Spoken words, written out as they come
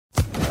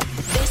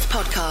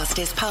podcast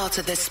is part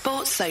of the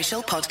Sports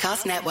Social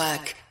Podcast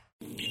Network.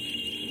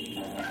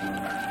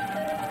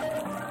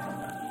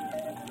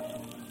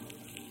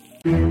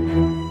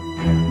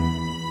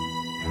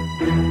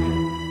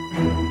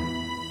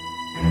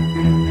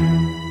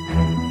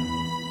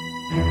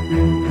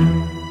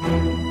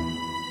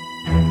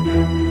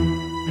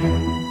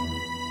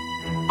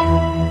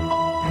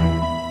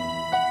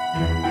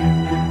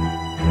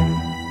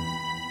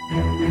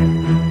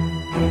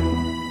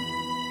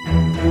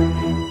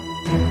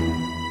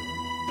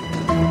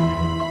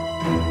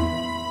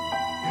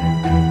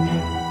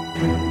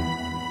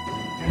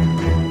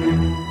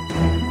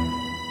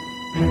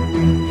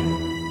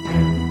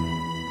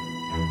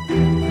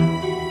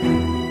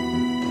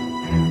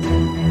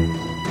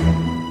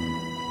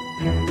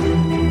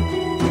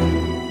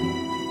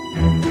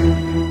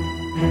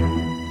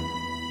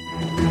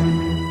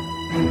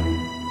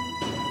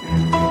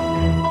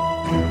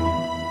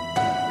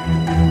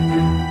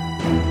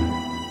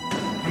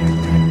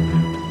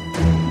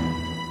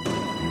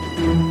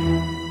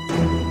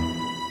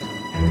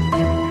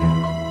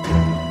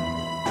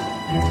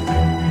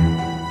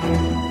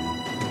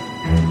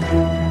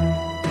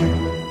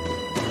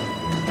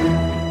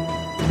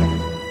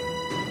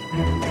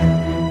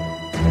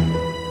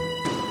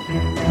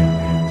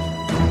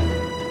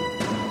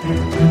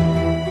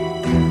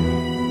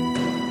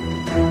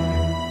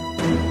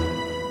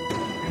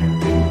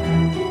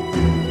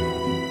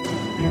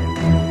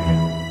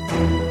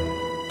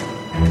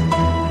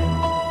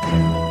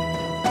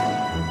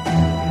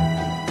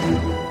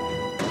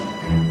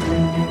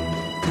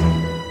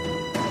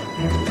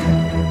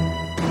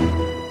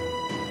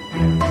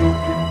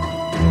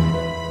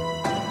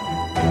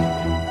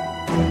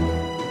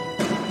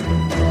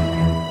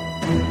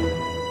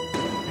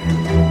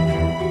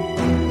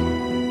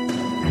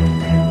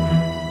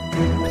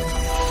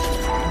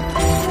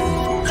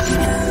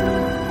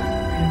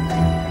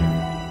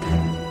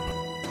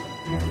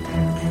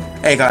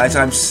 Hey guys,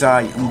 I'm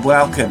Sai and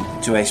welcome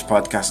to Ace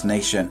Podcast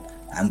Nation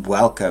and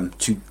welcome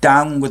to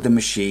Down with the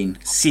Machine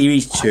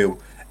Series 2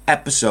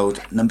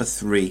 Episode number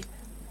 3,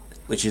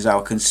 which is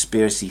our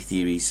conspiracy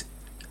theories.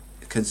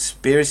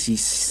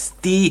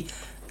 Conspiracy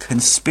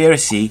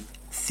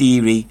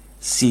theory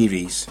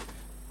series.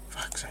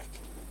 Fuck's sake.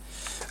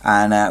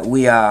 And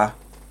we are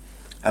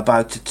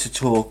about to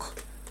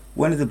talk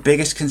one of the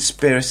biggest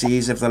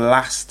conspiracies of the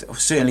last, or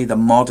certainly the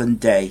modern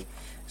day.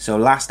 So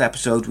last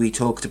episode we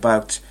talked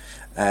about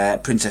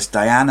Princess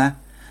Diana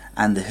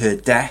and her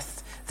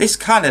death. This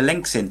kind of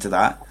links into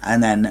that,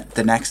 and then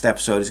the next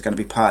episode is going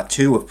to be part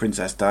 2 of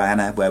Princess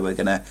Diana, where we're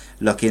going to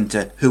look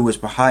into who was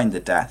behind the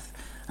death,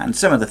 and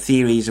some of the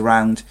theories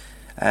around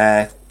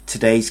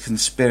today's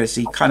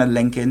conspiracy kind of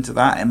link into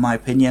that, in my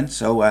opinion.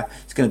 So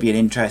it's going to be an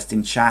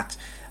interesting chat,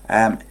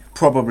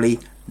 probably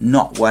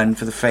not one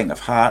for the faint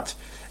of heart.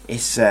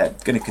 It's going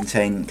to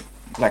contain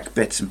like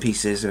bits and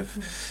pieces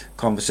of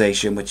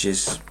conversation which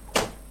is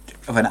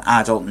of an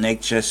adult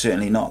nature,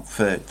 certainly not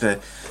for the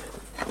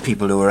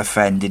people who are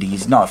offended.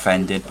 He's not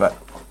offended, but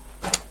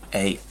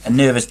a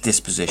nervous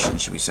disposition,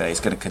 should we say. It's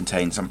going to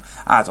contain some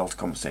adult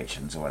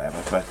conversations or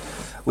whatever, but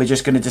we're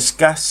just going to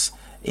discuss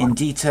in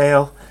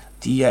detail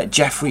the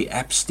Jeffrey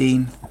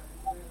Epstein,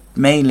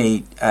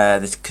 mainly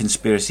the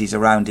conspiracies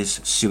around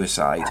his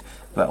suicide,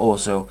 but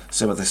also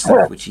some of the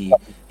stuff which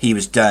he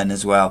was done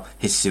as well,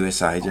 his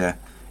suicide,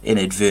 in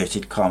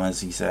inverted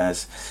commas, he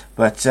says.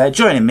 But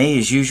joining me,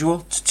 as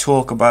usual, to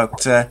talk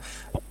about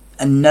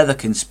another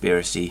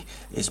conspiracy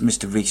is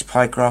Mr. Reese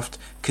Pycroft,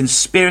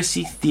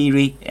 conspiracy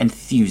theory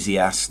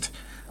enthusiast.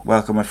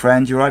 Welcome, my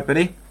friend. You alright,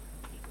 buddy?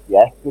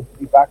 Yeah, good to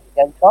be back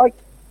again, Ty.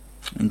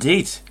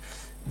 Indeed.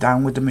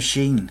 Down with the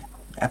Machine,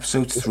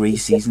 Episode 3,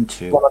 Season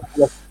 2. What I'm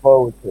looking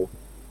forward to.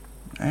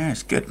 Yeah,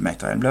 it's good,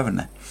 mate. I'm loving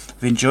it.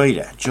 I've enjoyed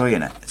it,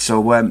 enjoying it.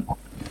 So,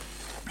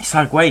 it's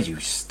like, where do you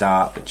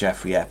start with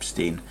Jeffrey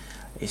Epstein?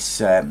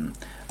 It's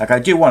like, I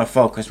do want to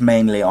focus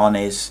mainly on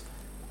his,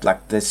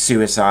 like, the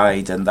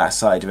suicide and that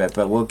side of it,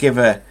 but we'll give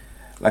a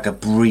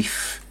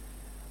brief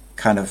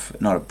kind of,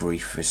 not a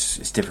brief,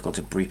 it's difficult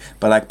to brief,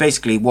 but like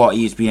basically what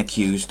he's been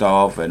accused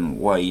of and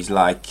what he's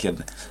like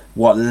and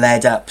what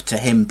led up to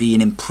him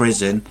being in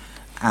prison,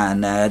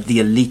 and the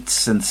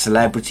elites and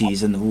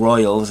celebrities and the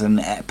royals and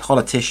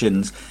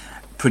politicians,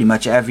 pretty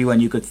much everyone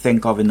you could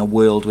think of in the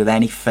world with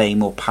any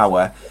fame or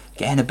power,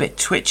 getting a bit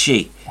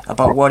twitchy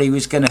about what he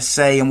was going to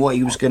say and what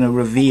he was going to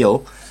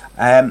reveal.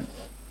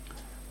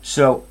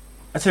 So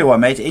I tell you what,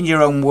 mate, in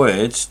your own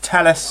words,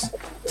 tell us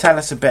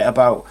a bit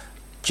about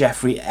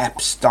Jeffrey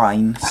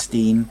Epstein,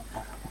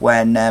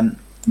 when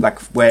like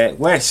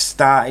where it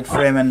started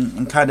for him,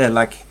 and kind of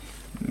like,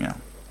 you know,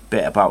 a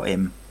bit about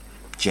him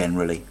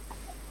generally.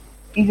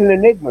 He's an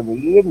enigma,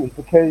 really, isn't he?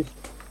 Because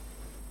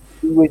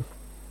he was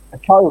a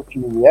child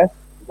genius,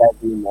 as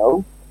you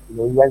know. He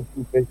went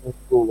through business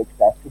school,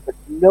 etc. But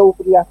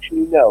nobody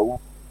actually knows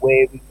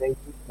where he made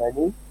his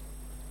money.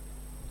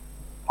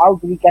 How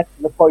did he get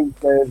to the point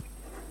of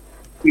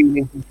being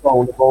in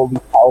control of all these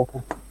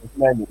powerful people's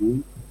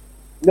money?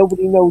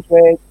 Nobody knows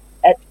where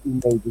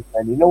Epstein made his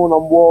money. No one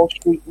on Wall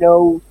Street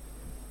knows.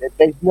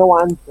 There's no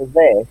answer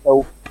there.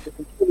 So the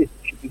conspiracy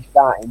should be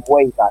starting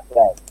way back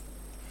then.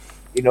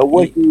 You know,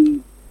 was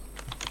he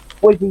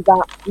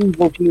that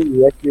evil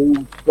genius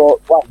who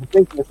thought, well, the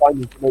business I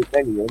need to make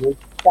money in is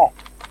sex?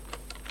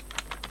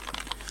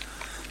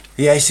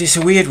 Yeah, it's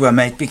a weird one,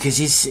 mate, because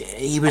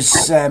he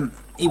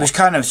was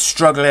kind of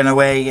struggling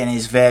away in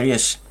his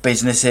various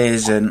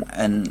businesses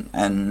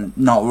and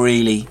not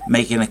really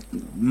making a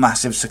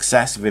massive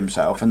success of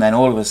himself, and then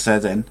all of a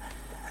sudden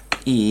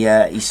he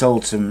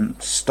sold some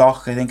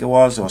stock, I think it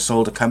was, or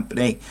sold a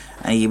company,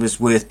 and he was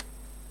worth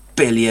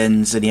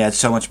billions, and he had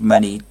so much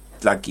money,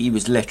 like he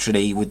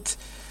would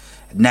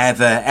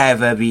never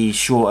ever be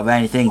short of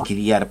anything.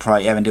 He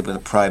ended up with a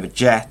private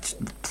jet,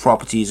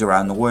 properties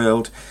around the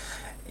world.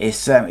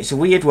 It's a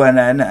weird one,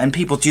 and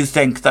people do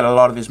think that a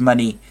lot of his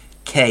money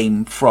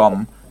came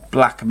from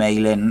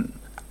blackmailing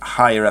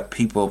higher up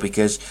people,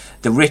 because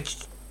the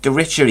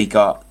richer he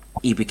got,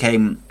 he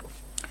became,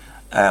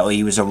 or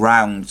he was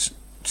around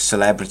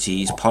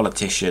celebrities,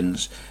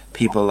 politicians,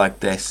 people like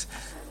this,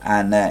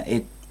 and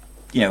it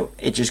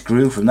just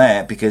grew from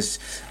there. Because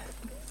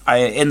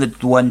in the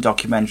one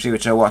documentary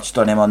which I watched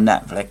on him on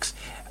Netflix,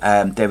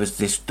 there was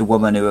the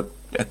woman who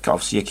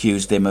obviously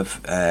accused him of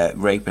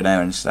raping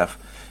her and stuff.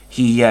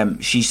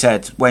 She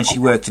said when she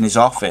worked in his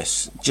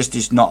office,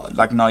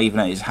 not even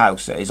at his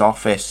house, at his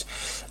office,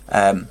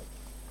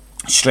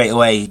 straight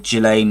away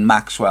Ghislaine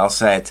Maxwell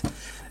said,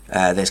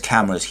 there's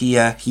cameras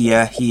here,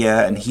 here, here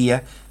and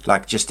here,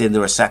 like just in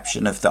the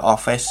reception of the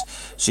office.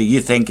 So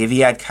you think if he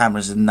had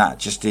cameras in that,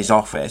 just his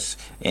office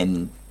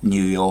in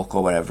New York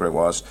or wherever it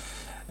was,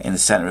 in the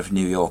centre of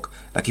New York,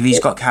 like if he's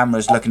got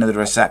cameras looking at the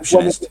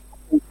receptionist.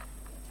 His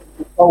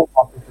own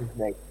offices,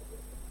 mate.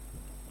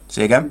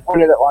 Say again?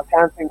 I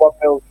can't think what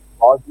building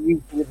it was. He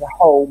used it as a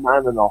home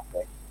and an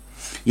office.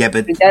 Yeah,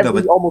 but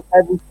almost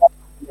every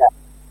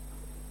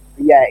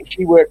yeah,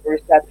 she worked for a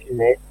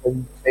receptionist,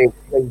 and they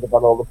explained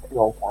about all the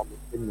pinhole cameras,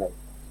 didn't they?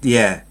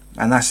 Yeah,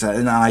 and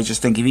and I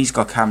just think if he's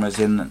got cameras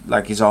in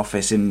like his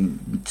office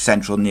in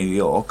central New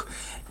York,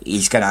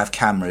 he's going to have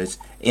cameras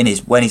in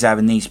when he's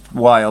having these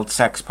wild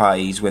sex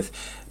parties with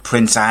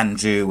Prince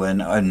Andrew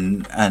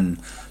and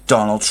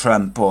Donald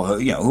Trump, or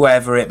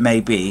whoever it may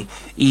be.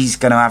 He's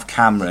going to have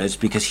cameras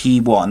because he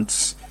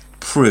wants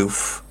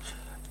proof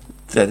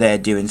that they're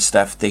doing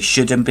stuff they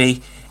shouldn't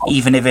be,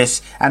 even if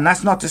it's, and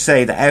that's not to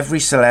say that every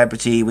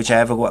celebrity,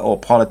 or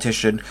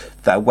politician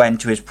that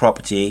went to his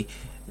property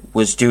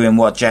was doing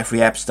what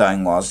Jeffrey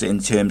Epstein was, in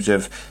terms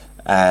of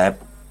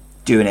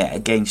doing it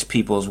against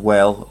people's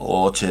will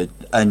or to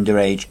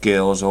underage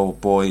girls or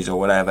boys or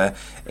whatever.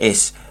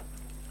 It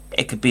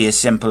could be as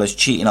simple as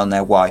cheating on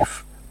their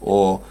wife,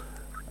 or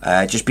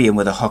just being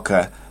with a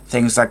hooker,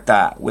 things like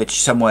that, which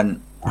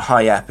someone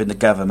high up in the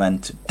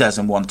government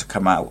doesn't want to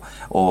come out,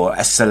 or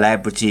a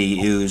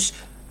celebrity whose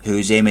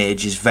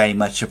image is very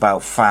much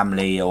about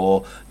family,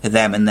 or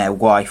them and their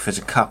wife as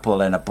a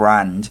couple and a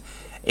brand.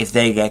 If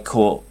they get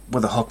caught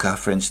with a hooker,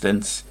 for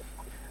instance,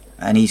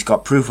 and he's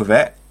got proof of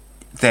it,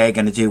 they're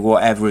going to do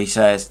whatever he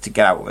says to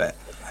get out of it.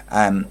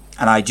 And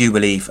I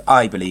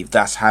believe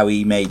that's how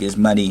he made his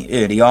money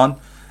early on.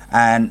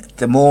 And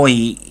the more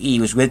he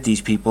was with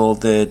these people,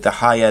 the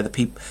higher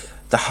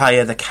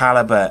the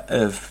caliber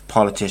of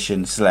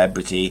politician,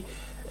 celebrity,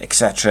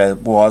 etc.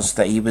 was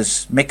that he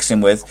was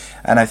mixing with.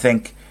 And I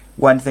think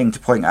one thing to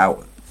point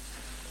out,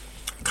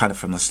 kind of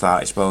from the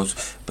start, I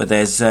suppose, but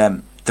there's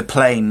the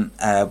plane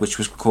which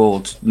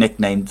was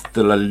nicknamed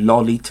the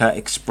Lolita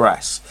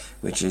Express,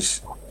 which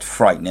is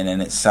frightening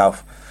in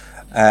itself.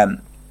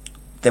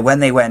 That when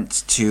they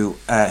went to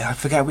I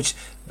forget which,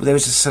 there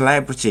was a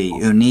celebrity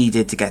who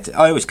needed to get it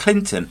was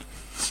Clinton.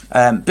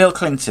 Bill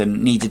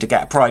Clinton needed to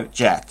get a private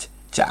jet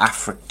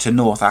to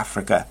North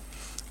Africa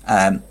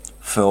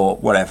for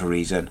whatever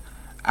reason,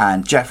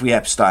 and Jeffrey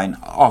Epstein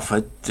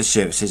offered the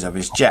services of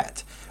his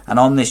jet. And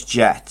on this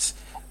jet,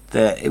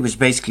 it was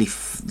basically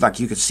like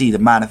you could see the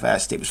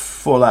manifest, it was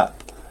full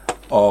up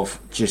of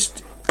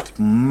just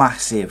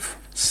massive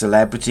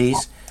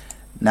celebrities.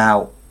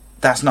 Now,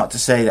 that's not to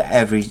say that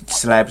every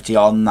celebrity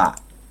on that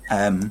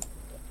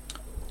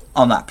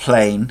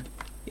plane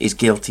is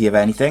guilty of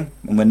anything,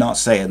 and we're not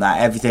saying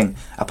that. Everything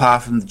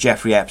apart from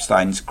Jeffrey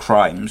Epstein's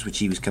crimes, which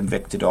he was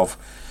convicted of,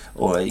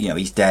 or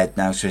he's dead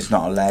now, so it's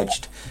not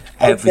alleged.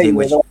 Everything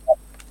which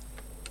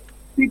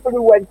people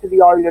who went to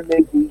the island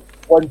maybe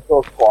once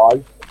or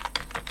twice,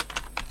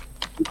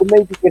 you can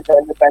maybe give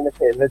them the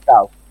benefit of the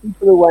doubt.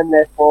 People who went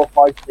there 4,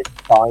 5, 6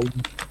 times,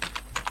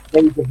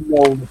 maybe have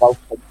known about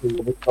something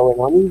that was going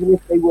on, even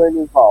if they weren't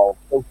involved.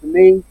 So for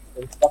me,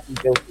 there's nothing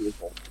guilty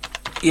of it.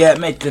 Yeah,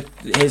 mate,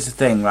 here's the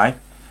thing, right?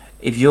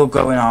 If you're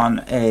going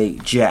on a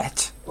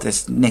jet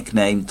that's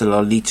nicknamed the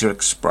Lolita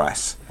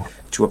Express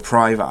to a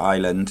private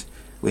island,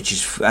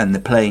 and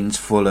the plane's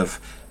full of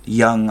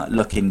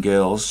young-looking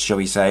girls, shall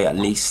we say, at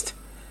least,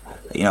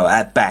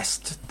 at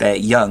best, they're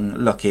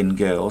young-looking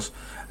girls,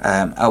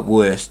 at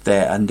worst,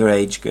 they're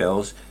underage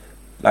girls.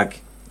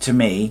 Like, to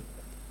me,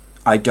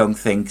 I don't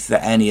think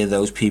that any of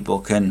those people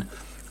can,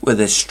 with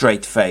a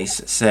straight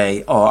face,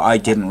 say, I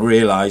didn't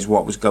realise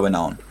what was going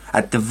on.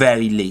 at the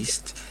very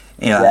least.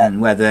 You know, Yeah. and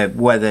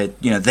whether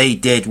you know they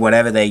did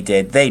whatever they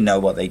did, they know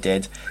what they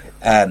did.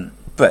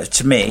 But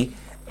to me,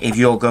 if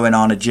you're going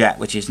on a jet,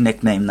 which is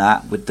nicknamed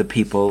that, with the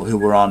people who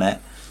were on it,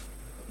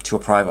 to a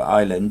private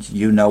island,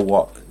 you know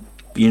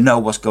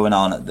what's going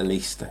on at the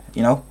least.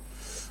 You know,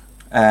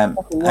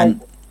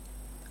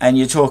 and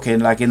you're talking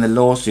like in the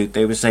lawsuit,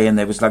 they were saying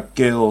there was like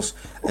girls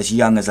as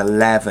young as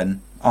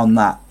 11 on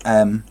that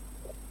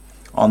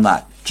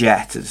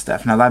jet and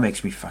stuff. Now that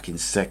makes me fucking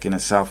sick in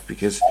itself,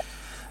 because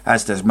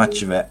as does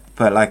much of it.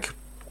 But like,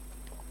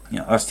 you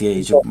know, that's the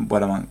age of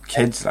when I'm on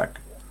kids. Like,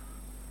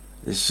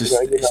 it's just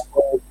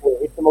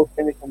it's the most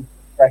innocent,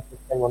 precious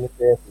thing on the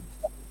earth.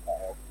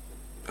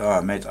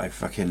 oh mate, I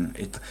fucking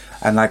it,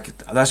 and like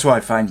that's what I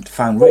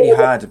found really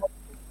hard.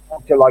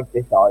 To like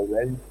this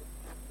island,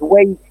 the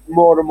way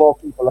more and more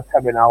people are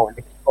coming out and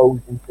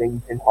exposing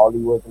things in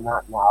Hollywood and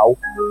that now,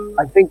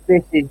 I think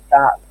this is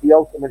the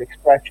ultimate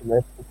expression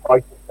of the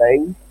price of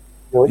fame.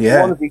 You know, if you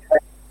want to be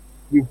famous,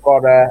 you've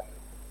got to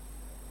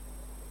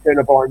turn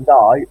a blind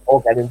eye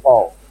or get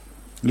involved.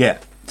 Yeah.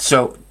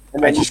 So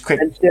and then I just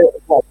quick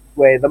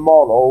where the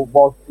moral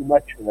was too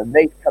much for them,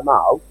 they've come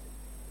out.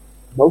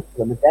 Most of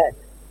them are dead.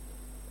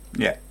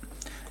 Yeah.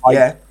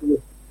 Yeah.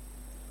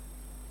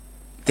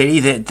 They're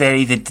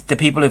either the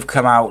people who've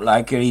come out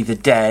like are either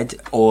dead,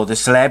 or the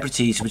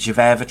celebrities which have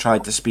ever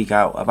tried to speak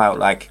out about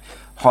like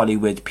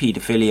Hollywood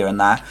paedophilia and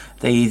that,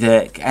 they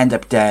either end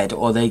up dead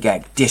or they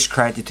get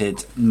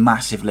discredited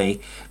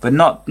massively. But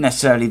not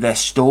necessarily their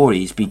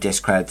stories be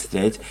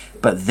discredited,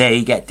 but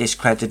they get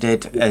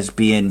discredited as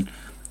being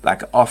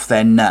like off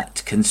their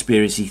nut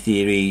conspiracy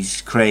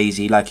theories,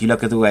 crazy. Like you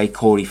look at the way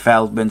Corey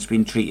Feldman's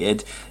been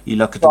treated, you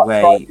look at the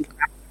way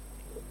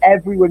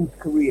everyone's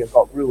career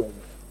got ruined.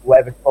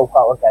 Whoever spoke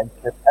out against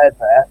him,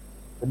 other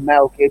than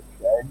Mel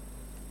Gibson,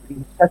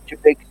 being such a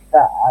big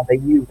star, they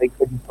knew they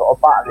couldn't put a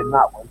battle in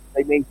that one. So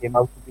they made him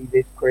out to be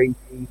this crazy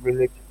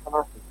religious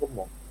fanatic, didn't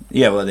they?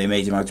 Yeah, well, they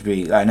made him out to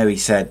be. I know he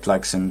said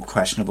like some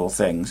questionable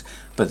things,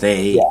 but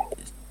they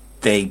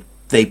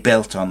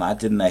built on that,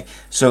 didn't they?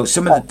 So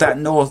some of that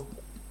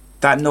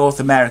North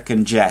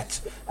American jet,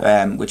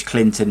 which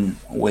Clinton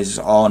was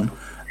on,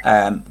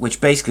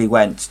 which basically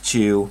went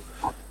to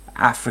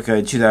Africa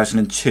in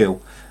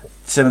 2002.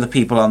 Some of the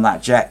people on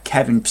that jet,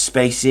 Kevin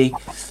Spacey,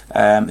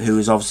 who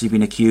has obviously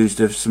been accused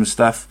of some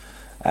stuff,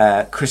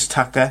 Chris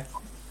Tucker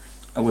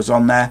was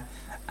on there,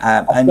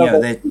 and you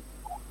know,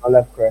 I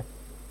love Chris.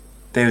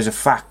 There was a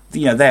fact,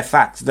 you know, they're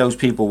facts. Those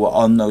people were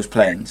on those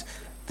planes.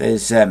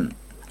 There's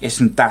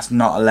that's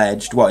not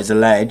alleged. What is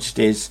alleged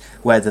is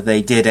whether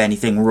they did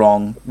anything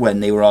wrong when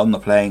they were on the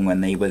plane,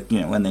 when they were, you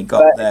know, when they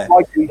got there.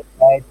 Like you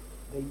said,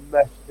 they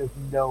must have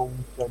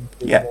known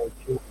something. Yeah.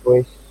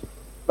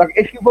 Like,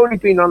 if you've only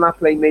been on that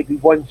plane maybe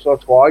once or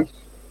twice,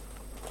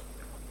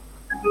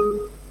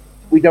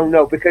 we don't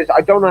know, because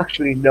I don't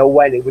actually know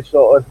when it was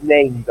sort of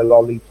named the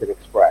Lolita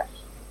Express.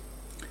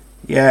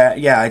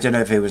 Yeah, I don't know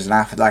if it was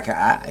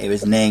it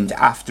was named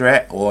after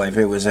it, or if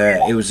it was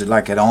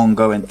like an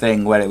ongoing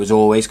thing where it was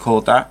always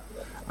called that.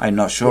 I'm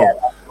not sure.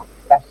 Yeah,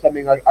 that's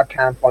something I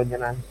can't find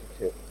an answer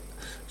to.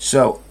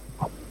 So,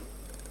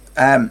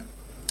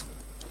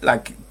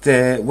 like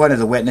one of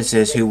the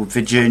witnesses,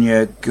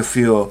 Virginia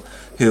Gauffour,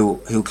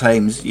 who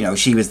claims, you know,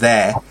 she was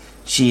there.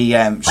 She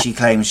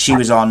claims she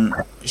was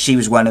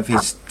one of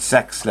his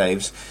sex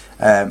slaves,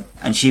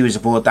 and she was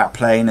aboard that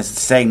plane at the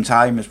same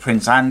time as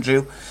Prince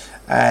Andrew,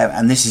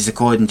 and this is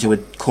according to a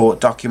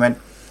court document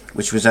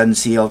which was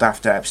unsealed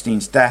after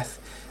Epstein's death.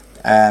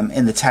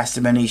 In the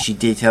testimony, she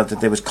detailed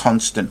that there was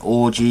constant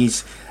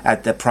orgies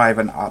at the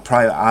private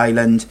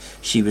island.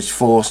 She was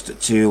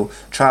forced to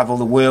travel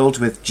the world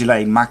with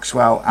Ghislaine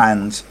Maxwell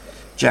and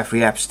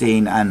Jeffrey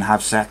Epstein and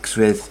have sex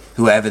with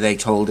whoever they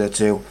told her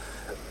to,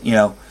 you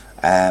know.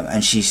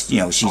 And she's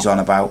on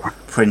about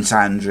Prince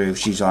Andrew.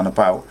 She's on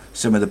about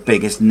some of the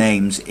biggest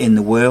names in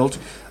the world.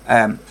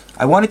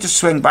 I wanted to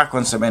swing back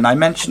on something. I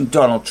mentioned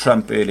Donald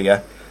Trump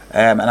earlier,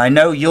 and I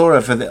know you're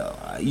a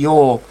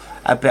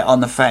bit on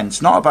the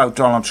fence, not about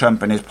Donald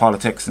Trump and his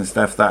politics and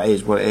stuff. That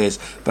is what it is.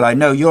 But I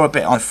know you're a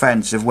bit on the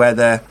fence of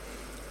whether,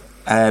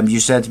 you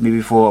said to me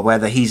before,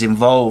 whether he's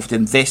involved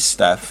in this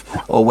stuff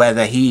or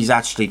whether he's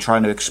actually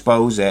trying to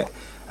expose it,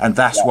 and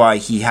that's why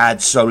he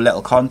had so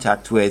little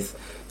contact with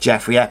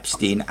Jeffrey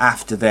Epstein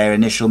after their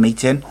initial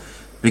meeting,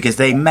 because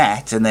they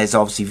met and there's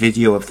obviously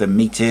video of them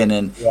meeting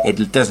and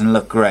it doesn't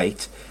look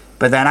great.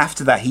 But then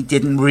after that, he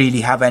didn't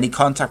really have any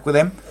contact with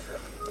him,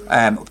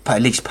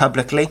 at least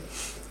publicly.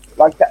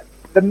 Like that,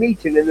 the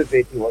meeting in the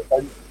video,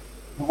 and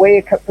the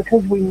way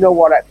because we know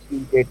what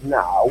Epstein did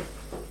now,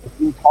 it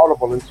seems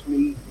horrible and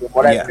sleazy and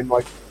whatever. Yeah.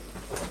 Like,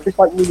 just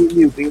like me and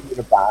you being in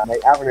a bar,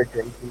 mate, having a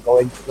drink and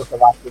going, look at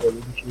that girl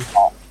and she's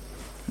hot.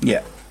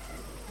 Yeah.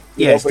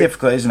 Yeah, it's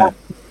difficult, isn't it?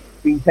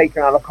 Being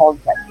taken out of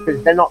context,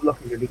 because they're not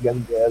looking at a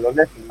young girl or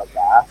nothing like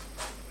that.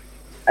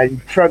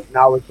 And Trump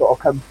now has sort of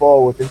come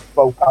forward and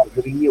spoke out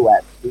that he knew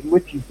Epstein,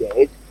 which he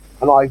did.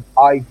 And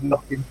I've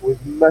looked into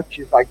as much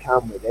as I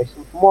can with this,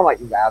 and from what I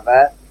can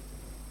gather,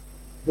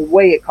 the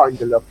way it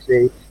kind of looks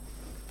is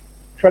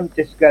Trump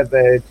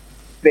discovered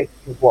bits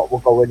of what were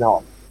going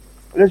on.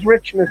 And as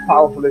rich and as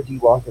powerful as he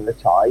was at the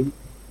time,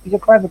 he's a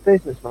clever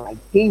businessman.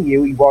 He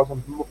knew he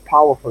wasn't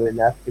powerful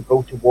enough to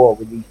go to war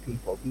with these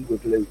people. He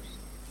would lose.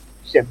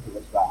 Simple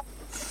as that.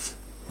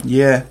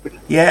 Yeah,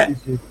 yeah.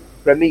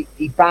 For me,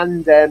 he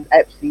banned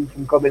Epstein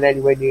from coming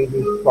anywhere near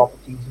his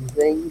properties and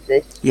things.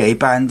 Yeah, he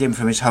banned him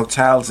from his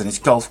hotels and his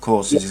golf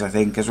courses, I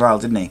think, as well,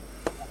 didn't he?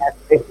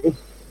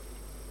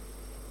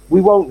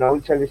 We won't know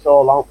until it's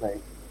all out,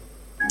 mate.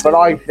 But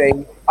I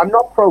think, I'm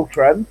not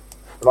pro-Trump,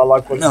 but I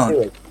like what he's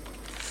doing.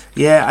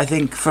 Yeah, I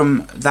think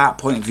from that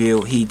point of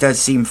view, he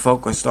does seem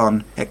focused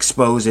on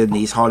exposing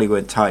these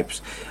Hollywood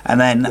types.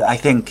 And then I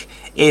think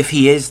if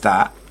he is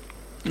that,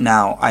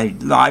 now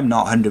I'm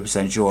not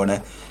 100% sure on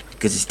it,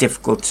 because it's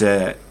difficult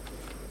to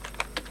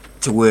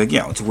work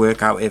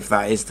out if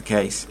that is the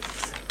case.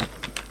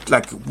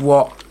 Like,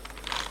 what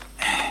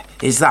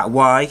is that?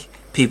 Why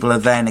people are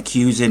then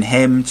accusing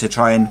him to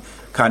try and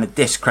kind of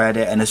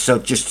discredit and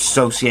just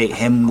associate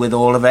him with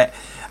all of it?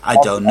 I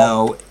don't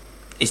know.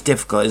 It's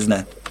difficult, isn't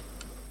it?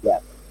 Yeah.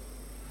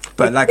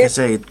 But like I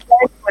say, if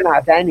anyone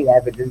has any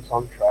evidence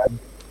on Trump,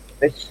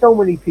 there's so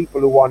many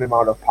people who want him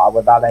out of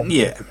power that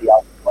evidence could be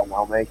out by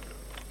now, mate.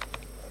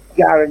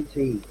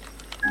 Guaranteed.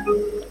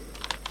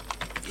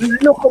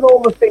 Look at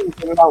all the things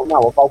that are out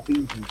now about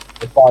Biden,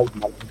 the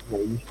Biden, like his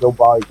name, Joe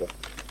Biden.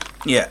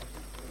 Yeah.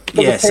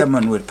 Yeah,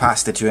 someone would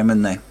pass it to him,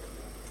 wouldn't they?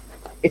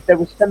 If there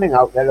was something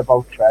out there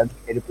about Trump,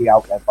 it'd be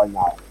out there by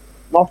now.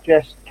 Not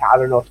just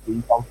Karen or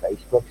Steve on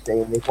Facebook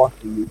saying they've watched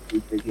the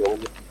YouTube video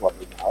and this is what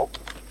they know.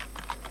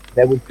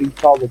 There would be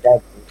solid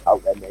evidence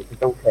out there, mate. I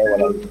don't care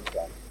what anyone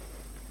says.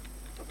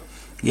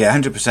 Yeah,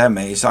 100%,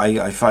 mate. So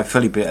I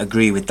fully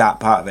agree with that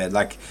part of it.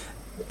 Like,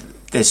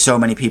 there's so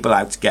many people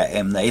out to get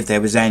him that if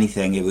there was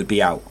anything, it would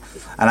be out.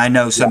 And I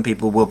know some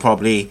people will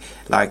probably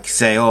like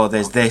say, "Oh,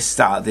 there's this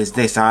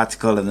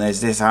article and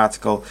there's this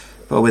article."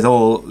 But with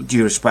all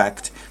due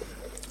respect,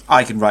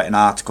 I can write an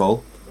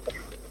article,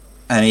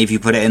 and if you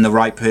put it in the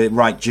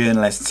right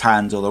journalist's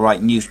hands or the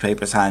right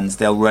newspaper's hands,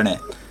 they'll run it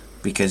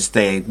because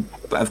they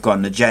have got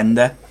an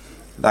agenda.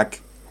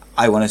 Like,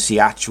 I want to see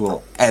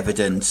actual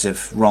evidence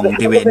of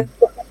wrongdoing.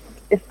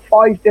 If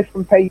 5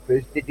 different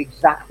papers did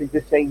exactly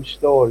the same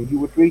story, you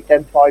would read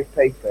them 5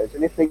 papers,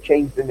 and if they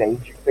changed the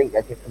names, you'd think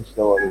they're different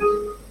stories.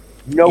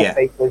 No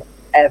papers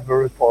ever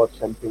report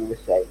something the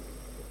same.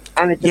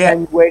 And it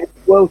depends where in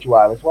the world you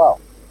are as well.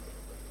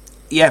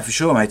 Yeah, for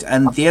sure, mate.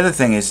 And the other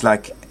thing is,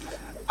 like,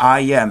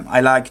 I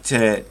like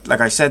to, like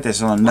I said this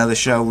on another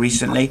show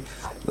recently,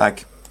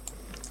 like,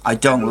 I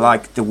don't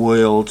like the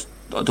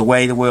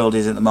way the world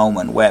is at the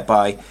moment,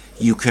 whereby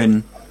you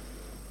can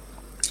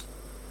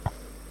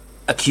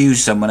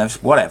accuse someone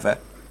of whatever,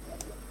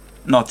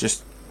 not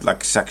just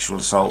like sexual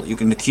assault. You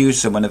can accuse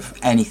someone of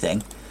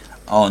anything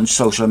on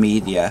social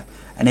media,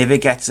 and if it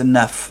gets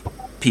enough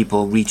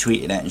people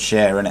retweeting it and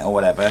sharing it or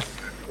whatever,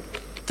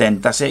 then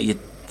that's it.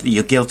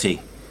 You're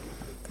guilty.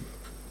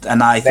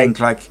 And I think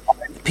like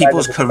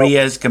people's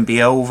careers can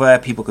be over,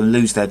 people can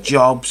lose their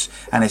jobs,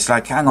 and it's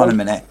like, hang on a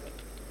minute,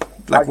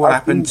 like what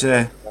happened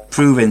to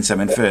proving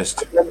something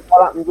first?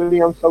 What happened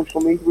really on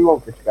social media? We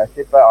won't discuss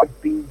it, but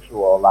I've been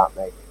through all that,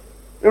 mate.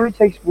 It only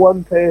takes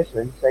one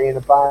person saying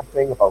a bad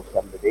thing about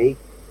somebody,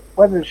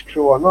 whether it's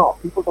true or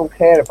not. People don't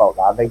care about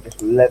that. They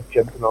just love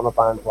jumping on a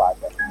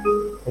bandwagon.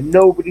 And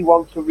nobody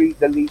wants to read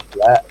the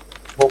leaflet,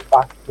 but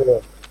back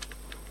to,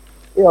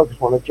 they all just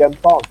want to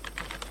jump on.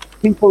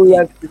 People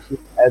love to see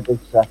others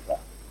suffer.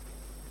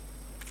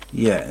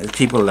 Yeah,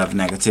 people love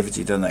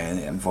negativity, don't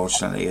they?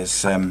 Unfortunately,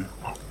 it's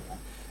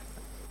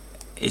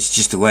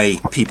just the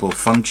way people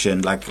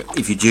function. Like,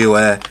 if you do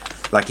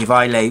if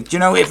I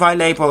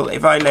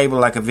label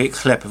like a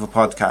clip of a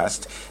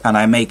podcast and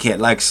I make it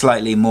like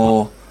slightly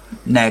more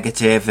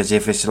negative, as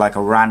if it's like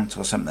a rant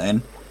or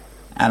something,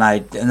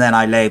 and then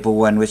I label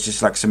one which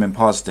is like something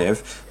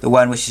positive, the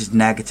one which is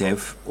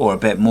negative or a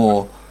bit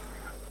more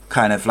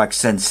kind of like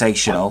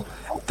sensational,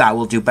 that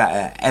will do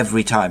better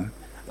every time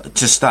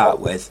to start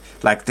with.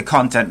 Like, the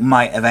content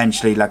might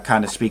eventually like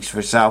kind of speaks for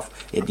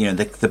itself.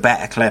 The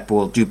better clip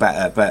will do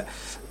better, but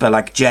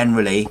like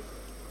generally,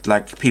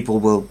 like, people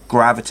will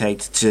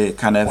gravitate to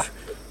kind of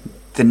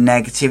the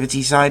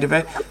negativity side of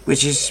it,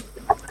 which is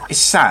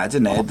sad,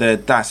 isn't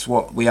it? That's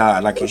what we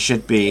are. Like, it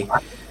should be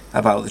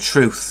about the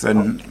truth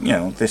and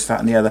this, that,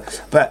 and the other.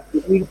 But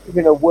we live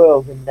in a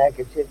world of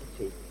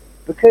negativity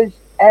because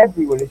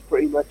everyone is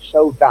pretty much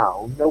so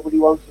down. Nobody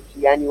wants to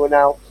see anyone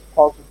else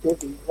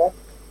positive either.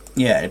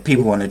 Yeah,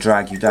 people want to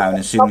drag you down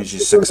as soon as you're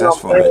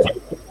successful.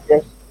 It's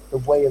just the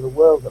way of the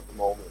world at the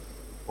moment,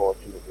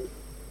 unfortunately.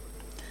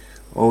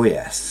 Oh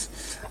yes.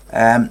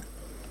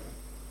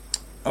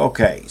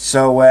 Okay,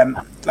 so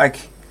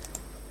like,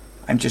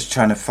 I'm just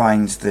trying to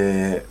find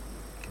the.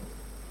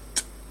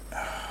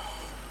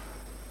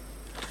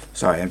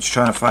 Sorry, I'm just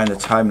trying to find the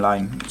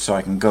timeline so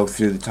I can go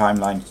through the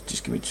timeline.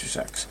 Just give me 2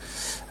 secs.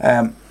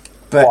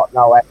 But what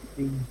now?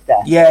 Epstein's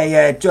death?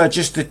 Yeah,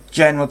 just the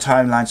general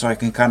timeline so I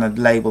can kind of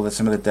label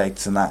some of the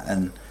dates and that.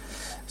 And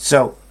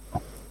so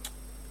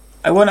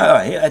I want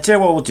to. I tell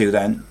you what we'll do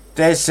then.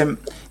 here's some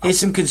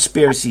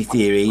conspiracy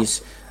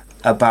theories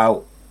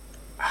about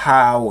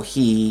how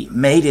he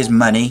made his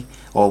money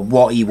or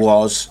what he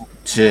was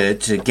to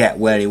get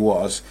where he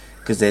was,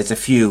 because there's a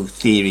few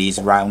theories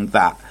around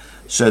that.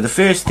 So the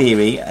first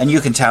theory, and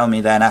you can tell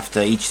me then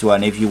after each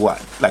one if you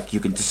want, like,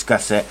 you can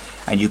discuss it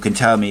and you can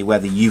tell me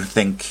whether you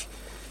think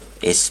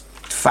it's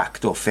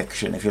fact or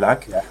fiction, if you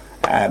like.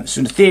 Yeah.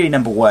 So theory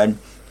number one,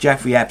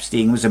 Jeffrey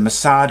Epstein was a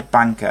Mossad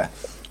banker.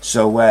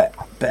 So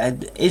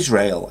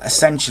Israel,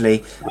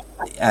 essentially,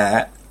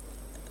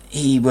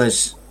 he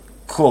was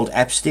called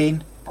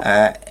Epstein,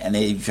 and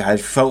he had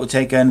a photo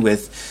taken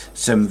with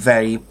some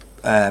very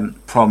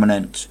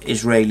prominent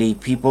Israeli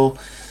people.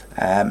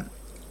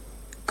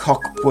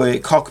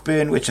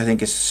 Cockburn, which I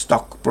think is a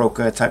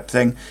stockbroker type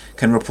thing,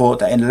 can report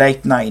that in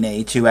late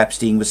 1982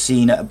 Epstein was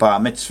seen at a bar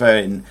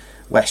mitzvah in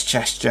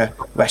Westchester,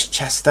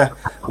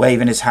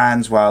 waving his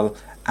hands while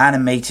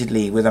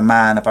animatedly with a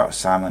man about a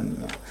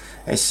salmon.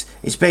 It's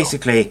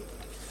basically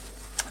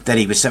that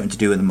he was something to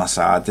do with the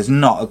Mossad. There's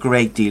not a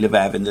great deal of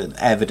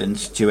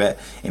evidence to it,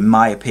 in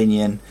my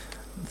opinion.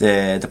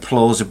 The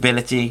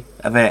plausibility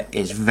of it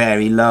is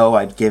very low.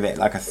 I'd give it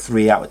like a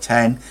 3 out of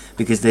 10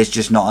 because there's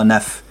just not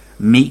enough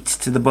meat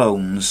to the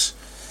bones.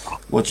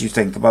 What do you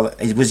think about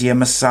it? Was he a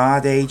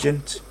Mossad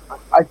agent?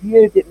 I've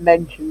heard it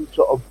mentioned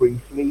sort of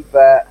briefly,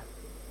 but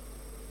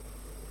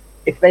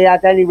if they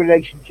had any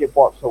relationship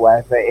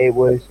whatsoever, it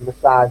was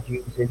Mossad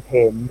using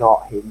him,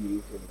 not him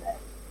using them.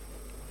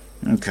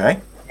 Okay.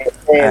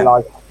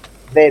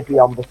 They're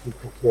beyond the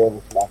Secret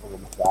Service level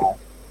of Mossad.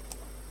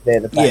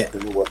 They're the best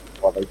in the world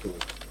at what they do.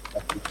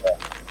 Let's be fair.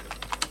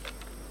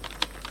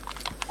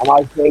 And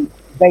I think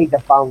they'd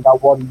have found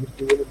out what he was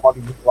doing and what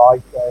he was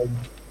like. And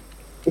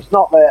it's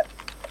not that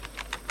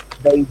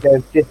they'd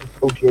have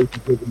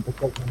disassociated with him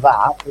because of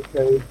that,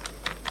 because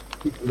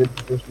people in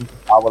positions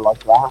of power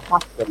like that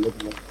have to live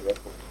in a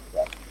circle.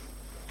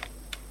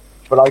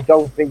 But I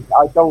don't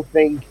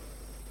think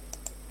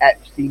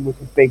Epstein was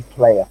a big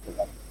player for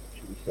them,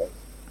 should we say.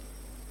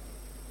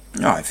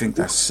 No, I think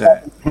that's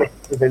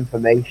bits of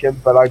information,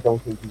 but I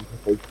don't think he was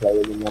a big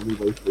player in any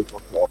way, shape, or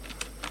form.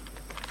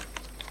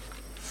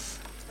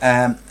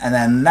 And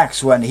then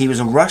next one, he was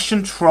a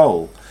Russian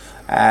troll.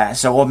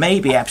 Or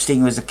maybe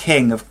Epstein was the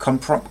king of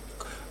Compromat,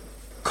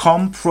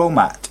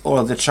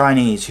 or the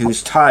Chinese,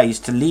 whose ties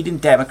to leading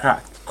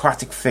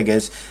democratic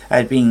figures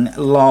had been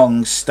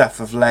long stuff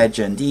of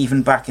legend,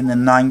 even back in the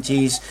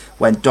 90s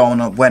when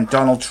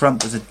Donald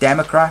Trump was a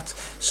Democrat.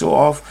 Sort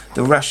of,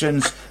 the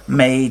Russians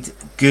made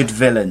good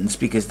villains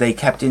because they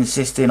kept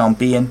insisting on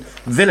being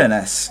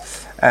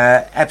villainous.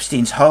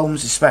 Epstein's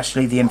homes,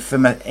 especially the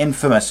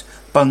infamous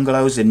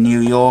bungalows in New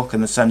York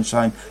and the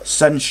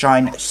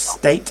Sunshine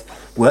State,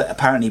 were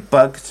apparently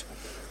bugged.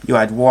 You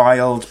had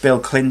Wild, Bill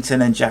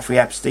Clinton and Jeffrey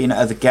Epstein.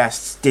 Other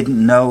guests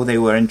didn't know they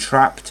were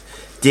entrapped.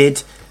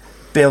 Did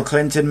Bill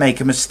Clinton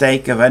make a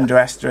mistake of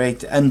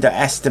underestimating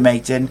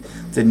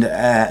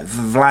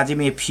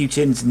Vladimir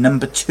Putin's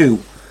number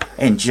 2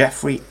 in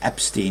Jeffrey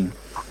Epstein?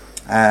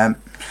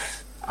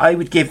 I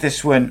would give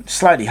this one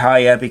slightly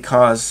higher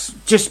because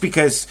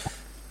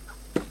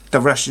the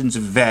Russians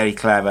are very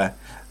clever,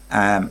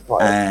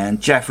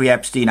 and Jeffrey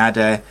Epstein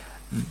had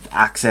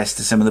access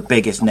to some of the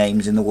biggest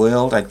names in the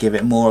world. I'd give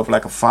it more of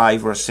like a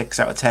 5 or a 6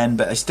 out of 10,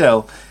 but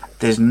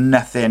there's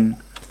nothing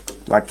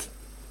like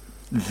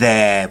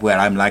there where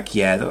I'm like,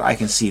 yeah, I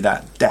can see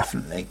that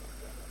definitely.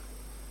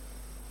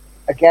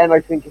 Again,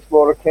 I think it's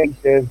more a case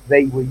of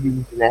they were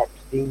using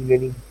Epstein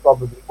and he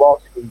probably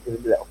was feeding a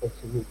little bit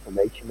of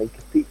information,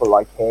 because people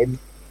like him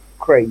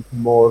crave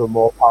more and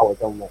more power,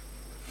 don't they?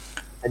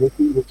 And if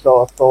he was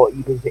sort of thought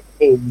he was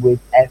in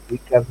with every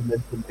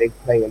government and big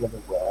player in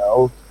the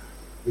world,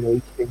 you know,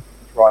 he'd think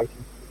he's rising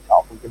to the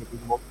top and going to be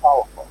the most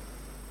powerful.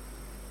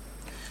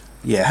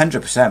 Yeah,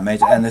 100%,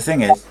 mate. And the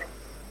thing is,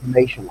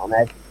 information on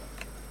everything.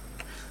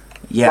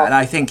 Yeah, and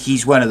I think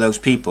he's one of those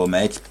people,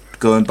 mate,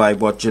 going by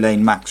what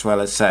Ghislaine Maxwell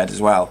has said as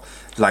well,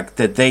 like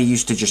that they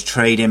used to just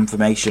trade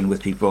information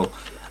with people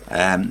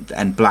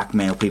and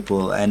blackmail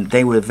people, and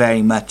they were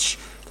very much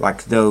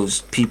like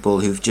those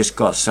people who've just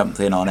got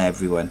something on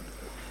everyone,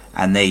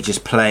 and they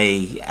just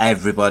play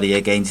everybody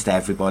against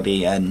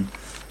everybody, and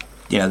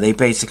you know, they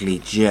basically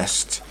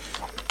just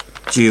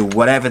do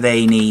whatever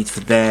they need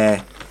for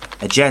their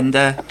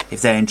agenda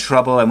if they're in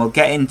trouble. And we'll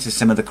get into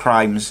some of the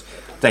crimes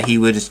that he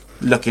was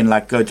looking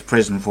like going to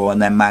prison for,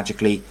 and then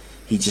magically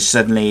he just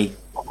suddenly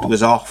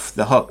was off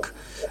the hook.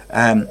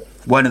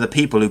 One of the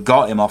people who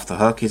got him off the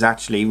hook is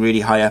actually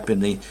really high up in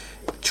the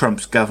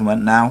Trump's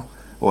government now,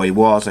 or he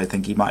was. I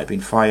think he might have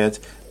been fired,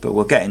 but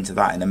we'll get into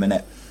that in a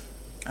minute.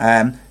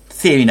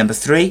 Theory number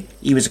 3,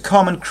 he was a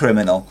common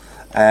criminal.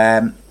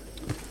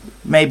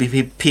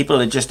 Maybe people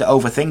are just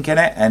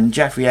overthinking it, and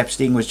Jeffrey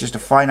Epstein was just a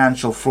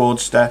financial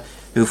fraudster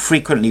who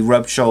frequently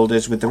rubbed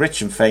shoulders with the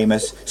rich and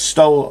famous,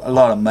 stole a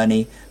lot of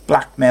money,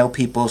 blackmailed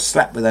people,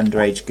 slept with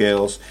underage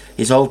girls.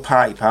 His old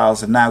party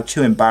pals are now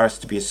too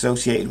embarrassed to be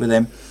associated with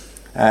him.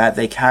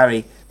 They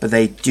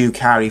do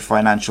carry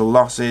financial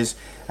losses.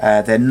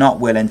 They're not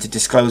willing to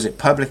disclose it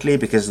publicly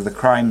because of the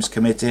crimes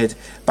committed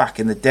back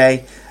in the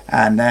day,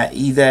 and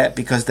either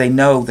because they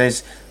know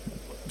there's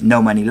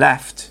no money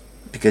left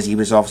because he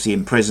was obviously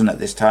in prison at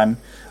this time,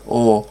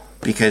 or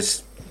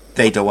because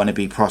they don't want to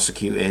be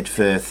prosecuted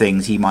for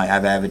things he might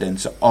have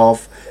evidence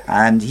of.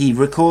 And he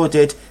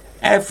recorded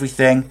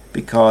everything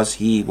because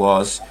he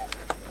was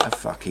a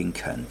fucking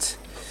cunt.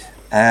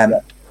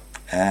 And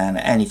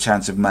any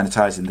chance of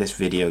monetizing this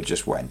video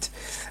just went.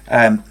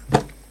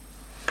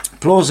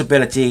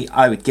 Plausibility,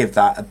 I would give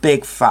that a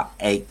big fat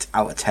 8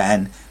 out of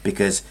 10,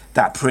 because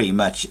that pretty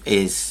much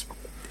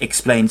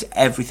explains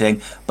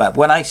everything. But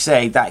when I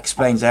say that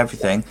explains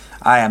everything,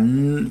 I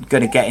am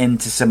going to get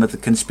into some of the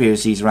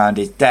conspiracies around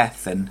his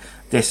death and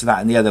this, that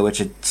and the other,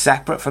 which are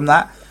separate from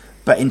that.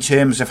 But in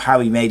terms of how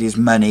he made his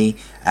money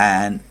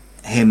and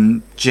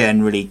him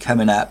generally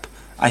coming up,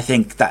 I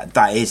think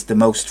that is the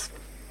most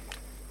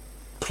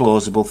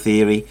plausible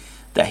theory,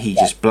 that he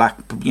just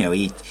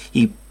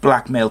he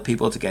blackmailed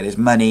people to get his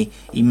money,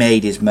 he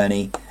made his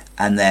money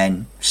and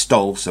then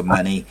stole some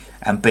money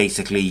and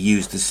basically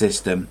used the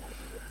system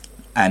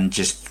and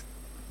just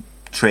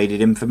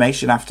traded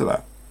information after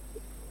that.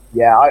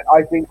 Yeah,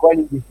 I think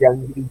when he was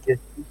young, he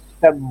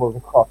stumbled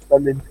across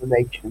some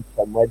information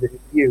somewhere that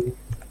he used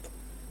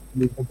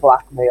to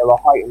blackmail or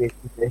heighten his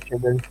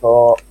position, and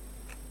thought,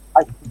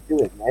 I can keep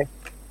doing this.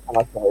 And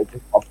I thought it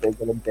just got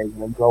bigger and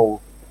bigger and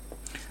gold.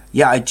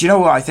 Yeah, do you know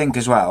what I think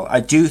as well? I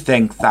do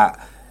think that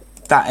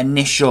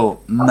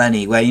initial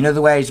money, where you know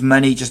the way his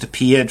money just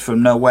appeared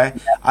from nowhere,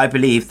 I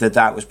believe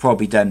that was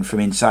probably done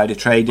from insider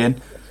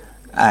trading,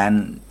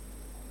 and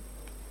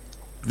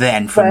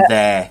then from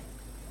there,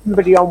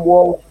 somebody on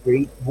Wall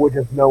Street would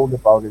have known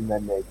about him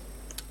then, mate.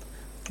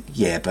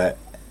 Yeah, but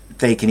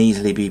they can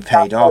easily be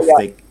paid off.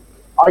 Yeah.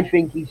 I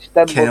think he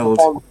stumbled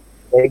upon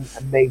thing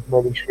and made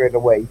money straight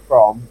away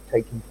from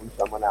taking from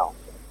someone else,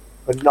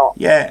 but not.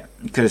 Yeah,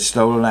 he could have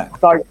stolen it.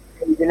 Like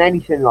in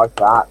anything like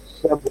that,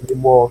 somebody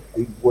in Wall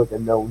Street would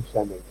have known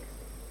something.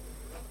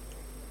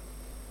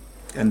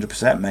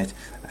 100%, mate.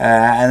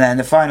 And then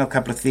the final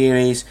couple of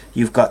theories,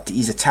 you've got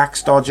he's a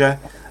tax dodger.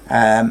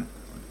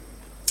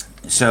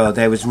 So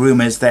there was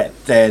rumours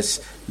that there's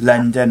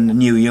London,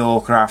 New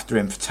York are after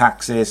him for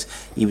taxes.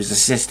 He was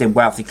assisting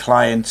wealthy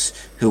clients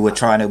who were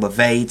trying to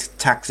evade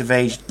tax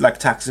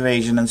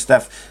evasion and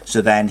stuff.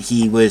 So then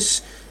he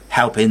was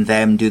helping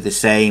them do the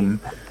same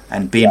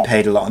and being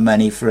paid a lot of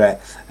money for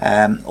it.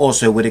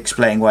 Also would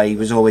explain why he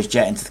was always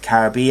jetting to the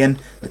Caribbean,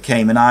 the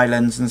Cayman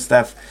Islands and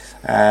stuff.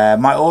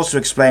 Might also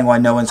explain why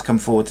no one's come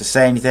forward to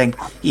say anything.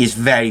 He is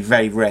very,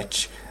 very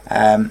rich.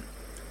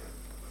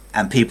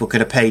 And people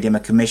could have paid him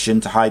a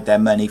commission to hide their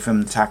money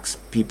from the tax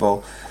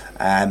people.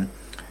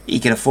 He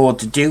can afford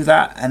to do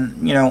that,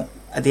 and you know,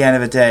 at the end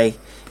of the day,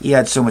 he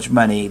had so much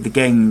money. The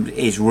game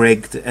is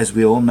rigged, as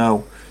we all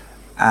know,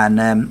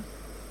 and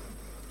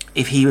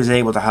if he was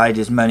able to hide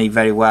his money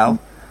very well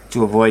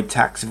to avoid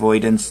tax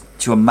avoidance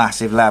to a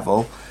massive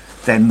level,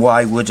 then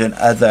why wouldn't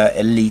other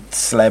elite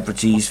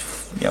celebrities,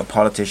 you know,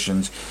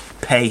 politicians,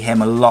 pay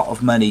him a lot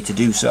of money to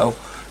do so?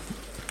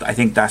 I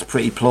think that's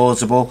pretty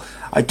plausible.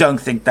 I don't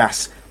think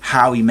that's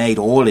how he made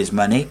all his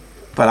money,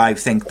 but I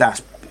think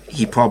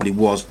he probably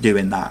was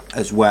doing that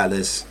as well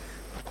as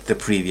the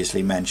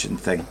previously mentioned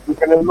thing. You're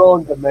going to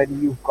loan the money,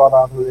 you've got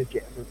to have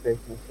legitimate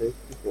businesses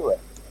to do it.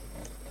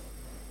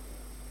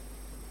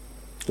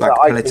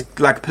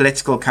 Like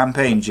political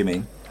campaigns, you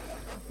mean?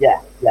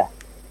 Yeah.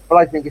 But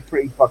I think it's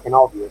pretty fucking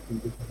obvious he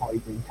was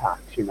avoiding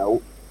tax, you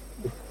know.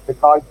 The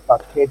guy's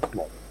got kids,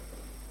 mate.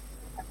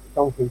 I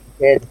don't think he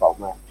cares about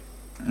much.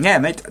 Yeah,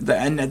 mate,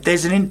 and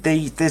there's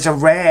a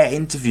rare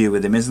interview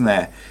with him, isn't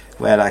there?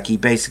 Where like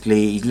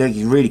he's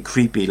really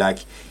creepy, like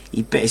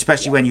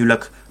especially when you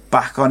look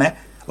back on it.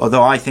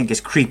 Although I think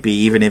it's creepy,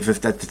 even if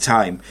at the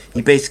time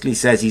he basically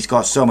says he's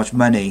got so much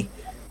money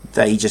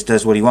that he just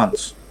does what he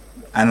wants,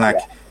 and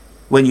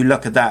when you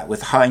look at that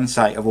with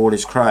hindsight of all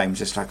his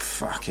crimes, it's like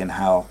fucking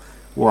hell,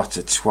 what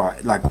a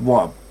twat, like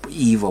what a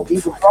evil. He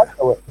was right at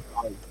the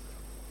time.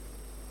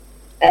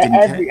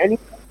 And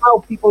how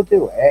people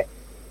do it.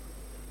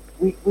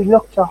 We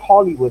look to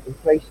Hollywood and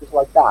places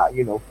like that,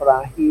 you know, for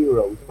our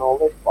heroes and all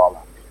this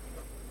bollocks.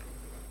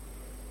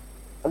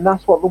 And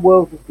that's what the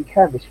world has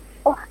become. It's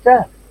fucked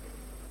up.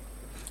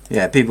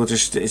 Yeah, people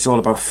it's all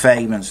about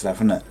fame and stuff,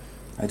 isn't it?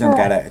 I don't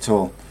get it at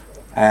all.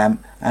 And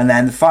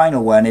then the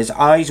final one is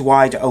Eyes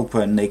Wide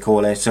Open, they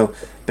call it. So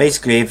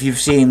basically, if you've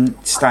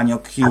seen Stanley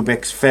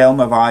Kubrick's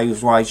film of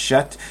Eyes Wide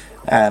Shut,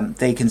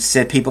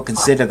 people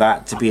consider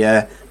that to be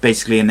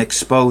basically an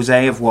expose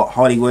of what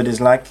Hollywood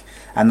is like.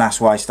 And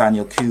that's why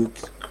Stanley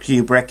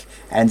Kubrick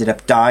ended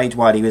up died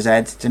while he was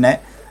editing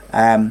it.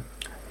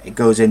 It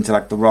goes into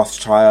like the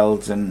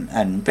Rothschilds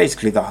and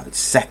basically the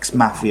sex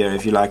mafia,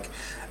 if you like.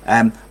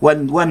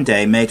 One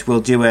day, mate,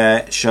 we'll do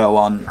a show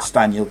on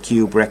Stanley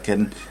Kubrick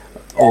and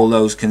all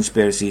those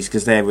conspiracies,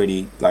 because they're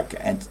really like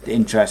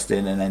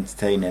interesting and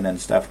entertaining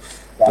and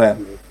stuff. But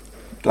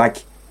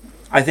like,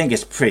 I think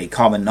it's pretty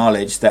common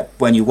knowledge that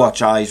when you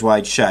watch Eyes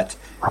Wide Shut,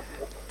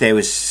 there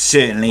was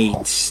certainly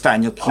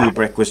Stanley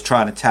Kubrick was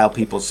trying to tell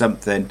people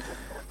something,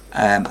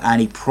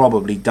 and he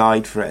probably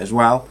died for it as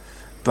well.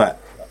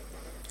 But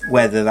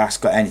whether that's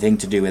got anything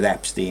to do with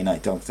Epstein, I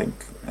don't think.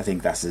 I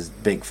think that's a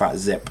big fat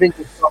zip. I think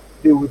it's got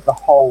to do with the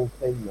whole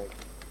thing, mate.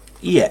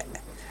 Yeah.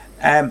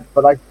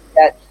 But I think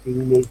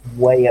Epstein is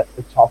way at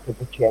the top of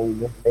the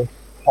chain of this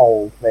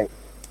whole thing.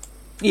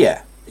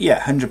 Yeah,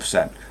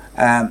 100%.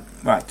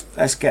 Right,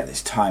 let's get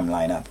this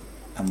timeline up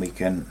and we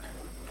can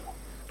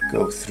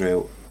go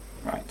through.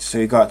 Right, so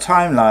you've got a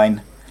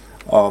timeline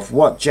of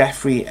what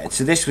Jeffrey...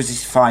 So this was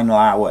his final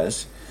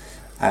hours.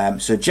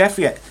 So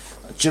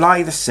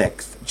July the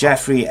 6th,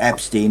 Jeffrey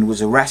Epstein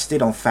was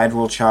arrested on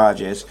federal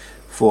charges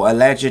for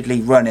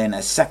allegedly running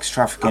a sex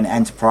trafficking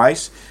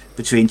enterprise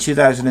between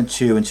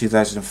 2002 and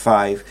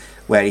 2005,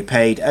 where he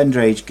paid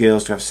underage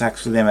girls to have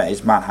sex with him at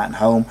his Manhattan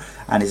home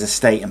and his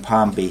estate in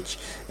Palm Beach.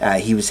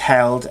 He was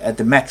held at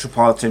the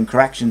Metropolitan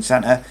Correction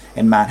Center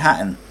in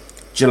Manhattan.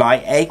 July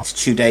 8th,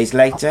 2 days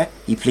later,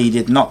 he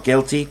pleaded not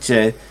guilty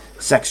to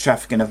sex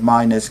trafficking of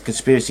minors,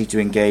 conspiracy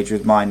to engage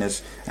with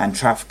minors and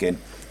trafficking.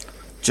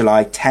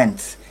 July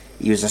 10th,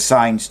 he was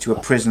assigned to a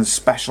prison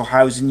special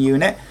housing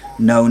unit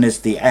known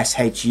as the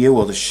SHU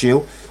or the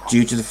SHU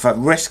due to the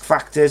risk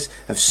factors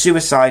of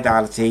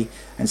suicidality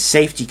and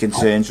safety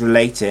concerns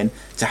relating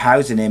to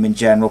housing him in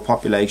general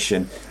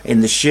population. In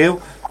the SHU,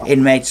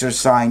 inmates are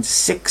assigned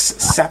 6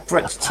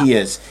 separate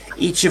tiers,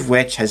 each of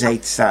which has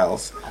 8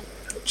 cells.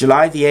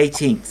 July the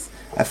 18th,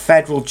 a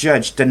federal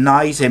judge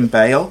denies him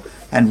bail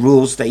and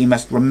rules that he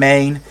must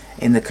remain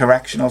in the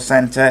correctional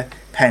centre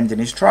pending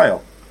his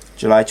trial.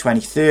 July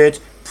 23rd,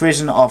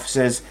 prison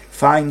officers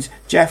find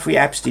Jeffrey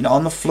Epstein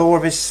on the floor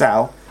of his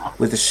cell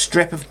with a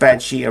strip of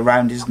bedsheet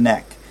around his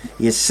neck.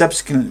 He is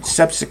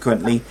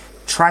subsequently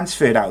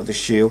transferred out of the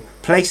SHU,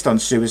 placed on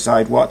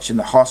suicide watch in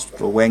the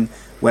hospital wing,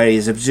 where he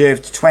is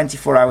observed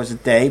 24 hours a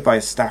day by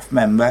a staff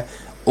member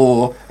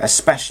or a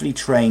specially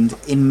trained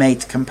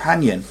inmate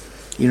companion.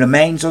 He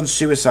remains on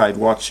suicide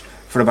watch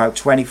for about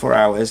 24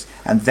 hours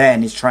and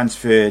then is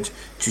transferred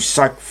to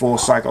for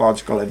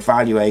psychological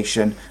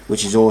evaluation,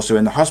 which is also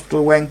in the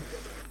hospital wing.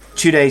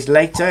 7 days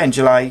later,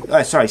 July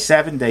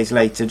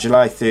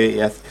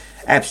 30th,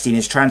 Epstein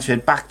is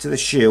transferred back to the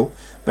SHU,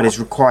 but is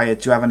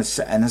required to have an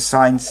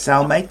assigned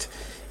cellmate.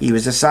 He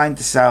was assigned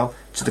the cell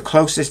to the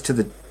closest to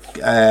the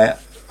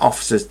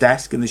officer's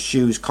desk in the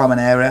SHU's common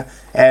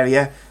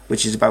area,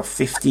 which is about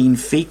 15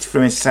 feet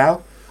from his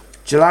cell.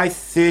 July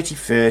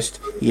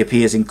 31st, he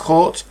appears in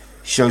court,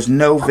 shows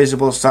no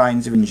visible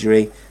signs of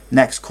injury.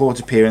 Next court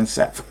appearance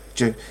set for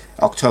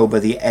October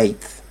the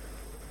 8th.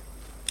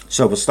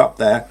 So we'll stop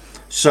there.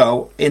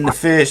 So, in the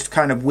first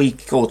kind of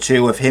week or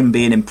two of him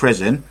being in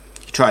prison,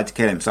 he tried to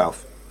kill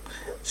himself.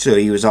 So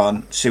he was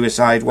on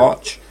suicide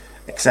watch,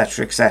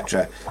 etc.,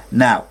 etc.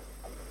 Now,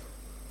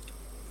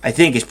 I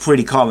think it's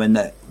pretty common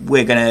that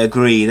we're going to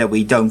agree that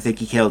we don't think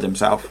he killed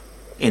himself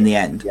in the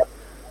end. Yep.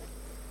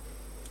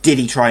 Did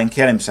he try and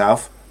kill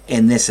himself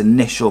in this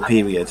initial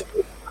period?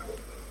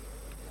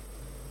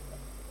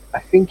 I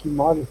think he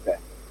might have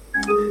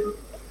been.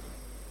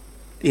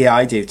 Yeah,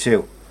 I do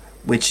too.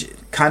 Which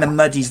kind of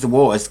muddies the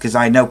waters, because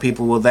I know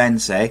people will then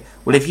say,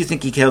 well, if you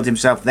think he killed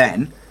himself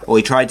then, or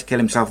he tried to kill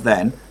himself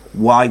then,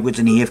 why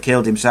wouldn't he have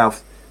killed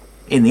himself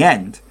in the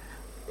end?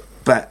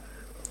 But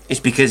it's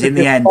because in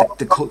the end...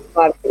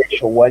 That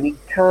initial one, he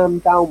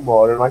calmed down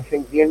more, and I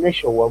think the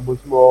initial one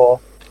was more...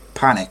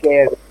 Panic.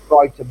 Scared,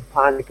 fright and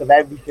panic of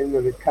everything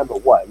that had come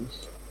at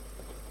once.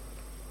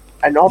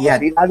 And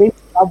obviously, that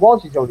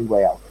was his only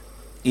way out.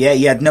 Yeah,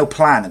 he had no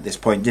plan at this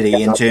point, did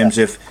he? In terms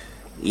of...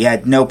 He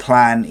had no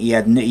plan. He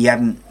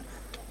wasn't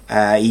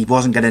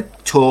going to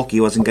talk.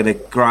 He wasn't going to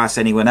grass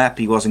anyone up.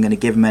 He wasn't going to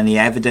give him any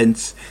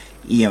evidence.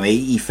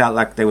 He felt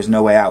like there was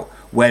no way out.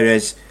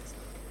 Whereas,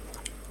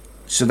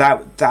 so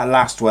that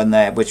last one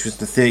there, which was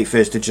the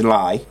 31st of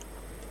July,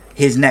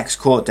 his next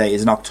court date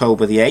is in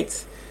October the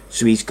 8th.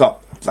 So he's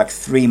got like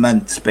 3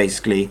 months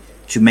basically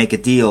to make a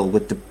deal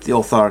with the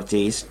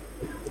authorities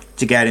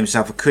to get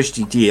himself a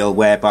cushy deal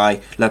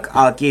whereby, look,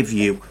 I'll give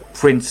you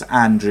Prince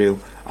Andrew,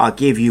 I'll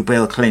give you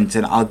Bill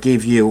Clinton, I'll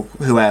give you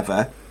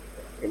whoever,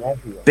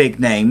 big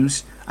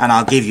names, and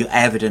I'll give you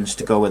evidence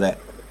to go with it.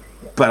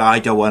 But I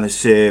don't want to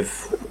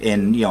serve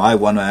in, I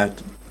want a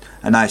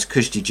nice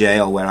cushy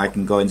jail where I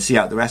can go and see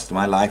out the rest of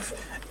my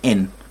life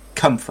in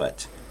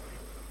comfort.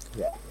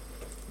 Yeah.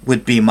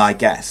 Would be my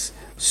guess.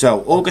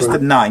 So, August the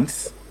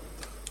 9th,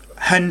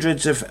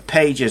 hundreds of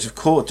pages of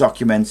court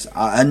documents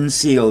are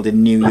unsealed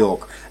in New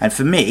York. And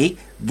for me,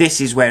 this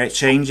is where it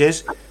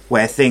changes,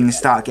 where things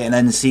start getting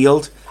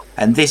unsealed.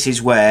 And this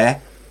is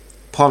where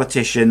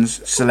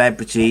politicians,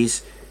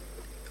 celebrities,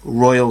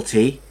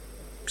 royalty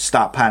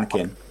start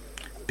panicking.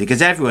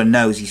 Because everyone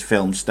knows he's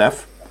filmed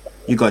stuff.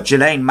 You've got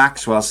Ghislaine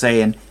Maxwell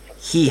saying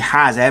he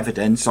has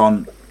evidence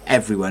on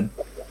everyone.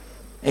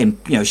 And,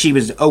 she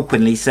was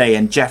openly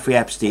saying Jeffrey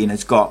Epstein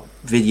has got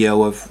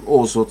video of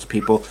all sorts of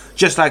people,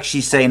 just like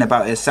she's saying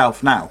about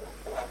herself now.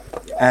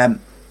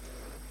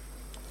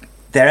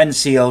 They're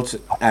unsealed,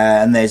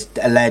 and there's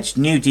alleged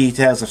new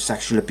details of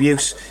sexual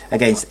abuse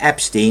against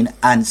Epstein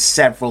and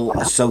several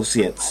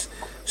associates.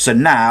 So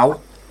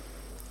now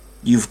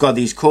you've got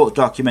these court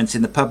documents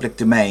in the public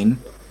domain,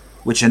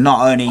 which are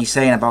not only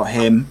saying about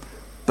him,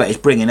 but it's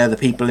bringing other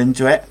people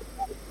into it.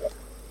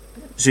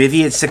 So if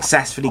he had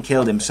successfully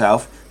killed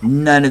himself,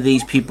 none of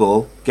these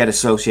people get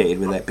associated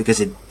with it, because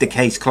the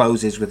case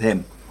closes with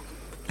him,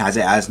 as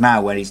it has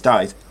now where he's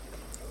died.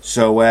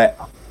 So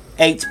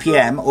 8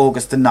 p.m,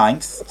 August the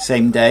 9th,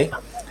 same day,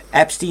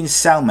 Epstein's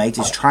cellmate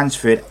is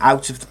transferred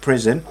out of the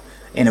prison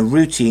in a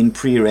routine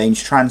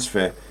pre-arranged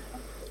transfer.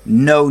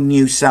 No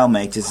new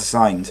cellmate is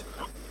assigned.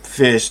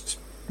 First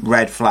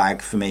red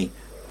flag for me,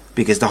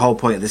 because the whole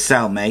point of the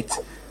cellmate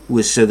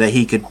was so that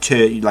he could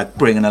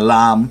bring an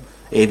alarm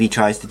if he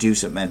tries to do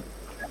something.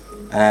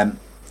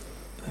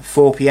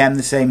 4 p.m.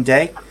 the same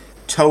day,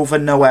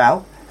 Tova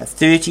Noel, a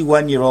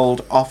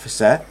 31-year-old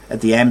officer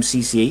at the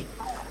MCC,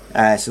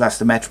 so that's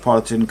the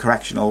Metropolitan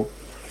Correctional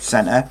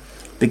Centre,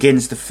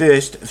 begins the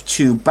first of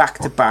 2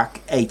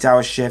 back-to-back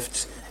 8-hour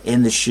shifts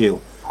in the SHU.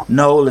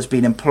 Noel has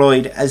been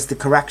employed as the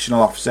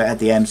correctional officer at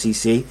the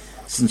MCC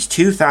since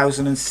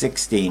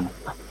 2016.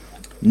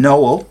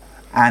 Noel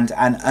and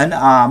an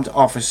unarmed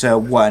Officer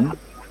 1,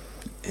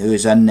 who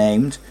is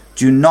unnamed,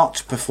 do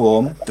not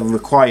perform the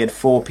required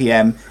 4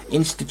 p.m.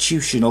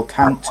 institutional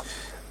count.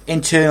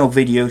 Internal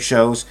video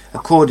shows,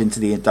 according to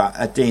the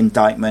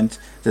indictment,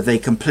 that they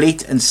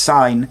complete and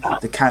sign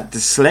the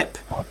slip,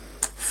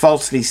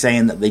 falsely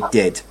saying that they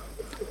did.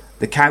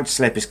 The count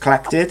slip is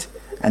collected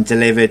and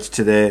delivered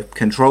to the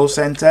control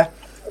centre,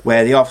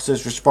 where the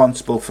officers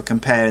responsible for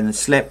comparing the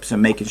slips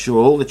and making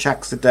sure all the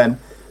checks are done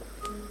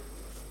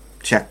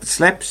check the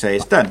slip, say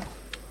it's done.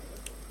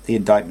 The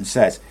indictment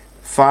says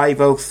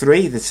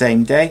 5:03 the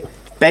same day,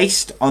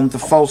 based on the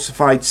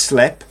falsified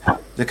slip,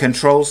 the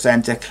control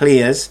centre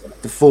clears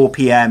the 4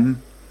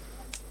 p.m.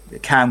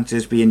 count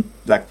as being,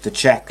 like, the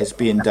check is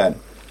being done.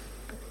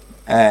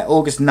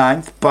 August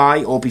 9th,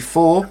 by or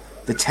before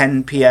the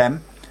 10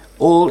 p.m,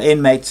 all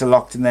inmates are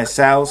locked in their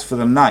cells for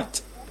the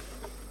night.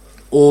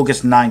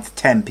 August 9th,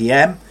 10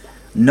 p.m,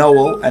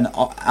 Noel and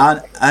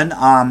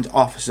unarmed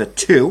Officer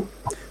 2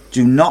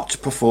 do not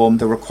perform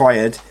the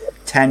required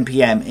 10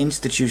 p.m.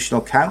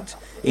 institutional count.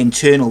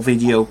 Internal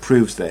video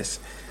proves this.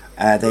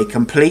 They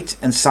complete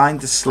and sign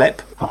the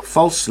slip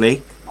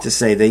falsely to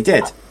say they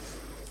did.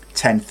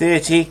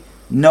 10:30,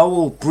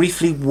 Noel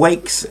briefly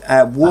walks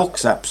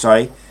up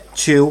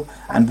to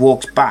and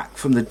walks back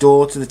from the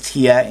door to the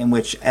tier in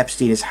which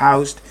Epstein is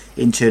housed.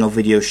 Internal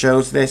video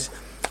shows this.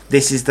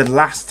 This is the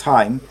last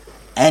time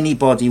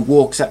anybody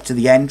walks up to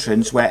the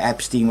entrance where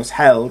Epstein was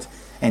held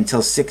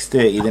until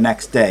 6:30 the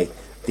next day,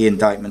 the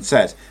indictment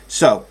says.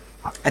 So,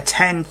 at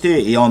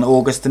 10:30 on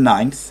August the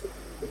 9th,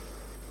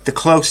 the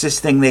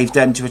closest thing they've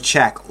done to a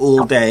check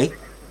all day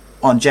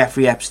on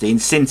Jeffrey Epstein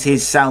since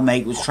his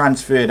cellmate was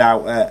transferred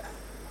out at,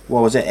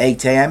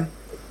 8 a.m?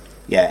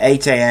 Yeah,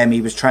 8 a.m. he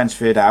was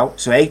transferred out.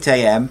 So 8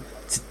 a.m.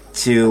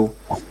 to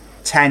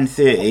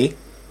 10:30,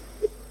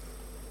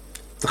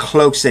 the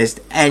closest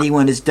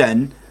anyone has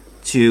done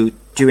to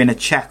doing a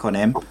check on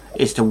him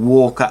is to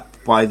walk up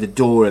by the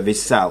door of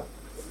his cell.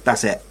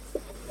 That's it.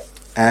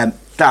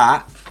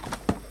 That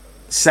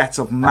sets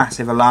up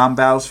massive alarm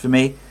bells for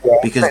me,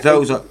 because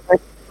those are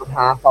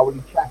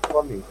half-hourly check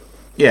on me.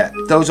 Yeah,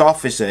 those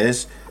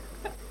officers,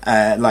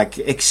 like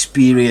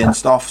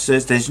experienced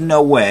officers, there's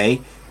no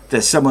way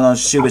that someone on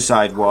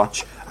suicide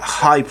watch, a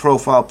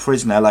high-profile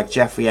prisoner like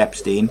Jeffrey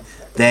Epstein,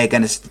 they're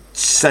going to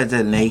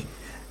suddenly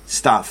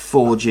start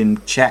forging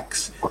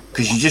checks,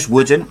 because you just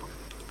wouldn't.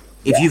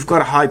 If you've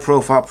got a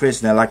high-profile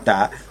prisoner like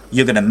that,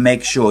 you're going to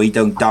make sure he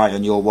don't die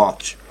on your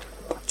watch.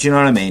 Do you know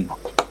what I mean?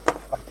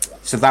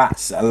 So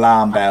that's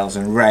alarm bells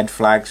and red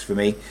flags for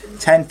me.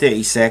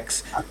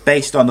 10:36,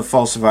 based on the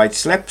falsified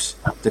slips,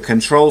 the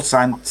control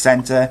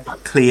centre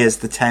clears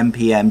the 10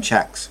 p.m.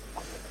 checks.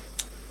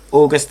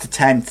 August the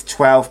 10th,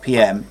 12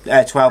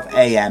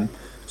 a.m,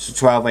 so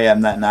 12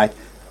 a.m. that night,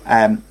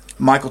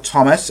 Michael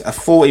Thomas, a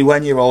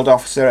 41-year-old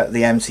officer at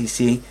the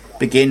MCC,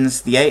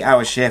 begins the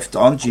 8-hour shift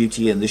on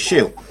duty in the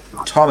SHU.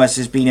 Thomas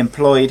has been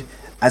employed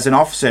as an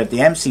officer at the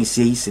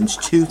MCC since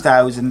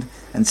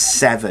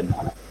 2007.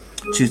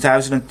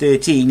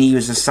 2013, he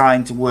was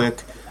assigned to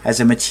work as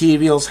a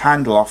materials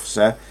handle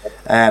officer,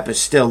 but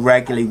still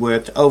regularly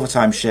worked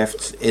overtime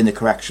shifts in the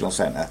correctional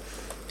centre.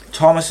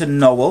 Thomas and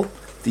Noel,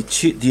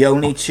 the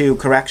only two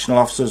correctional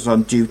officers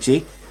on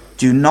duty,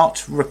 do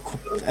not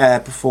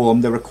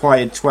perform the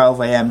required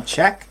 12 a.m.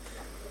 check.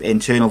 The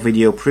internal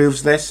video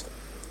proves this.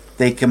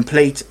 They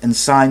complete and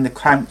sign the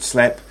count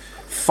slip,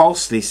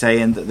 falsely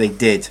saying that they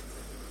did.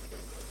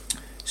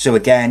 So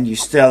again,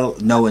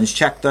 no one's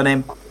checked on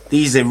him.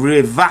 These are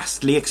really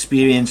vastly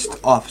experienced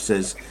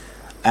officers.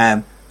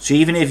 So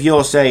even if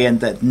you're saying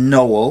that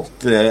Noel,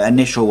 the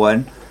initial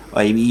one,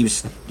 he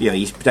was,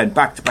 he's done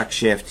back-to-back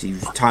shifts, he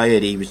was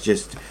tired,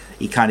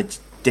 he kind of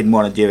didn't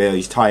want to do it, or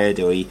he's tired,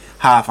 or he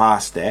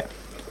half-assed it.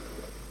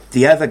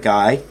 The other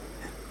guy,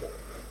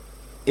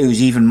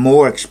 who's even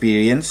more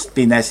experienced,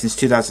 been there since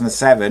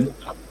 2007,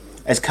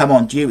 has come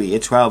on duty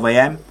at 12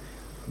 a.m.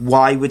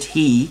 Why would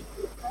he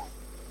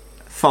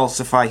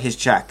falsify his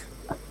check?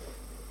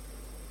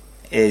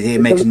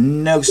 It makes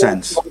no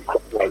sense.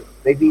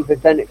 They've either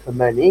done it for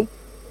money,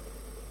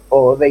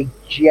 or they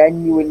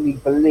genuinely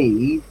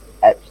believe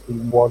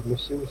Epstein wasn't a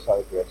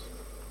suicide risk.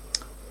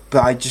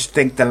 But I just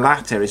think the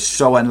latter is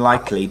so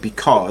unlikely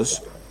because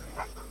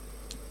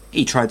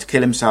he tried to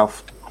kill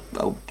himself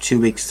 3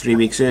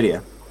 weeks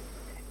earlier.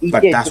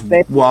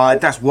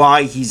 That's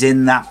why he's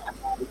in that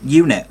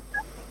unit.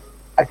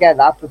 I get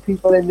that, but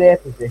people in their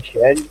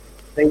position,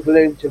 they've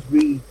learned to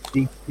read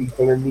these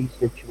people in these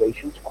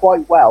situations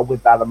quite well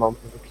with that amount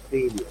of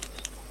experience.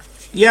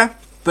 Yeah,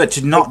 but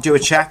to not do a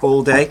check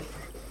all day.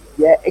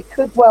 Yeah, it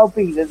could well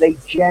be that they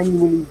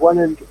genuinely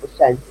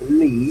 100%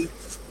 believe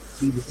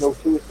he was no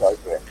suicide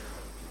risk.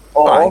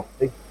 Or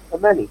they did for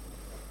money.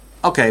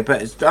 Okay,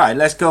 but alright,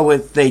 let's go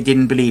with he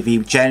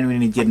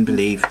genuinely didn't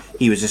believe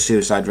he was a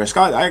suicide risk.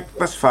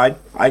 That's fine.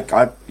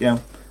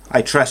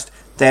 I trust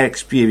their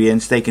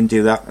experience. They can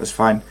do that. That's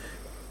fine.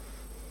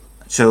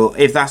 So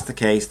if that's the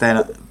case,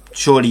 then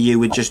surely you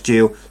would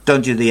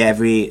don't do the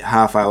every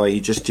half hour. You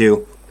just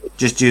do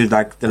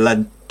like the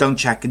lunch. Don't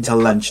check until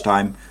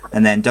lunchtime,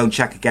 and then don't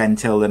check again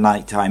until the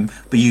night time.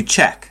 But you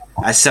check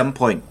at some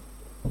point.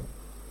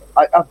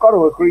 I've got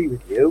to agree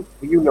with you.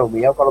 You know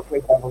me. I've got to play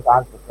devil's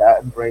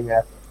advocate and bring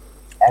a.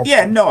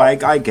 Yeah, no, I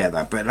get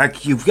that, but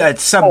like you've at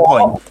some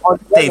point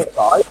they've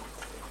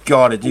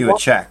got to do a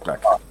check.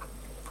 Like,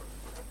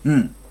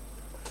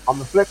 on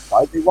the flip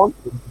side, they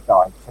wanted him to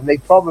die, and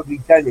they've probably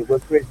done it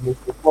with prisoners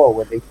before,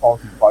 where they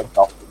falsified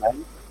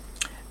documents.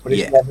 But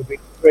it's never been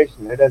a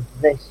prisoner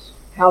of this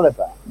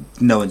caliber.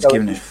 No one's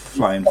given a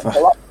flying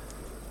fuck.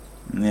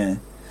 Yeah.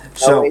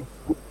 So it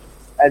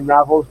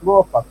unravels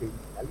more fucking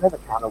another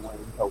can of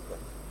worms open.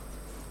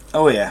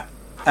 Oh yeah.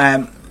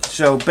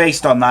 So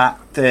based on that,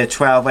 the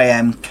 12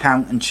 a.m.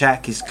 count and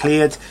check is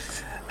cleared.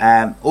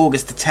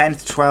 August the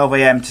 10th, 12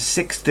 a.m. to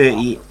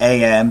 6:30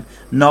 a.m.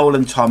 Noel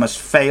and Thomas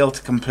failed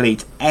to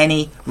complete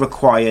any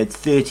required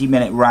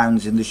 30-minute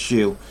rounds in the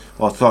shoe,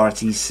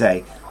 authorities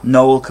say.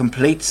 Noel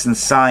completes and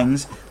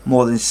signs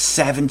more than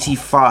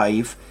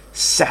 75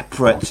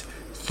 separate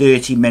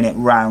 30-minute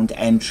round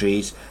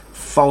entries,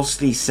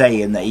 falsely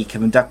saying that he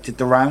conducted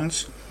the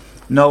rounds.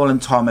 Noel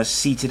and Thomas,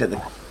 seated at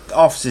the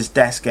officer's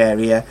desk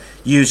area,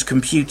 use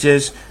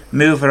computers,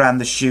 move around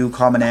the shoe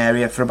common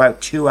area for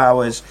about 2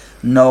 hours.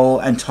 Noel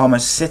and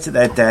Thomas sit at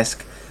their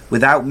desk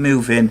without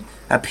moving,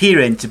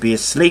 appearing to be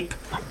asleep.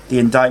 The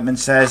indictment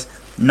says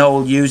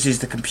Noel uses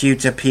the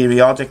computer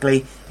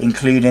periodically,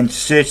 including to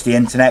search the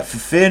internet for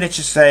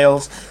furniture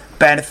sales,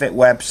 benefit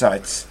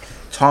websites.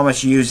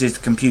 Thomas uses the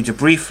computer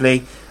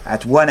briefly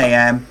at 1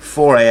 a.m,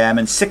 4 a.m,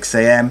 and 6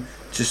 a.m.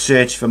 to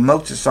search for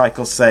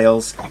motorcycle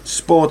sales,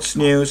 sports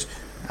news,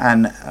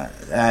 and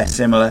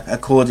similar,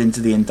 according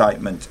to the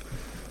indictment.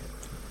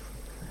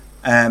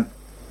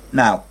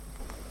 Now,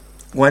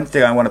 one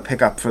thing I want to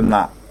pick up from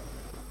that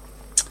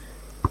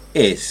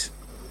is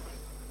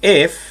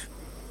if,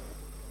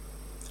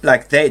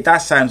 like,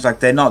 that sounds like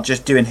they're not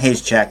just doing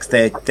his checks,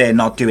 they're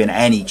not doing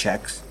any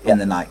checks in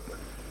the night.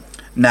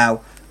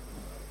 Now,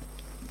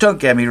 don't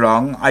get me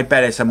wrong, I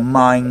bet it's a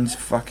mind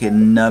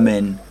fucking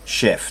numbing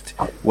shift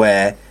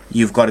where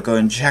you've got to go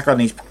and check on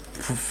these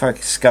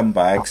fucking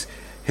scumbags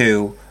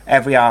who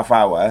every half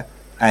hour,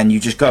 and you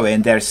just go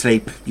in, they're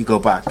asleep, you go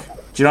back. Do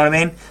you know what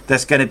I mean?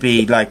 That's going to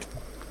be like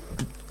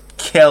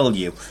kill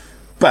you.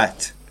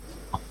 But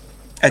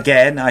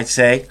again, I'd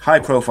say high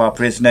profile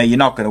prisoner, you're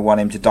not going to want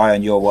him to die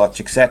on your watch,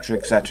 etc,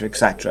 etc,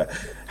 etc.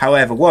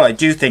 However, what I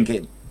do think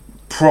it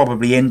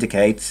probably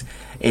indicates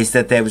is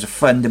that there was a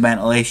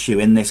fundamental issue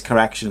in this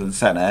correctional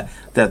centre,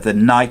 that the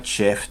night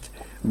shift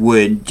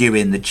weren't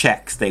doing the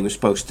checks they were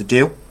supposed to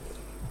do.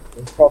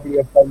 There's probably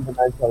a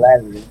fundamental error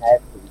in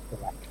every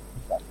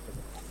correctional centre.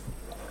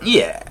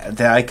 Yeah,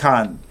 I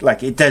can't,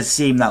 like, it does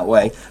seem that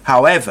way.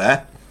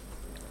 However,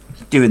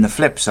 doing the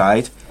flip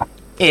side,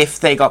 if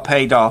they got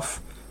paid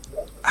off,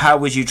 how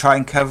would you try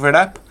and cover it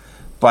up?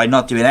 By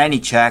not doing any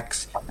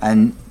checks,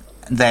 and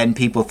then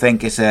people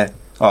think it's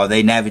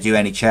they never do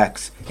any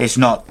checks. It's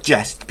not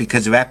just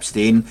because of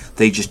Epstein,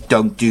 they just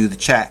don't do the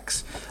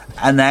checks.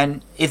 And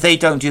then, if they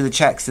don't do the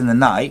checks in the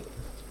night,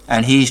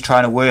 and he's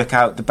trying to work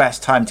out the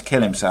best time to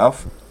kill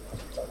himself,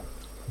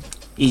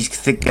 he's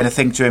going to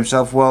think to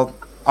himself, well,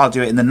 I'll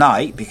do it in the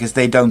night because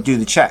they don't do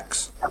the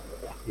checks.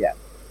 Yeah.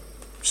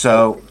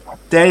 So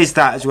there is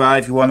that as well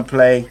if you want to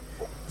play,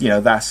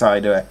 that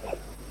side of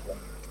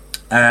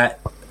it.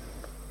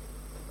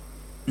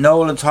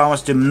 Noel and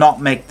Thomas do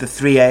not make the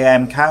 3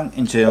 a.m. count.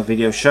 Internal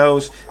video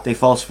shows they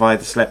falsify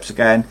the slips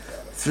again.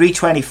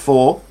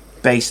 3:24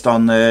 based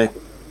on the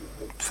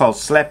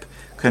false slip.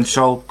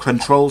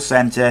 Control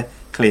centre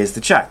clears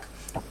the check.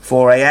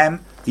 4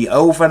 a.m. the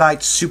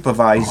overnight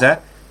supervisor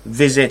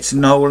visits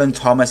Noel and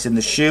Thomas in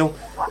the shoe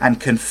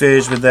and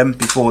confers with them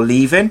before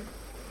leaving.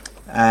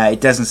 It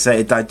doesn't say.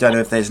 I don't know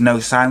if there's no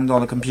sound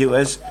on the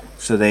computers,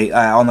 so they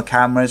on the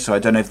cameras. So I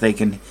don't know if they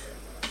can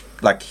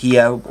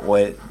hear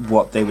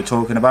what they were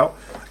talking about.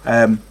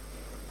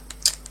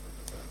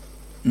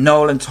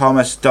 Noel and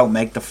Thomas don't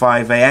make the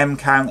 5 a.m.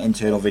 count.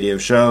 Internal video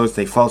shows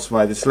they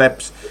falsify the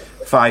slips.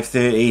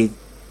 5:30,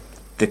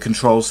 the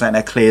control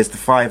centre clears the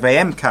 5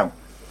 a.m. count.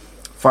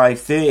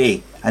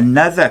 5:30,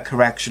 another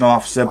correctional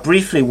officer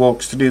briefly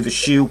walks through the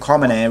shoe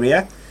common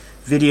area.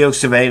 Video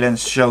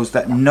surveillance shows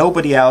that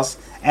nobody else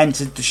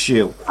entered the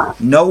shoe.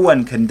 No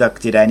one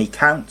conducted any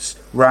counts,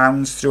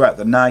 rounds throughout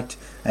the night,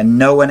 and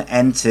no one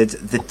entered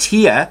the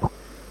tier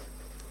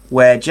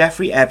where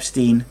Jeffrey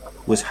Epstein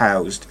was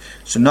housed.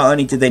 So not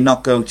only did they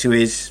not go to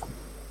his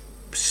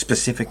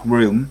specific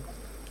room,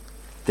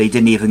 they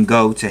didn't even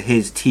go to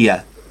his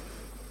tier.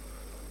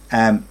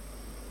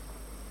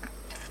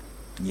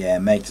 Yeah,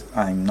 mate,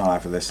 I'm not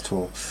having this at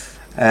all.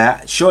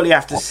 Shortly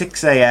after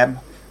 6 a.m,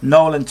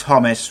 Noel and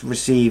Thomas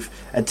receive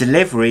a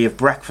delivery of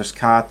breakfast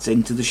carts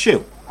into the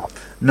shoe.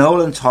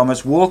 Noel and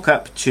Thomas walk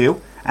up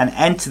to and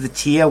enter the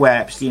tier where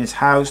Epstein is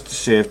housed to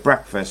serve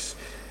breakfast.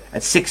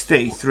 At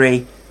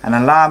 6:33, an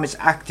alarm is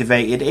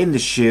activated in the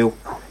shoe.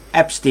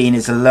 Epstein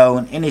is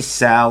alone in his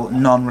cell,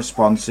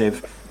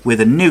 non-responsive, with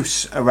a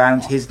noose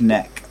around his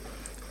neck.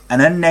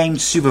 An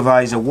unnamed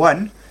Supervisor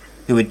 1,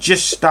 who had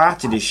just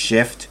started his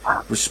shift,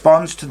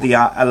 responds to the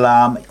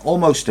alarm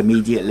almost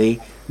immediately.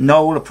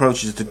 Noel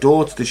approaches the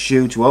door to the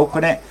shoe to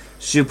open it.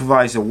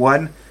 Supervisor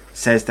 1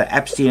 says that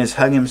Epstein has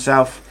hung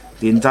himself.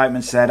 The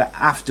indictment said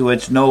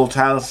afterwards, Noel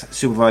tells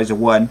Supervisor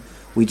 1,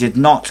 "We did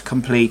not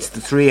complete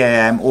the 3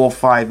 a.m. or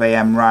 5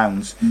 a.m.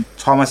 rounds."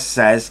 Thomas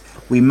says,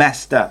 "We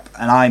messed up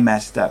and I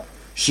messed up.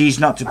 She's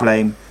not to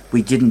blame.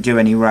 We didn't do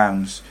any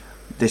rounds."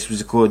 This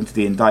was according to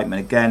the indictment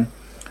again.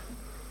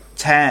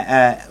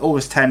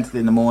 August 10th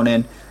in the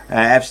morning,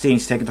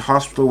 Epstein's taken to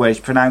hospital where he's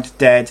pronounced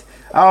dead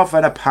of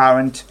an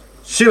apparent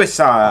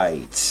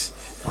suicide.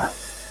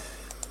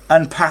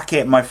 Unpack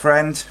it, my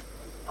friend.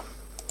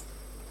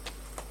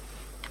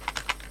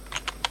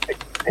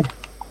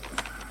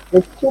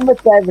 There's too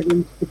much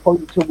evidence to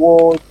point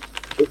towards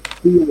it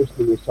being a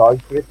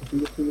suicide for it to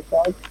be a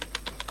suicide.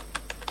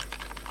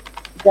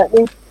 You get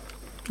me?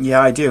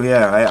 Yeah, I do.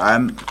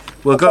 Yeah,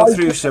 we'll go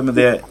through some of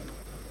the.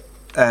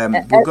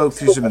 We'll go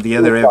through some of the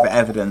other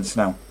evidence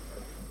now.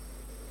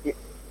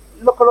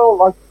 Look at all,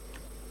 like,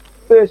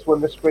 first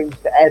when the springs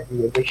to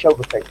Eddie and they show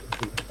the victim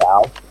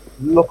himself.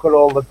 Look at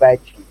all the bed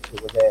sheets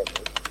that were there.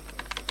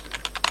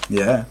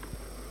 Yeah.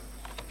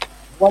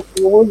 What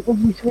was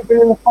he sleeping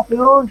in the fucking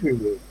laundry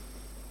room?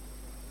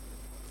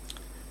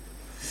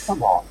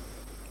 Come on.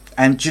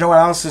 And do you know what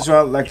else as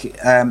well? Like,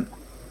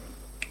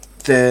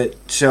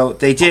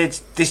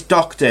 this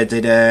doctor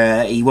did.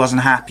 He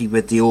wasn't happy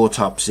with the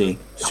autopsy,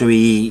 so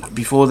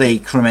before they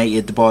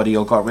cremated the body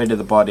or got rid of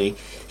the body,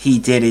 he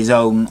did his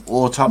own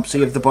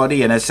autopsy of the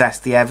body and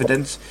assessed the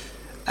evidence.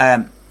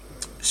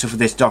 So for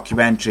this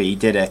documentary, he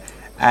did it.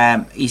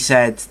 He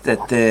said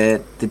that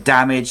the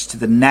damage to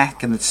the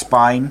neck and the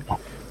spine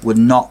were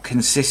not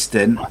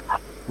consistent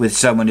with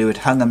someone who had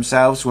hung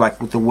themselves, like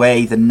with the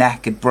way the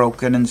neck had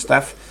broken and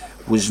stuff,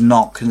 was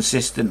not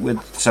consistent with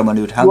someone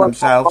who had hung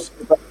themselves.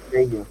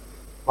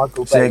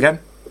 Michael Say again?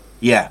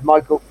 Yeah.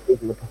 Michael is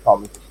the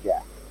pathologist, yeah.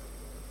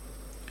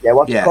 Yeah,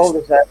 what's it called?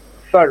 It's a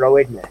furrow,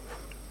 isn't it?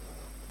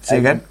 Say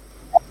again?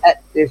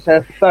 It's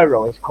a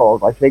furrow, it's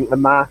called. I think the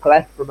mark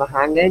left from a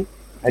hanging,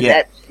 and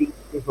Epstein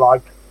is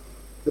like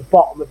the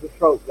bottom of the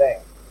throat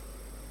there.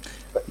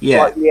 But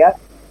slightly up,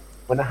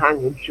 when a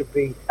hanging should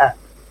be up.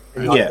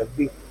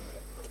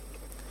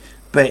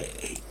 But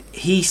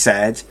he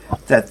said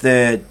that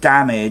the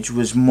damage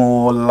was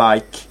more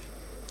like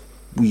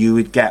you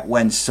would get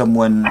when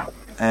someone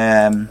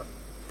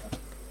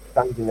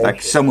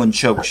like someone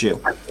chokes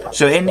you.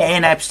 So in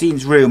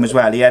Epstein's room as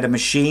well, he had a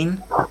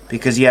machine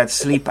because he had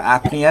sleep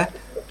apnea,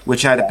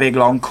 which had a big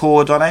long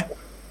cord on it.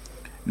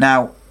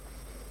 Now,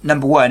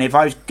 number one, if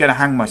I was going to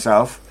hang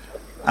myself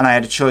and I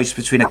had a choice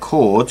between a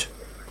cord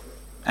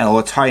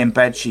or tying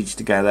bed sheets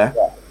together,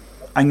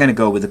 I'm going to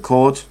go with the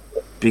cord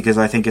because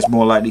I think it's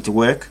more likely to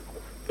work.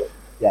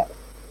 Yeah.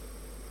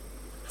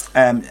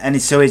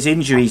 And so his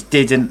injuries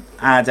didn't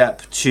add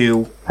up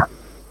to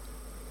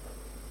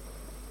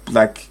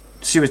like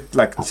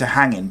to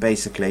hanging,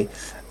 basically.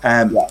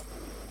 I'm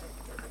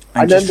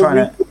just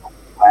trying to.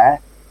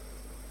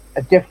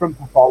 A different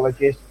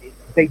pathologist.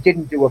 They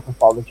didn't do a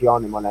pathology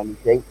on him on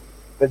anything,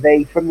 but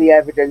from the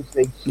evidence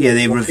they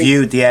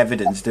reviewed the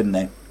evidence, didn't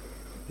they?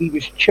 He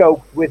was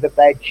choked with a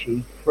bed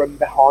sheet from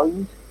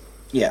behind.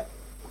 Yeah.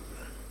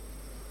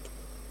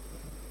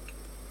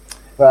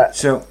 But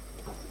so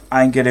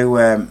I'm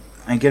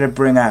gonna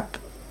bring up.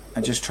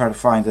 I just try to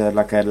find a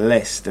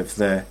list of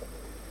the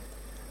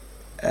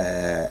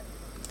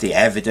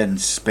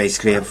evidence,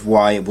 basically, of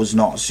why it was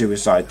not a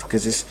suicide,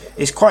 because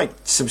it's quite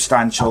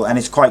substantial and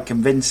it's quite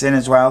convincing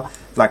as well,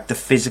 like the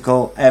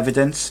physical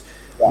evidence.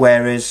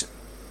 Whereas,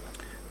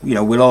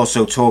 we'll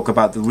also talk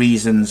about the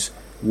reasons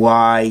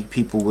why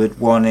people would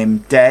want him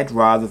dead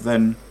rather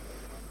than,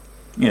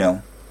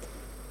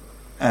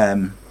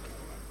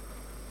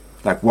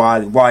 like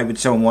why would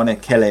someone want to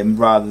kill him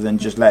rather than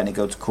just letting it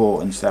go to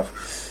court and stuff.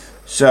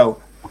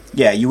 So,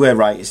 yeah, you were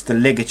right. It's the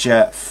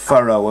ligature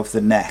furrow of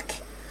the neck.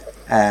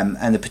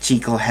 And the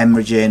petechial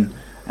hemorrhaging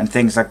and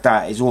things like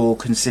that is all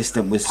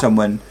consistent with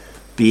someone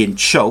being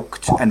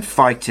choked and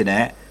fighting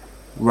it,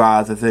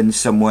 rather than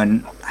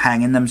someone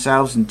hanging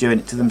themselves and doing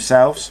it to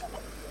themselves.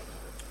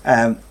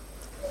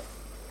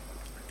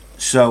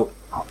 So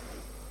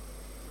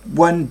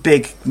one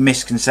big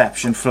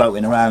misconception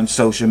floating around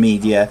social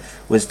media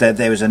was that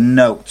there was a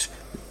note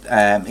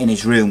in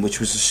his room which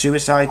was a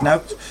suicide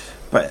note,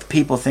 but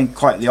people think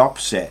quite the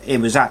opposite. It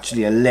was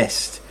actually a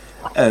list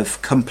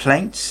of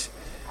complaints,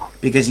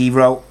 because he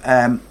wrote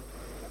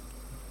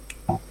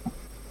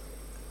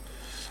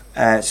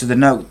so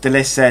the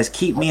list says,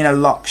 keep me in a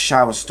locked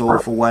shower stall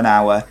for 1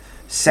 hour,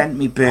 sent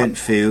me burnt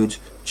food,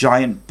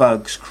 giant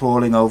bugs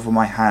crawling over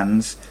my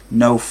hands,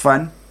 no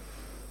fun.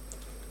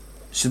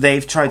 So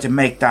they've tried to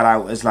make that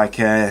out as like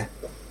a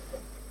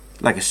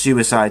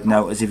suicide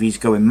note, as if he's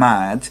going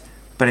mad,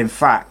 but in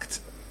fact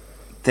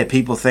that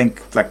people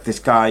think, like, this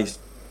guy's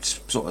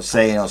sort of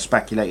saying or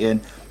speculating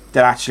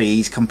that actually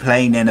he's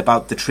complaining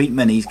about the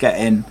treatment he's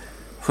getting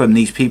from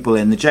these people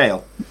in the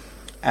jail.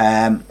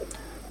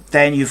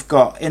 Then you've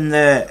got in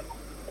the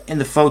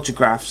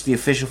photographs, the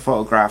official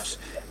photographs,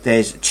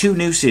 there's 2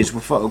 nooses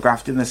were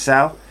photographed in the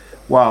cell,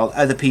 while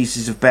other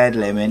pieces of bed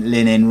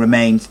linen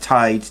remained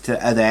tied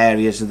to other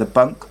areas of the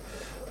bunk.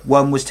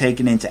 One was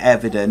taken into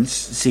evidence,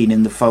 seen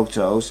in the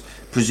photos,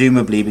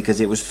 presumably because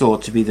it was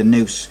thought to be the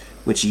noose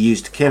which he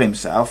used to kill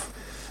himself.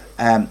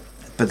 But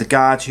the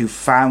guard who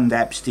found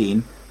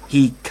Epstein,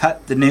 he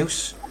cut the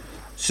noose.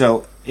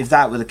 So if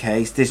that were the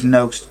case, the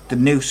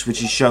noose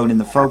which is shown in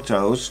the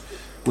photos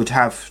would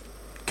have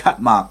cut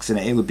marks in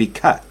it. It would be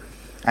cut,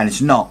 and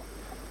it's not.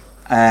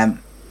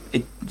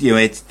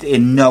 It's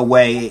in no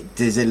way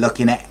does it look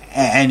in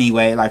any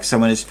way like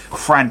someone has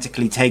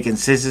frantically taken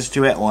scissors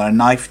to it or a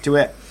knife to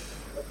it.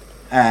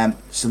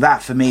 So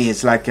that for me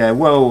is like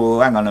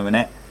whoa, hang on a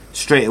minute.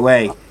 Straight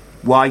away,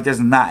 why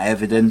doesn't that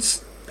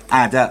evidence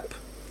add up?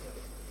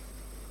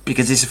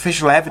 Because it's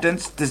official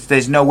evidence.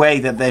 There's no way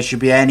that there should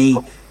be any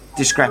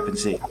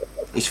discrepancy.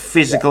 It's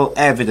physical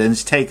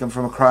evidence taken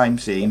from a crime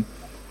scene.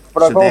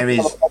 But so there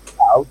is.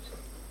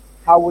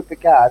 How would the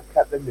guard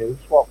cut the noose?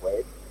 What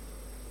way?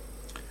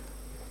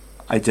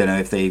 I don't know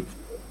if they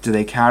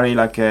carry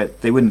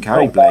they wouldn't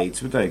carry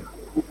blades, would they?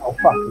 Oh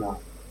fuck no.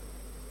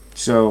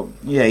 So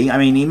yeah, I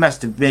mean, he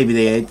must have, maybe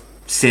they had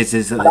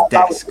scissors at the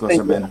desk or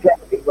something.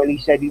 When he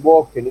said he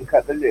walked in and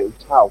cut the noose,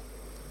 how?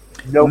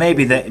 No.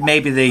 Maybe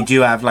they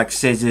do have like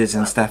scissors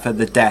and stuff at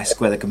the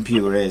desk where the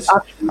computer is.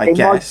 Actually, I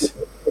guess.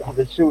 Have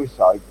a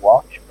suicide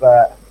watch,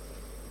 but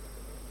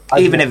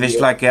even if it's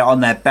like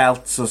on their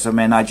belts or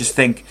something, I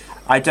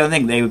don't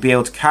think they would be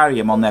able to carry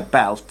them on their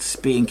belts,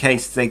 in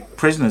case the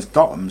prisoners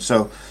got them.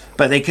 So,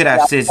 but they could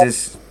have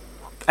scissors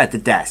at the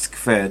desk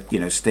for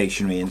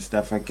stationery and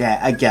stuff. I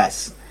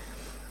guess.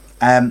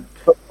 But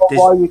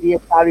why would he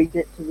have carried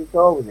it to the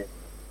door with him?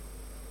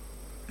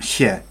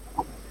 Yeah.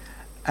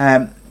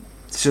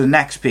 So the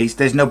next piece,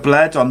 there's no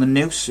blood on the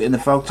noose in the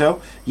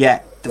photo,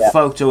 yet the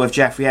photo of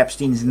Jeffrey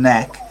Epstein's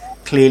neck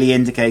clearly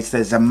indicates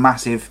there's a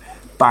massive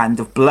band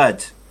of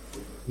blood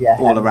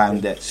all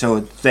around it. So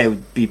there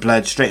would be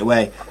blood straight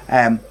away.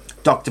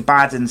 Dr.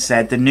 Baden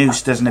said the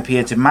noose doesn't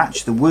appear to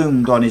match the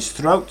wound on his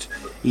throat.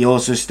 He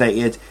also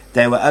stated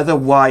there were other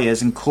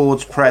wires and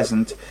cords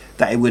present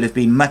that it would have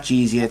been much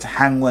easier to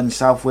hang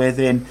oneself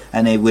within,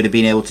 and they would have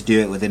been able to do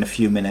it within a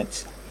few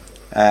minutes.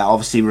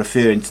 Obviously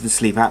referring to the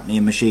sleep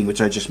apnea machine,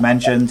 which I just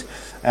mentioned.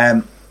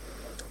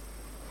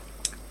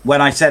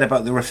 When I said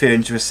about the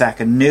referring to a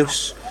second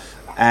noose,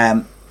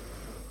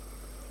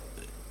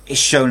 it's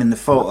shown in the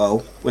photo,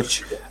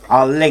 which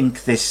I'll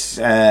link this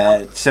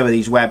some of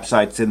these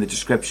websites in the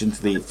description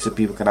so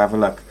people can have a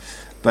look.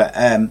 But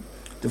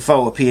the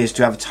photo appears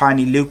to have a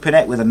tiny loop in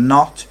it with a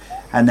knot,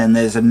 and then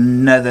there's a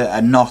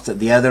knot at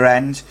the other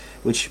end,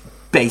 which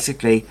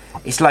basically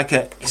it's like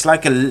a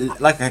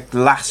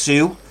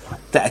lasso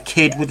that a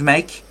kid would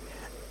make.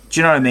 Do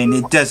you know what I mean?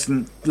 It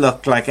doesn't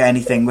look like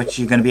anything which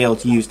you're going to be able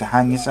to use to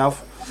hang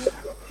yourself.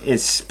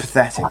 It's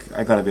pathetic,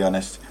 I gotta be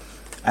honest.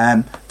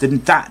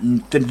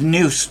 The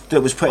noose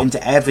that was put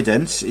into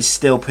evidence is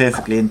still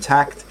perfectly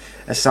intact,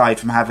 aside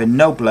from having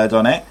no blood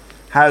on it.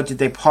 How did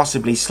they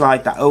possibly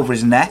slide that over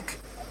his neck?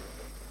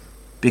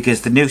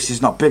 Because the noose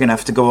is not big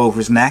enough to go over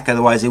his neck,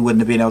 otherwise they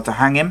wouldn't have been able to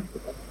hang him.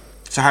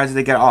 So how did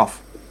they get it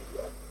off?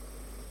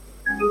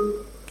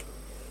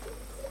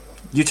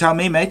 You tell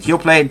me, mate. You're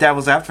playing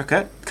devil's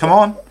advocate. Come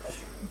on.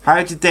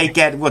 How did they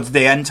get... What, did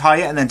they untie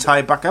it and then tie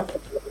it back up?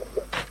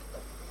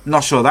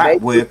 Not sure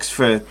that works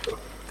for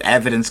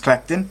evidence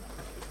collecting.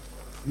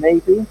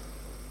 Maybe.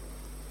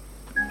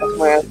 That's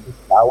my answer,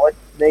 Howard.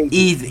 Maybe.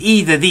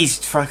 Either these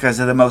fuckers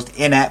are the most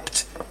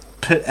inept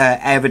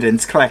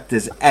evidence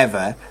collectors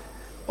ever,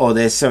 or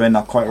there's something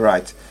not quite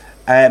right.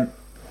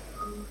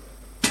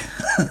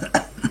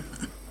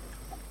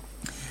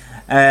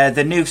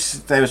 The noose,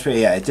 there was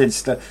it did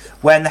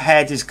when the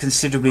head is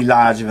considerably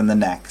larger than the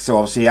neck. So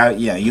obviously,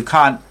 you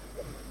can't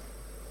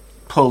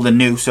pull the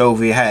noose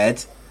over your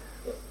head.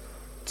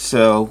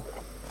 So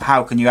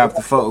how can you have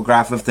the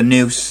photograph of the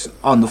noose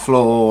on the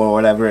floor or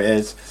whatever it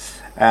is?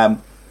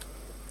 And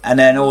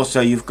then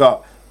also you've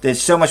got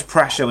there's so much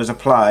pressure was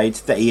applied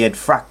that he had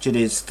fractured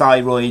his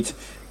thyroid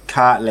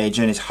cartilage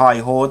and his high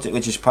hoard,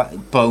 which is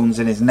bones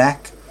in his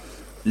neck,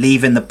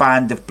 leaving the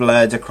band of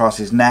blood across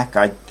his neck.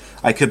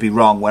 I could be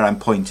wrong where I'm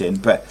pointing,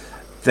 but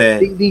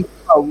these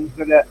bones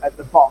that are at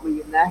the bottom of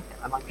your neck,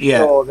 and I'm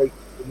sure that,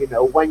 you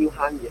know, when you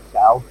hang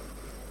yourself,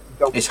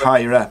 it's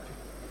higher up.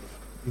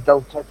 You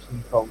don't touch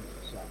these bones.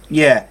 So.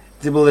 Yeah,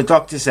 well, the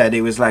doctor said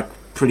it was like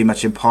pretty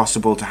much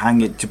impossible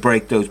to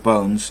break those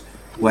bones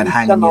when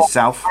hanging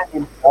yourself.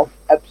 Hanging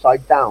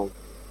upside down.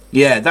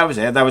 Yeah, that was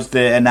it. That was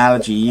the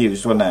analogy he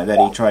used, wasn't it? That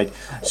he tried.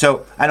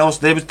 So, and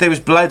also there was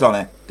blood on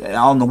it,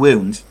 on the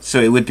wound, so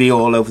it would be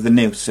all over the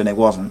noose, and it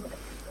wasn't.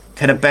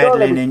 Can a bed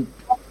linen?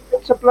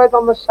 Bits of blood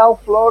on the cell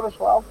floor as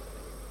well.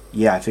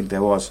 Yeah, I think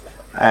there was.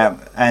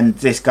 And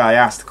this guy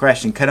asked the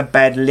question: can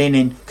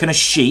a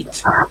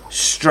sheet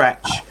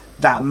stretch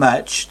that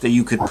much that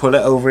you could pull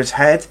it over his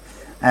head?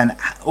 And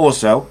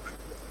also,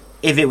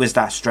 if it was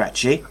that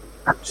stretchy,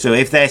 so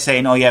if they're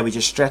saying, oh yeah, we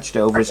just stretched it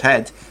over his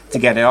head to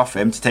get it off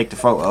him to take the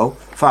photo,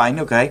 fine,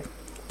 okay.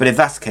 But if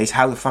that's the case,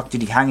 how the fuck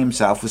did he hang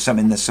himself with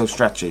something that's so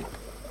stretchy?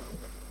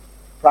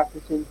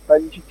 Practicing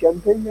bungee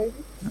jumping, maybe?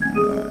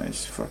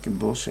 It's fucking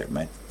bullshit,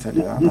 mate. Tell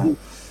you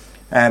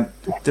that.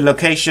 The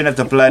location of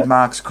the blood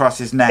marks across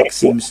his neck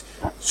seems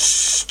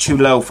too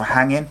low for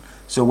hanging.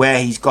 So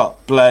where he's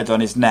got blood on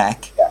his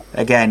neck,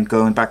 again,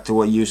 going back to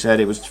what you said,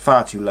 it was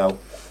far too low.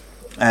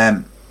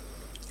 And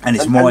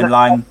it's more in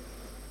line.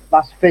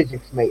 That's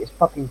physics, mate. It's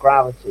fucking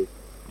gravity.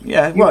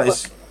 Yeah, well,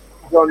 it's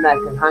your neck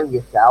and hang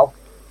yourself.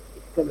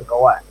 It's gonna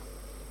go up.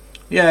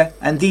 Yeah,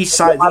 and these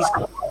how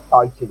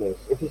tight it is.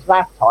 If it's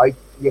that tight,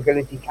 you're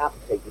gonna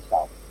decapitate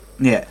yourself.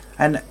 Yeah,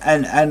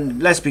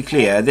 and let's be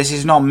clear. This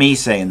is not me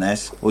saying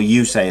this or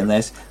you saying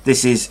this.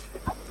 This is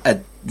a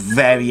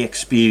very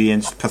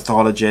experienced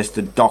pathologist,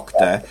 a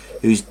doctor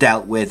who's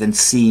dealt with and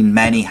seen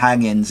many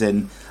hangings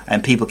and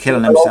people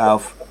killing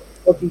themselves.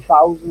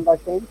 40,000, I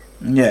think.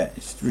 Yeah,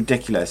 it's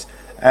ridiculous.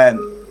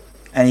 And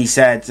he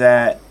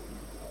said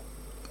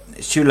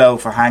it's too low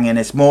for hanging.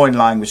 It's more in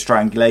line with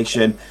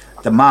strangulation.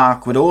 The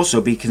mark would also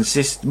be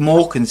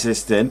more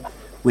consistent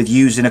with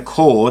using a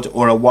cord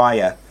or a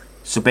wire.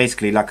 So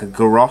basically, like a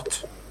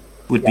garrote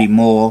would be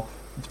more.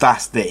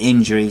 That's the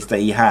injuries that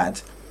he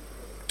had.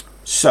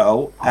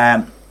 So,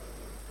 and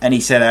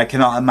he said, I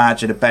cannot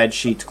imagine a bed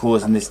sheet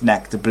causing this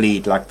neck to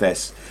bleed like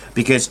this,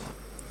 because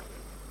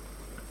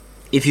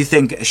if you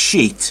think a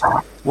sheet,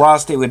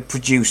 whilst it would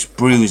produce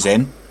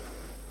bruising,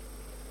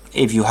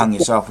 if you hung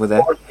yourself with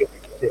it,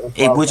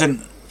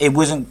 it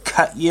wouldn't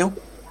cut you.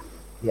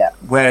 Yeah.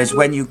 Whereas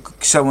when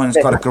someone's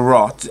got a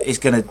garrote, it's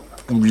going to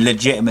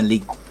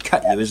legitimately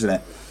cut you, isn't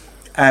it?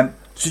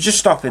 So just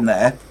stop in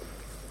there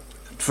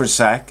for a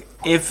sec.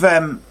 If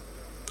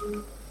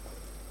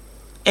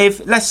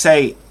let's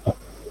say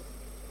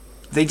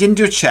they didn't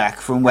do a check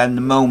from when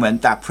the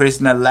moment that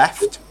prisoner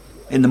left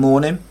in the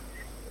morning,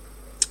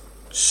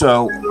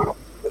 so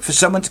for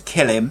someone to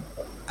kill him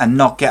and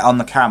not get on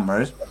the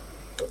cameras,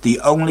 the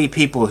only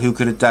people who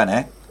could have done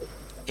it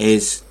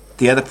is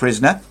the other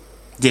prisoner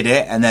did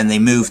it, and then they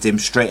moved him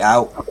straight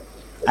out,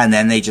 and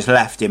then they just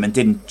left him and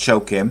didn't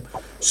choke him.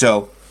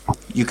 So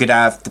you could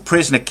have the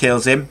prisoner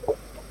kills him,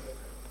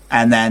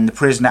 and then the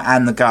prisoner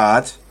and the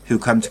guard who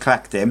come to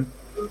collect him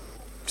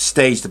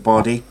stage the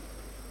body,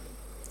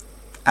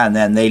 and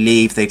then they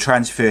leave, they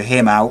transfer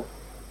him out,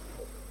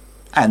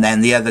 and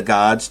then the other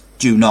guards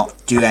do not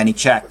do any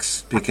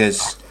checks,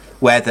 because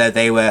whether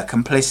they were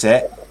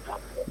complicit,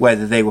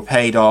 whether they were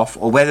paid off,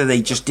 or whether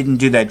they just didn't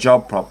do their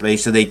job properly,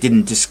 so they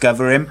didn't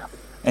discover him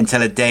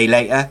until a day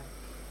later.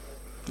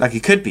 Like,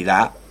 it could be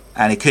that,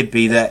 and it could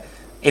be that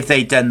if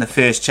they'd done the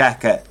first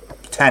check at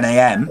 10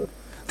 a.m,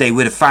 they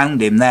would have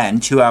found him then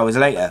 2 hours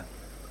later.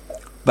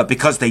 But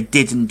because they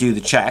didn't do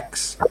the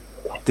checks,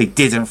 they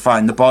didn't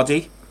find the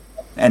body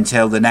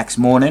until the next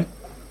morning. Do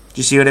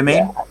you see what I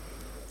mean?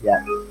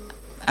 Yeah.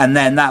 And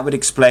then that would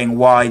explain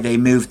why they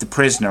moved the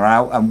prisoner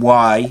out, and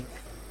why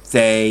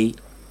they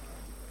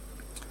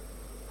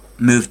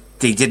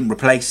didn't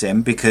replace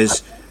him,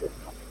 because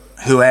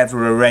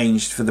whoever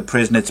arranged for the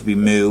prisoner to be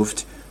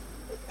moved,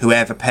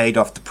 whoever paid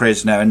off the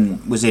prisoner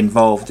and was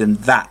involved in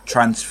that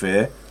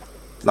transfer,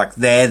 like,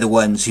 they're the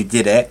ones who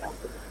did it.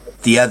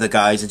 The other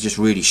guys are just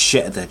really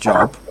shit at their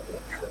job,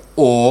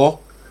 or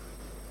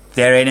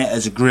they're in it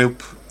as a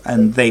group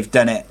and they've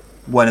done it.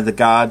 One of the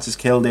guards has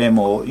killed him,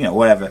 or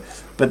whatever.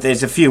 But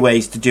there's a few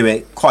ways to do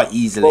it quite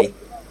easily.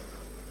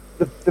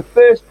 Well, the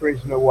first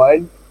prisoner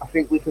one, I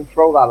think we can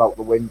throw that out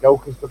the window,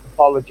 because the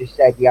pathologist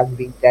said he hadn't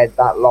been dead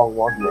that long,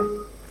 wasn't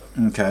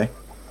it? Okay.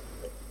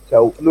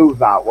 So move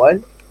that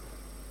one.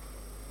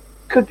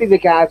 Could be the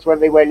guards when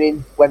they went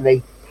in, when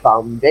they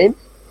found him.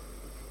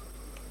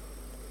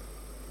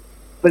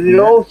 But it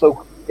also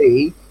could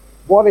be,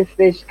 what if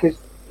this, because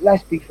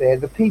let's be fair,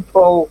 the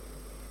people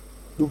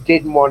who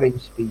didn't want him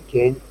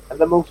speaking are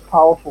the most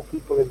powerful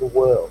people in the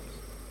world.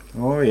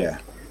 Oh, yeah.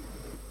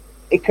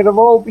 It could have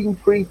all been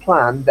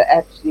pre-planned that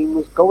Epstein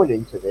was going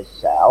into this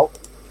cell,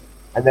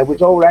 and there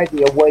was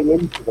already a way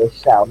into this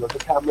cell that the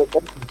camera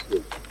didn't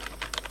see.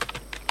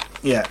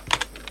 Yeah.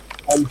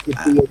 tends to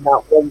be in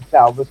that one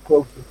cell that's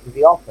closest to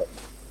the office.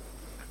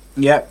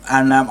 Yep,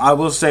 and I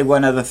will say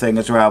one other thing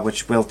as well,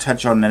 which we'll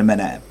touch on in a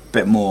minute, a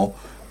bit more,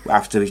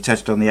 after we've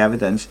touched on the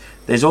evidence.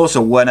 There's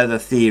also one other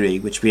theory,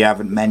 which we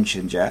haven't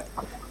mentioned yet,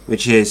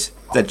 which is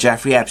that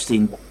Jeffrey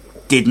Epstein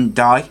didn't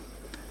die,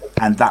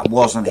 and that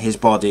wasn't his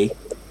body,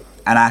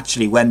 and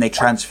actually when they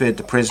transferred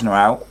the prisoner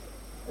out,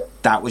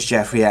 that was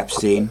Jeffrey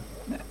Epstein,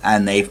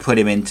 and they've put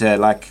him into,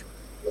 like,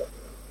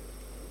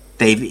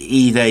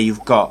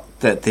 you've got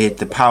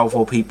the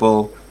powerful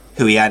people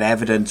who he had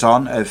evidence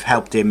on have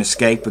helped him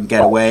escape and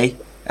get away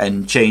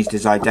and changed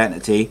his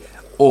identity,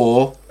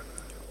 or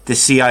the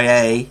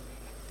CIA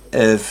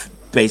have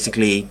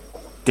basically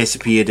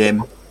disappeared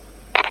him,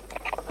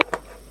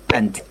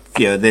 and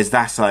there's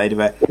that side of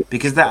it,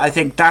 because I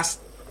think that's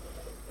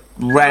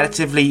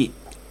relatively,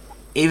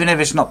 even if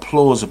it's not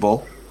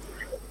plausible,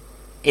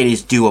 it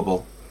is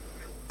doable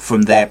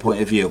from their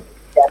point of view.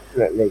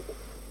 Definitely.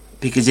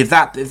 Because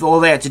if all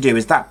they had to do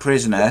is that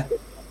prisoner,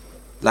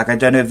 like, I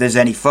don't know if there's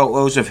any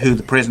photos of who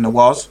the prisoner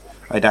was,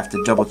 I'd have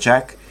to double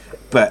check,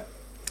 but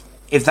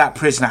if that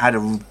prisoner had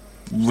a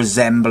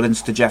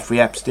resemblance to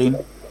Jeffrey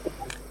Epstein,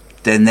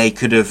 then they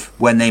could have,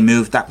 when they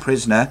moved that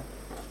prisoner,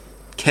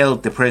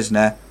 killed the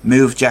prisoner,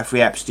 moved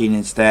Jeffrey Epstein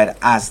instead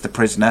as the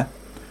prisoner.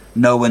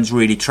 No one's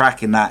really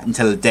tracking that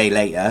until a day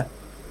later.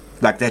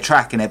 Like, they're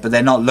tracking it, but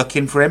they're not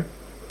looking for him,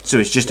 so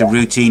it's just a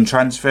routine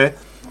transfer,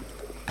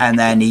 and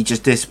then he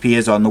just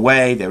disappears on the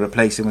way. They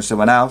replace him with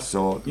someone else,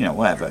 or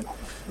whatever. By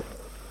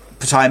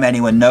the time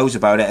anyone knows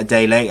about it, a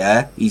day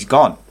later, he's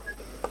gone.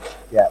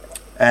 Yeah.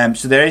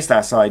 So there is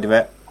that side of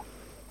it.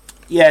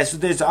 Yeah.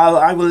 So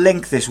I will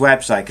link this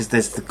website because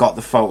there's got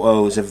the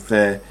photos of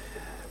the,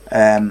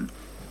 the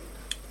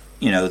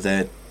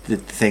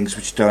things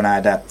which don't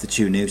add up, the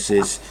two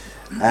nooses.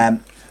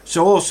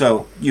 So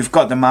also you've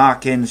got the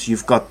markings,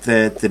 you've got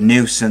the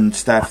noose and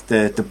stuff.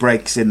 The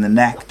breaks in the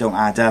neck don't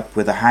add up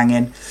with the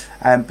hanging.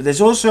 But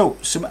there's also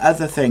some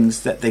other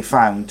things that they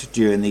found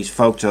during these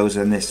photos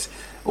and this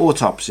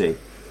autopsy.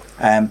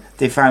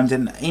 They found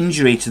an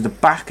injury to the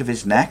back of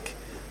his neck,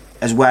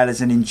 as well as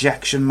an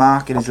injection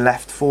mark in his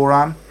left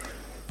forearm,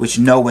 which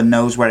no one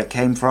knows where it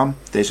came from.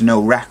 There's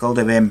no record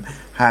of him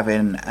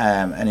having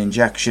an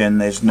injection.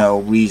 There's no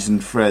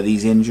reason for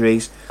these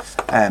injuries.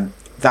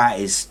 That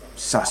is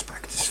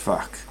suspect as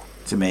fuck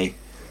to me,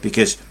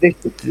 because this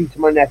leads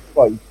to my next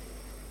point.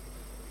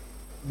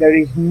 There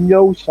is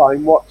no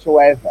sign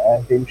whatsoever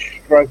of him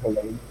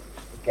struggling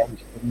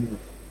against the noose.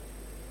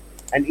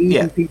 And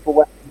even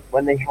people,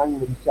 when they hang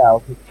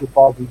themselves, it's your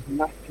body's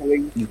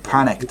naturally... You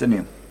panic, don't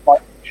you?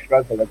 Fight and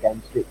struggle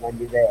against it when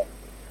you're there.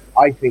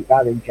 I think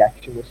that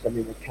injection was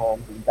something that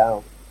calmed him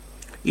down.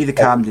 Either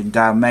calmed him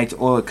down, mate,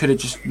 or it could have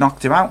just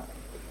knocked him out.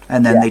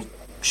 And then they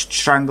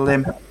strangled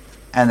him,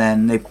 and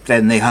then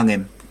they hung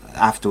him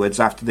afterwards,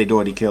 after they'd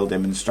already killed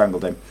him and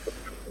strangled him.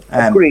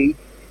 Agreed.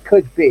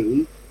 Could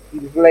be he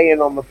was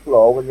laying on the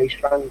floor when they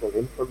strangled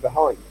him from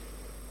behind.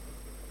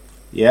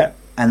 Yeah,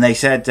 and they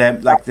said,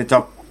 like the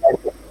doctor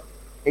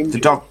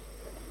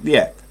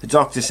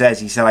says,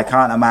 he said, I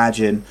can't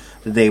imagine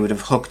that they would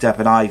have hooked up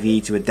an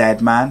IV to a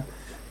dead man,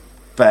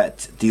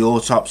 but the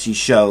autopsy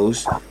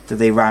shows that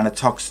they ran a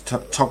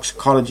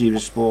toxicology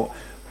report,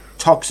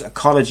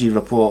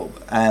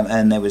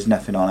 and there was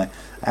nothing on it.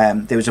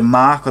 There was a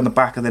mark on the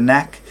back of the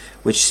neck,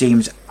 which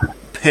seems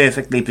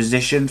perfectly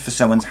positioned for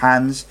someone's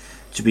hands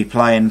to be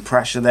applying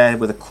pressure there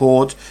with a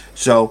cord.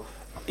 So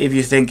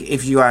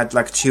if you had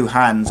like two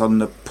hands on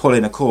the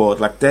pulling a cord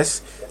like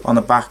this on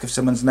the back of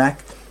someone's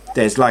neck,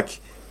 there's like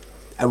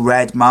a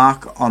red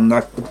mark on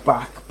the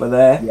back by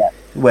there,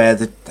 where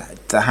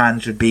the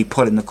hands would be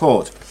pulling the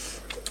cord,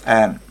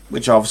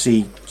 which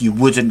obviously you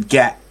wouldn't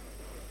get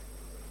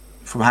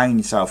from hanging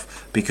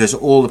yourself, because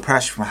all the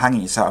pressure from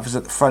hanging yourself is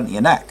at the front of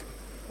your neck.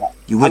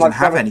 You wouldn't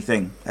have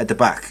anything at the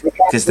back,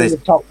 because there's the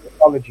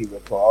toxicology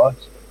report.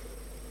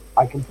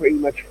 I can pretty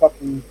much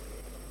fucking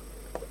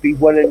be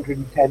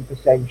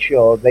 110%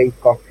 sure they've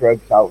got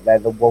drugs out there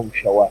that won't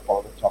show up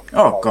on a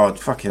toxicology. Oh God,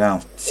 fucking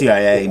hell!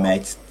 CIA,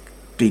 mate,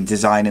 been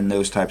designing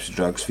those types of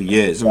drugs for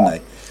years,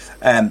 haven't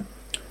they?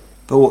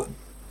 But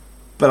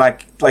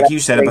like you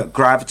said about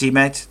gravity,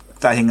 mate,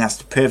 I think that's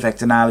the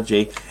perfect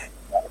analogy.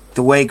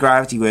 The way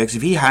gravity works,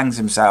 if he hangs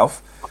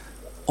himself,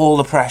 all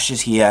the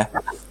pressure's here.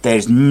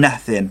 There's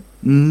nothing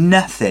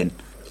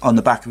on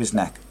the back of his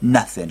neck.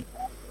 Nothing.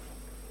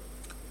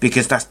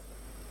 Because that's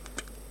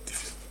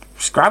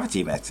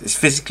gravity, mate. It's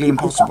physically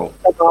impossible.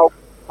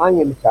 Hang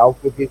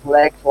himself with his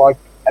legs like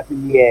up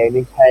in the air and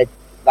his head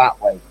that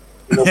way.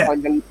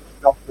 Kind of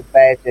off the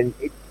bed, and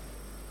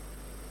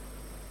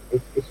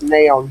it's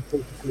neon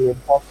physically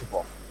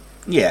impossible.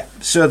 Yeah,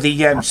 so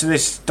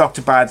this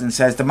Dr. Baden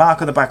says the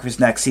mark on the back of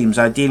his neck seems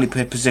ideally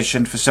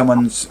positioned for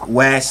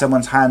where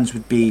someone's hands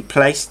would be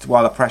placed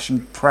while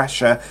applying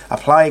pressure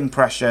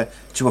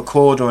to a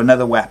cord or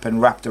another weapon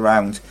wrapped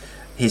around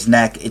his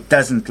neck. It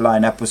doesn't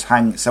line up with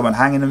someone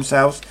hanging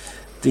themselves.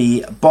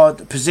 The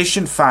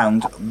position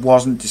found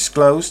wasn't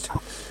disclosed.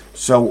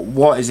 So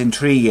what is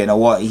intriguing, or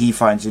what he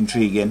finds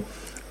intriguing,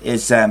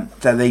 is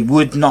that they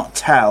would not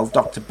tell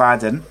Dr.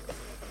 Baden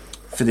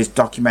for this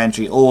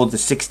documentary, or the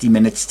 60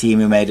 Minutes team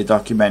who made a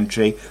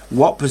documentary,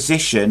 what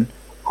position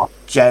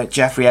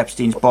Jeffrey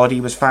Epstein's body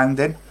was found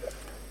in,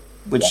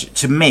 which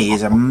to me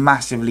is a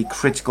massively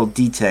critical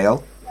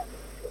detail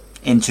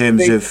in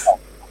terms of,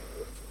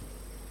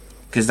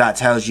 because that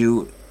tells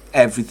you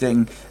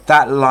everything,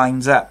 that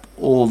lines up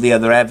all the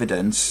other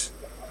evidence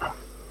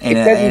in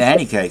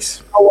any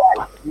case.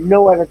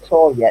 Nowhere at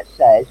all yet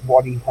says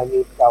what he hung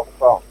himself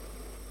from.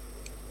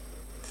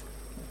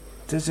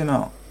 Does it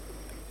not?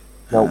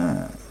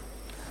 No.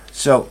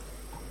 So,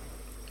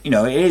 it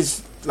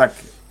is like,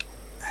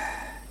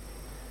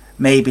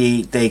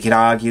 maybe they could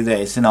argue that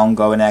it's an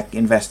ongoing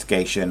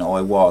investigation, or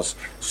it was,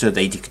 so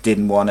they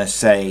didn't want to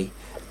say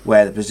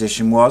where the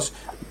position was.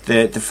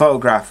 The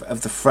photograph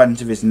of the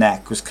front of his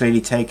neck was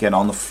clearly taken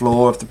on the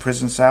floor of the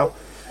prison cell.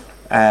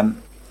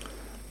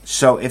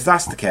 So if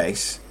that's the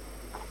case,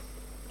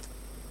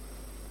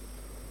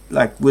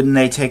 like, wouldn't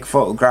they take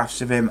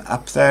photographs of him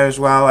up there as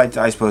well?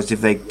 I suppose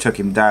if they took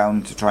him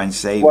down to try and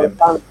save him.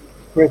 The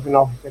prison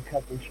officer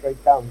cut him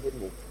straight down, didn't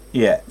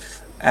he? Yeah.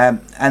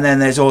 And then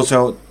there's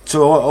also,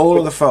 so all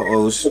of the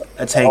photos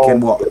are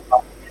taken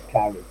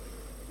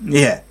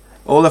Yeah.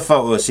 All the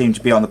photos seem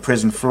to be on the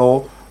prison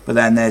floor, but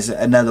then there's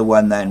another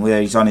one then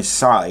where he's on his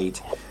side,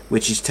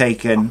 which is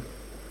taken,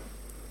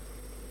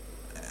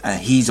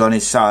 he's on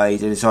his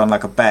side and it's on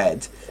like a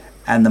bed,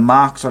 and the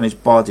marks on his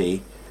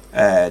body,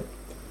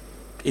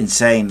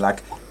 insane,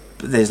 like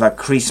there's like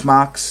crease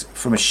marks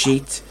from a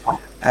sheet,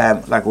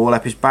 like all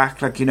up his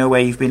back, like, where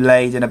you've been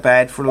laid in a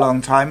bed for a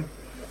long time,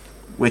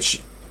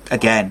 which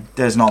again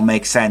does not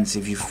make sense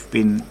if you've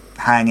been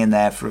hanging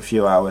there for a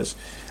few hours.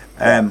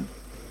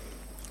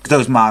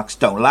 Those marks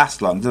don't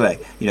last long, do they?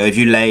 If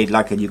you laid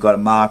like and you got a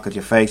mark on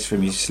your face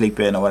from you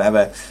sleeping or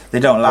whatever, they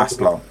don't last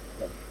long.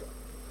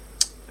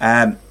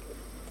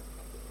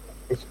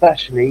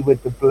 Especially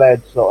with the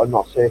blood sort of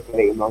not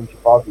circulating around your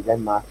body,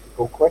 then marks would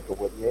go quicker,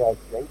 wouldn't they, I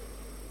think?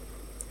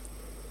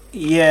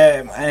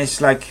 Yeah, and it's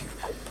like,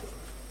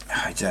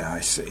 I don't know,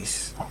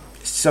 it's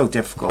so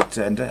difficult,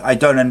 and I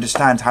don't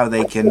understand how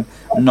they can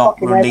not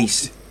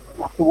release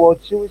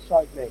towards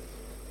suicide, mate.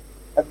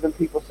 Other than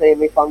people saying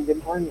they found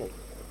him hanging.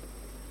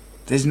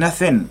 There's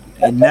nothing,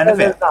 none of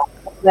it.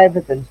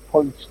 Evidence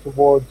points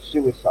towards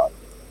suicide.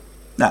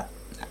 No,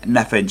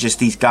 nothing. Just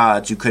these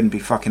guards who couldn't be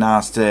fucking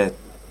asked to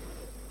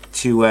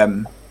do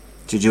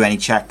any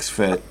checks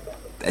for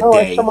a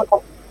day. If someone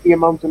got the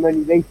amount of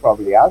money they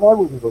probably had, I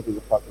wouldn't go do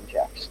the fucking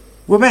checks.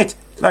 Well, mate,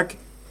 like,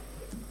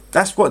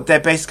 that's what they're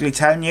basically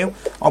telling you.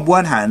 On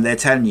one hand, they're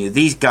telling you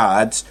these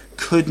guards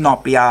could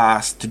not be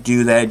asked to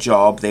do their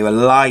job. They were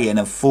lying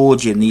and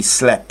forging these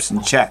slips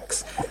and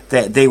checks.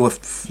 They were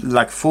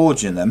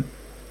forging them.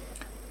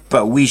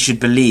 But we should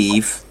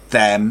believe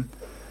them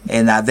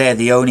in that they're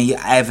the only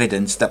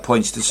evidence that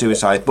points to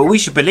suicide. But we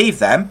should believe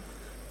them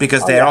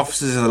because they're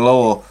officers of the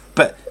law.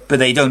 But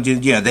they don't do.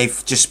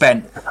 They've just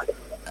spent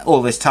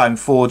all this time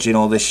forging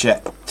all this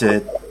shit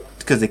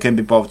because they couldn't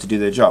be bothered to do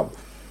their job.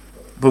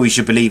 But we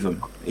should believe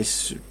them.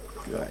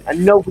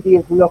 And nobody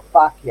has looked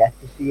back yet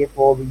to see if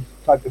all these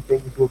type of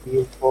things were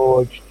being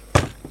forged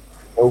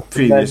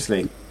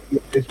previously.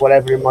 Is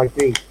whatever it might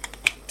be.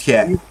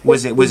 Yeah.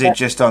 Was it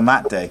just on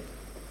that day?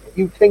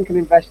 You'd think an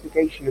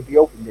investigation would be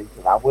opened into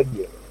that, wouldn't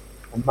you?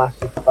 A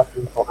massive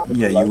fucking problem.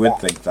 Yeah, you would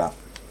think that.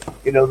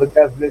 The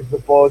devil is the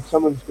board.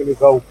 Someone's going to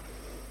go,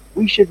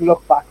 we should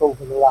look back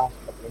over the last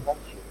couple of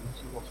months and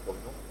see what's going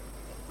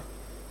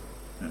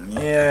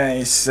on. Yeah,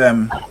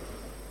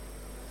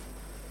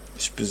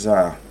 it's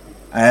bizarre.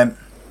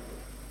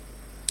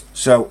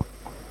 So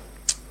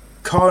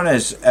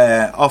coroners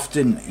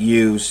often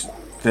use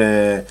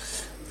the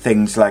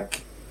things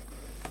like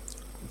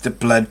the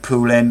blood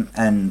pooling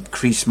and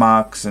crease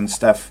marks and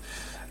stuff,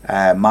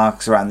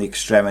 marks around the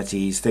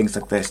extremities, things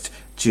like this,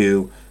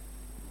 to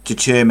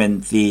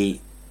determine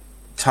the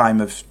time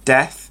of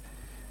death,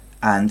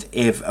 and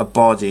if a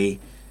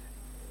body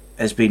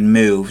has been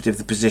moved, if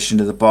the position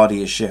of the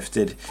body is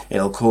shifted,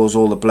 it'll cause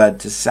all the blood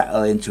to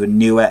settle into a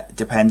new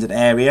dependent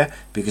area,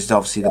 because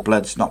obviously the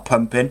blood's not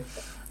pumping.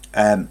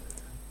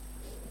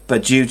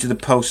 But due to the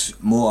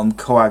post-mortem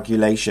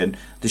coagulation,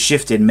 the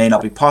shifting may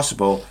not be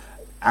possible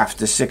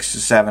after 6 to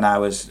 7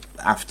 hours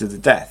after the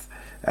death.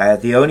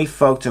 The only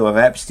photo of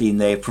Epstein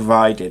they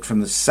provided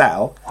from the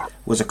cell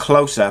was a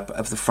close-up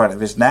of the front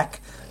of his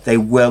neck. They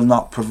will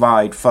not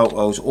provide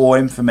photos or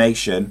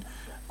information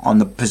on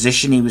the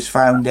position he was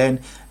found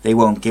in. They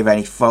won't give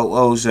any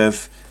photos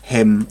of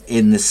him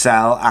in the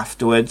cell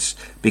afterwards,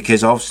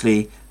 because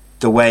obviously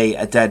the way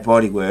a dead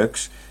body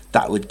works,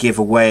 that would give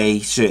away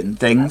certain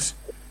things.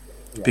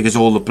 Because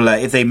all the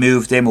blood, if they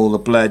moved him, all the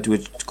blood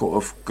would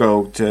sort of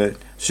go to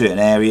certain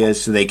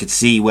areas, so they could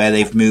see where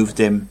they've moved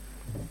him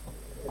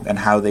and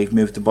how they've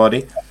moved the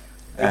body.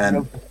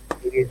 It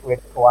is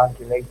with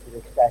coagulated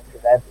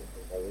excessive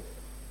evidence.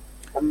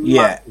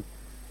 Yeah.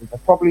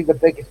 Probably the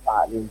biggest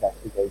part of the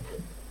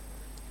investigation.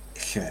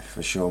 Yeah,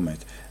 for sure,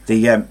 mate.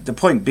 The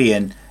point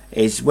being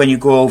is, when you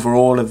go over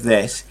all of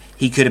this,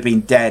 he could have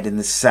been dead in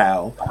the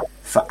cell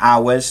for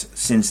hours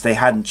since they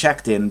hadn't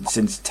checked in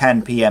since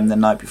 10 p.m. the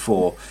night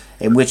before,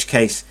 in which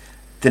case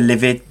the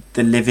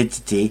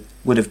lividity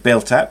would have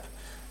built up.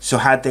 So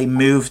had they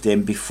moved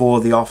him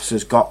before the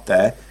officers got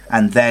there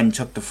and then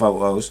took the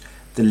photos,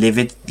 the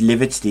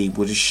lividity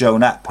would have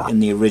shown up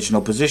in the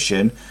original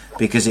position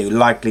because it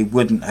likely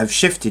wouldn't have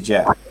shifted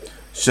yet.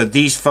 So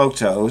these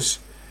photos,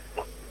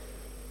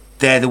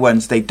 they're the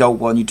ones they don't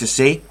want you to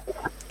see,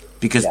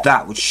 because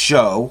that would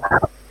show,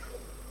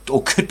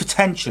 or could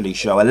potentially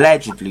show,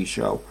 allegedly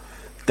show,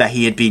 that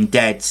he had been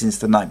dead since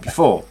the night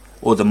before,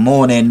 or the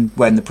morning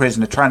when the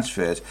prisoner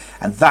transferred.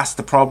 And that's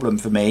the problem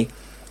for me,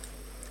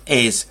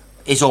 is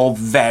it's all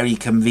very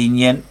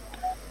convenient.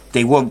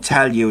 They won't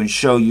tell you and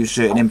show you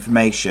certain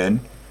information.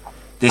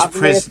 This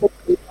prison...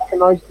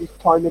 recognised his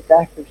time of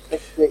death of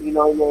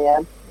 6:39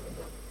 a.m.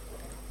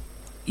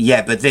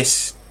 Yeah, but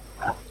this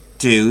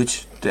dude,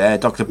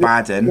 Dr.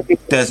 Baden,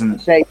 doesn't...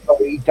 say that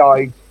he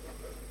died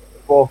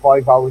 4 or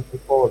 5 hours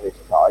before this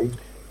time.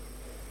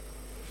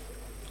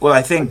 Well,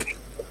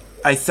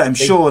 I'm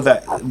sure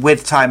that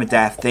with time of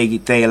death,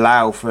 they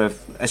allow for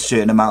a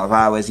certain amount of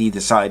hours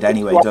either side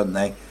anyway, don't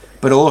they?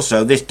 But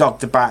also, this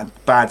Dr.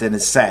 Baden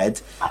has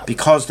said,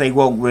 because they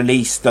won't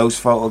release those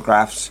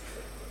photographs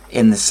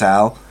in the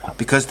cell,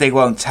 because they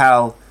won't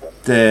tell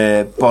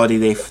the body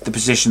the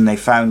position they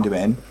found him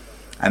in,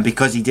 and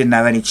because he didn't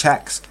have any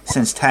checks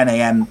since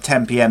 10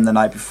 p.m. the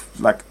night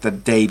before, like the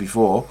day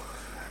before,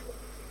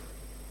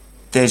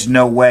 there's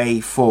no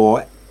way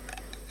for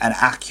an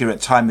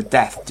accurate time of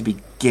death to be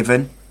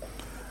given,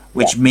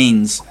 which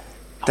means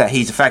that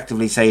he's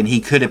effectively saying he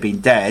could have been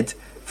dead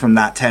from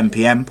that 10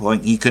 p.m.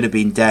 point. He could have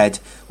been dead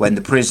when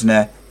the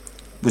prisoner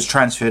was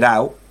transferred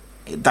out.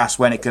 That's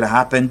when it could have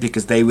happened,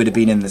 because they would have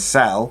been in the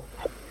cell.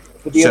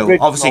 So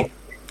obviously,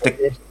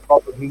 they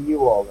probably knew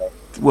all this.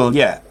 Well,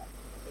 yeah.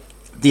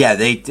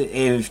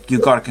 If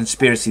you've got a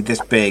conspiracy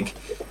this big,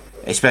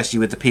 especially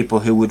with the people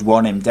who would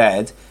want him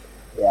dead,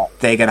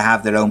 they're going to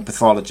have their own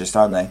pathologist,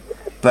 aren't they?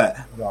 But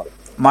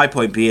my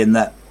point being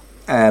that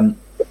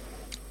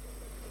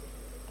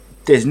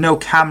there's no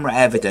camera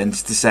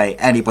evidence to say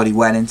anybody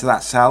went into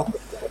that cell,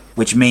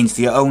 which means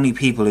the only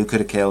people who could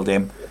have killed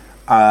him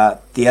are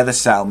the other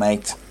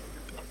cellmate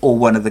or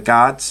one of the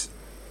guards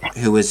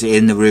who was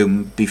in the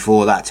room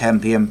before that 10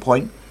 p.m.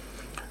 point.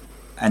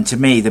 And to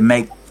me,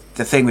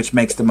 the thing which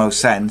makes the most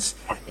sense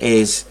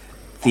is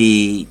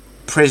the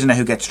prisoner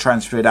who gets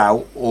transferred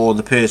out or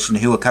the person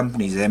who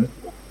accompanies him,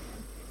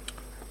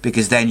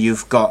 because then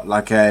you've got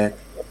like a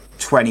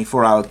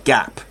 24-hour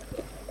gap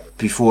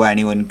before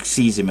anyone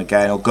sees him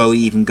again or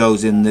even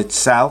goes in the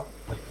cell,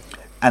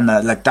 and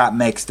that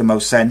makes the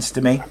most sense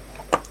to me.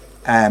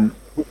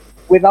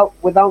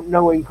 Without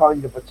knowing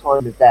kind of a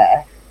time of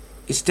death,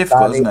 it's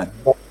difficult, isn't it?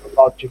 That's a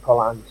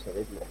logical answer,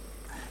 isn't it?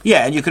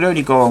 Yeah, and you can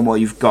only go on what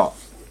you've got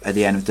at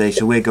the end of the day.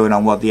 So we're going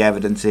on what the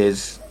evidence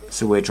is.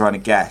 So we're trying to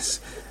guess,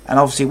 and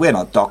obviously we're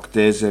not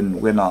doctors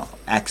and we're not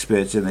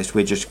experts in this.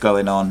 We're just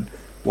going on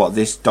what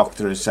this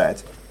doctor has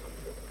said.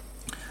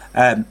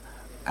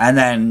 And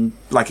then,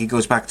 like, it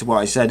goes back to what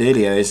I said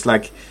earlier. It's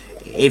like,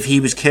 if he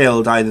was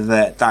killed either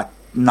that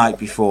night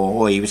before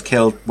or he was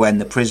killed when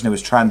the prisoner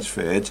was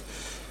transferred,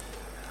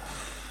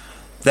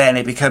 then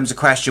it becomes a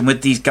question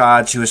with these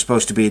guards who are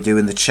supposed to be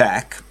doing the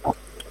check.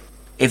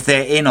 If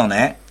they're in on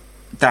it,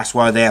 that's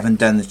why they haven't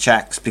done the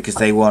checks, because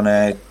they want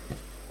to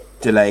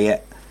delay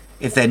it.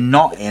 If they're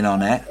not in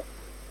on it,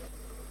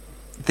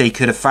 they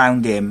could have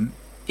found him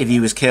if he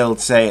was killed,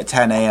 say, at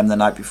 10 a.m. the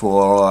night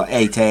before or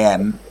 8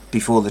 a.m.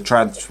 before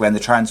when the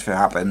transfer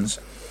happens.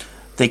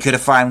 They could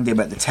have found him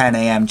at the 10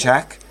 a.m.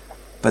 check,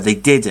 but they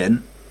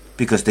didn't,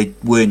 because they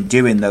weren't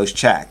doing those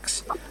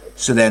checks.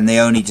 So then they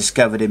only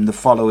discovered him the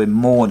following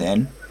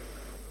morning,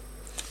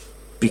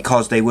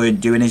 because they weren't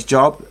doing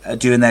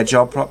their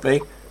job properly.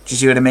 Do you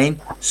see what I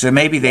mean? So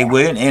maybe they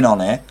weren't in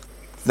on it,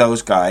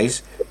 those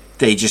guys.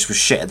 They just were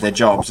shit at their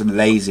jobs and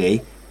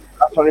lazy.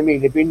 That's what I mean.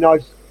 It'd be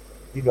nice,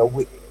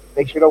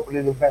 they should open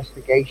an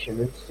investigation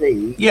and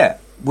see. Yeah.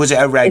 Was it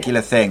a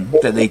regular thing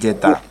that they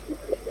did that?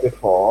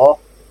 Before,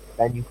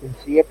 then you can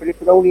see it. But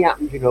if it only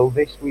happened,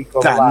 this week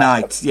or that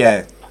night,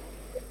 yeah.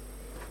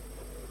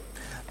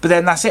 But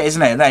then that's it,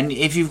 isn't it? Then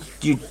if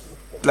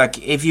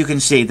if you can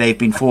see they've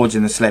been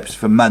forging the slips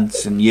for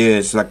months and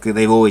years, like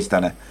they've always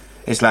done it.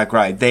 It's like,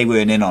 right, they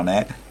weren't in on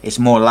it. It's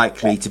more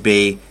likely to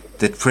be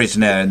the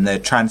prisoner and the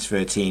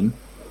transfer team,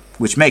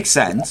 which makes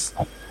sense.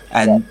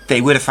 And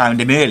they would have found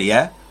him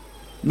earlier.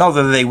 Not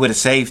that they would have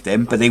saved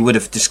him, but they would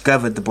have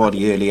discovered the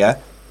body earlier.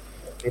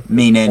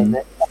 Meaning,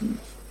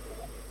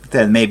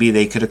 then maybe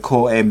they could have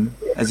caught him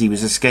as he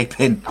was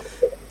escaping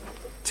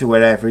to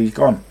wherever he's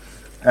gone.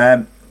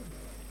 And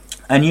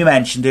you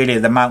mentioned earlier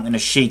the mountain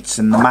of sheets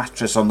and the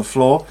mattress on the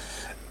floor.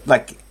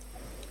 Like,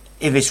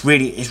 if it's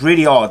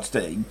really odd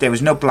that there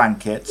was no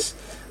blankets,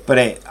 but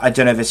I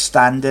don't know if it's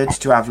standard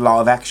to have a lot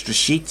of extra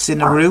sheets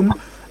in a room.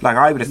 Like,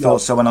 I would have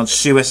thought someone on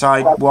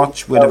suicide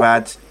watch would have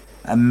had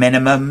a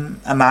minimum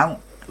amount.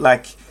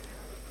 Like,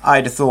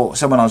 I'd have thought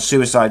someone on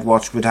suicide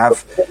watch would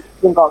have...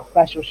 They've got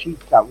special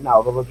sheets out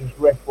now that will just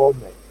rip on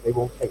it. They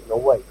won't take no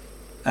weight.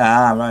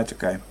 Ah, right,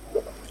 okay.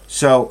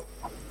 So,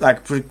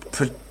 like,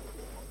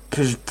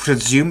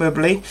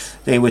 presumably,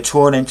 they were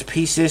torn into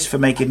pieces for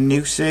making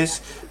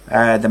nooses.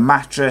 The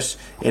mattress,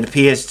 it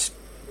appears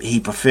he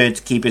preferred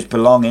to keep his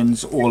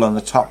belongings all on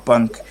the top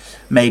bunk.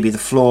 Maybe the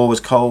floor was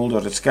cold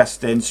or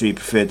disgusting, so he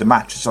preferred the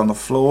mattress on the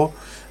floor.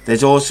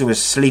 There's also a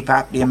sleep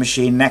apnea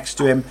machine next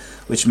to him,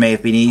 which may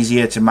have been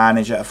easier to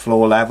manage at a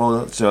floor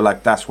level. So,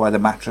 like, that's why the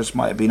mattress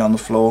might have been on the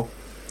floor.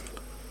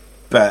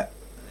 But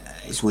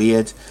it's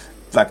weird.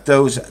 Like,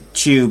 those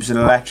tubes and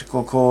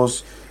electrical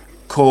cords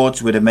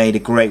would have made a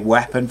great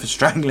weapon for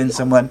strangling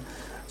someone.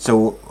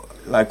 So,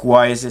 like,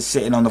 why is it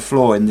sitting on the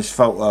floor in this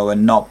photo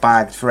and not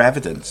bagged for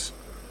evidence?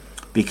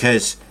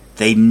 Because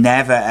they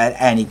never at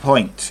any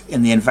point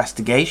in the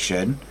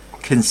investigation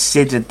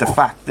considered the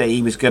fact that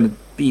he was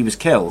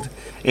killed.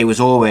 It was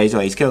always,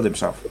 he's killed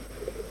himself.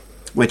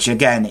 Which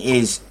again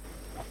is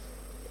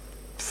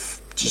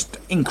just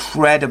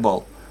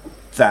incredible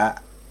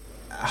that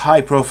a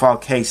high profile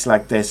case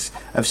like this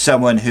of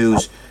someone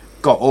who's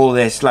got all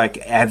this like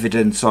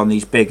evidence on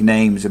these big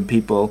names and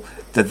people,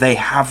 that they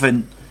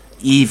haven't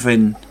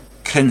even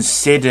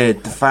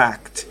considered the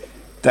fact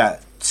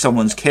that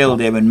someone's killed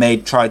him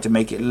and tried to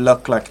make it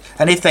look like,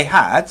 and if they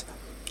had,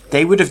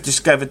 they would have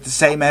discovered the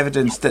same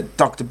evidence that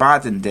Dr.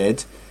 Baden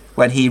did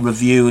when he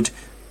reviewed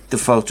the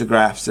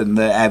photographs and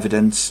the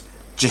evidence.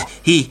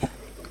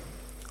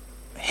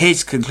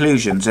 His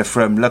conclusions are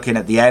from looking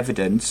at the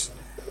evidence,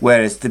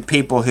 whereas the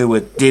people who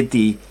did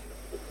the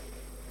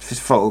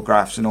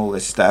photographs and all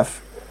this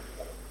stuff,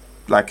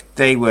 like,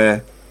 they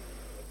were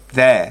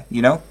there,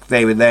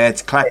 they were there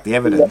to collect the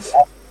evidence.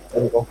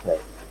 Okay.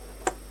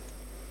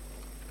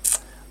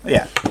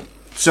 Yeah.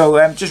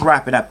 So just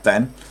wrapping up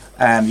then,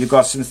 you've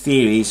got some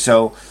theories,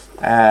 so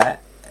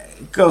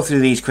go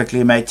through these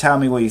quickly, mate. Tell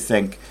me what you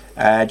think.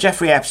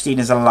 Jeffrey Epstein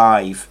is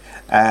alive,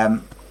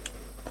 and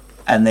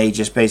they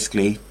just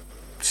basically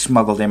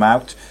smuggled him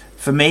out.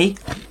 For me,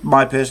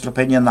 my personal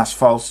opinion, that's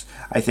false.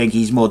 I think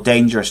he's more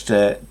dangerous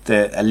to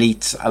the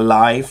elites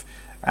alive,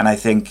 and I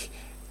think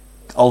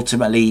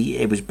ultimately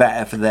it was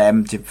better for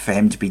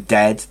him to be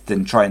dead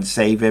than try and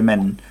save him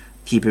and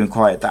keep him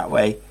quiet that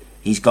way.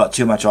 He's got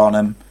too much on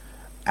him,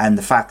 and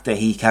the fact that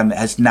he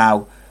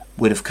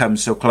would have come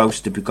so close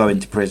to going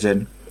to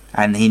prison,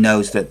 and he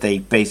knows that they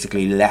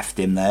basically left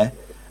him there,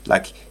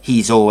 like,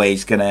 he's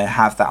always going to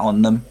have that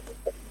on them.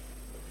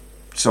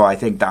 So I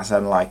think that's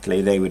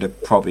unlikely. They would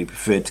have probably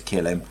preferred to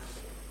kill him.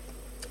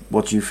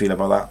 What do you feel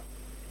about that?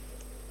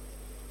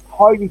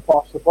 Highly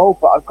possible,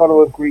 but I've got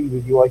to agree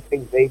with you. I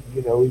think he's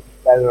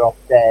better off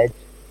dead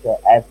to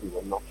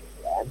everyone, not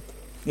just them.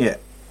 Yeah.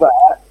 But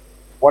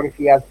what if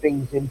he had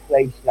things in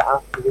place that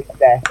after his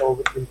death all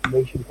this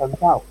information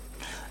comes out?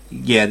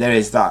 Yeah, there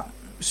is that.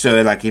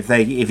 So, like, if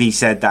he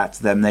said that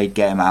to them, they'd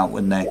get him out,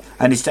 wouldn't they?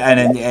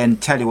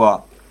 And tell you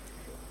what,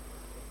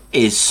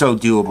 it is so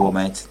doable,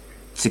 mate,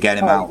 to get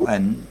him out.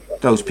 And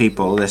those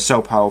people, they're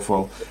so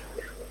powerful.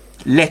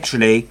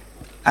 Literally,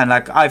 and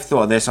like, I've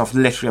thought of this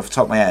literally off the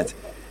top of my head.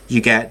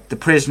 You get the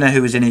prisoner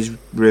who was in his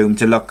room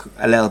to look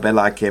a little bit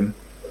like him.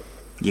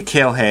 You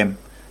kill him.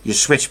 You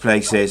switch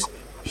places.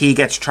 He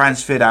gets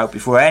transferred out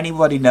before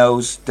anybody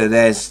knows that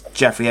there's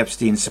Jeffrey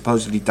Epstein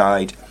supposedly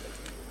died.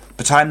 By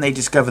the time they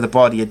discover the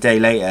body a day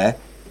later,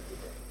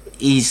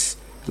 he's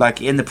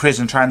like in the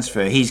prison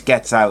transfer. He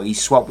gets out,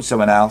 he's swapped with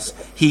someone else.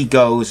 He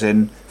goes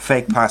and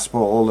fake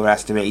passport, all the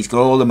rest of it. He's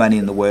got all the money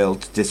in the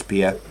world to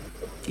disappear.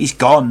 He's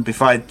gone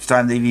before the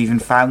time they've even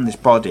found this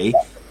body.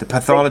 The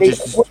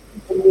pathologist...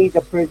 They need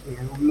a prisoner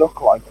who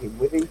look like him.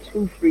 Within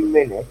 2-3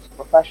 minutes,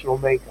 professional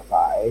makeup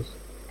artists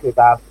could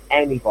have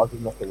anybody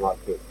looking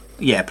like him.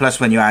 Yeah, plus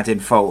when you add in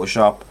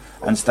Photoshop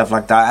and stuff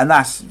like that, and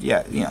that's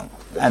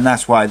and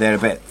that's why they're a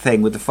bit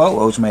thing with the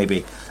photos,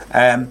 maybe.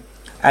 And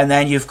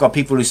then you've got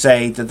people who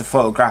say that the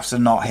photographs are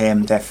not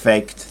him, they're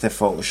faked, they're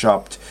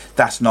photoshopped.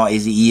 That's not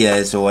his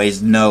ears or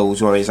his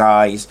nose or his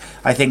eyes.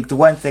 I think the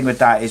one thing with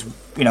that is,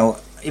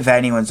 if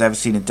anyone's ever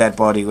seen a dead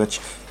body, which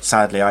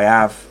sadly I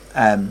have,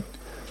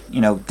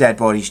 dead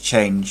bodies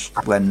change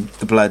when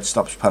the blood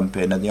stops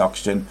pumping and the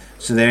oxygen.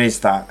 So there is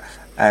that,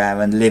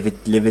 and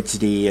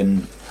lividity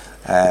and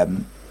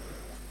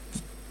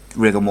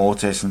rigor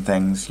mortis and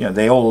things.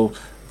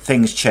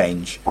 Things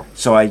change.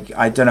 So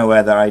I don't know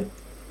whether I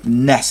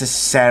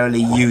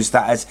necessarily use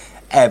that as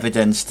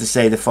evidence to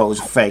say the photos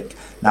are fake.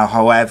 Now,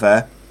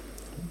 however,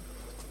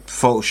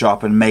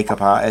 Photoshop and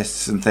makeup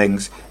artists and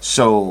things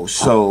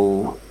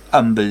so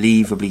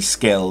unbelievably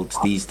skilled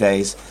these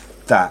days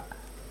that,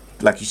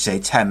 like you say,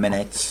 10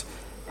 minutes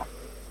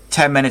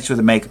with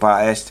a makeup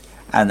artist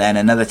and then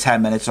another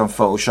 10 minutes on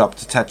Photoshop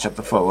to touch up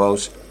the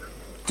photos,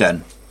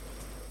 done.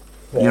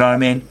 You know what I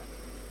mean?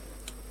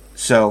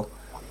 So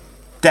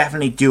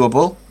definitely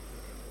doable,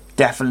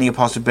 definitely a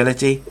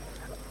possibility.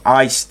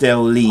 I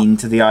still lean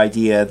to the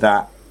idea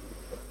that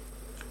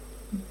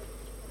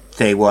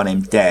they want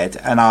him dead,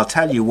 and I'll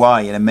tell you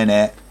why in a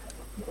minute.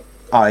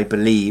 I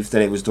believe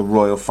that it was the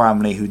royal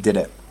family who did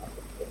it,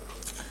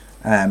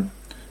 but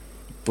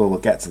we'll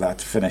get to that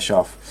to finish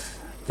off.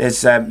 There's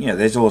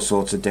there's all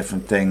sorts of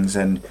different things,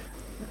 and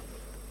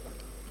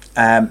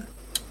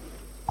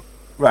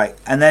Right,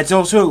 and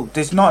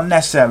there's not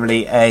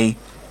necessarily a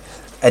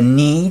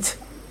need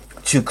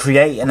to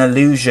create an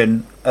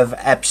illusion of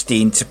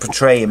Epstein to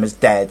portray him as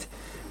dead,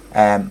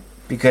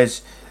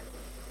 because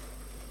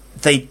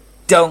they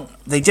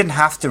didn't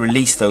have to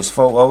release those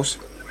photos.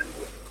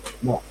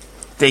 No.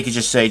 They could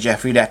just say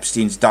Jeffrey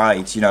Epstein's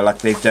died, like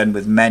they've done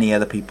with many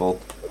other people,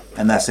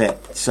 and that's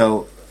it.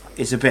 So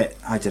it's a bit,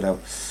 I don't know.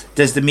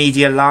 Does the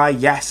media lie?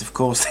 Yes, of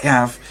course they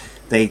have.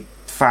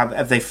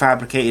 Have they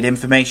fabricated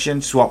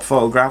information, swapped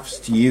photographs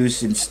to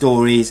use in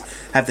stories?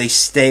 Have they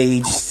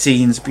staged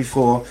scenes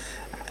before?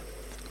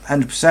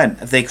 100%.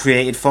 Have they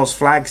created false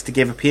flags to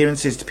give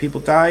appearances to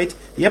people died?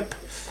 Yep.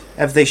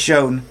 Have they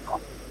shown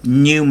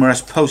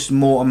numerous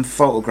post-mortem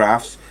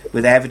photographs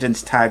with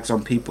evidence tags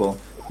on people?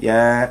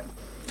 Yeah.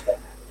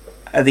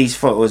 Are these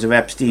photos of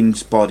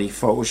Epstein's body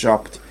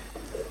photoshopped?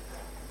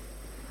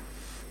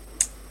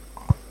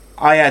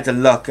 I had a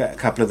look at a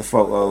couple of the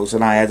photos,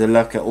 and I had a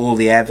look at all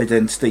the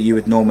evidence that you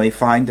would normally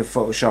find of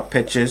Photoshop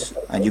pictures,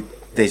 and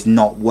there's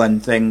not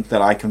one thing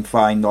that I can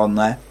find on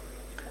there.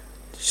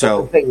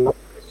 So, the thing with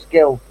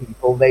skilled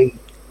people, they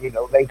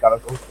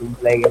gotta go through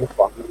layer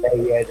upon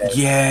layer.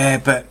 Yeah,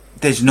 but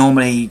there's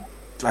normally,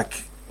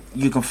 like,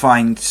 you can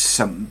find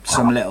some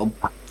little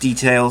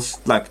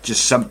details, like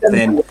just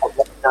something,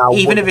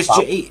 even if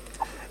it's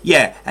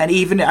yeah, and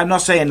even I'm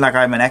not saying like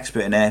I'm an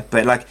expert in it,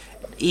 but like,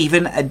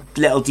 even a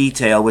little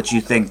detail which you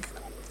think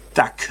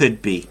that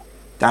could be,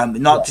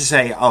 not to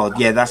say, oh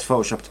yeah, that's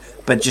photoshopped,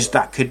 but just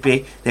that could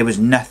be. There was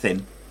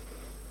nothing.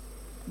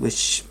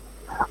 Which,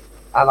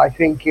 and I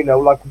think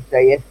like we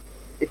say,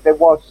 if there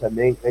was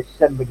something, there's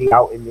somebody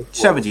out in this world.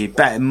 Somebody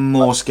better,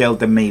 more skilled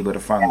than me would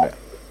have found it.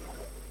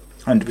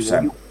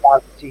 100%. You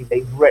can't see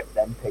they've ripped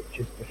them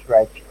pictures to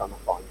shreds trying to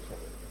find something.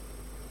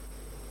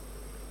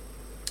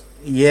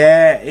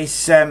 Yeah,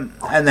 it's and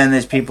then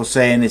there's people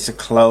saying it's a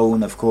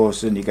clone, of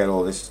course, and you get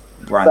all this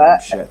random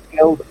shit.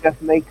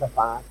 Just makeup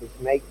artists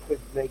could make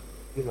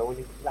an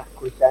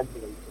exact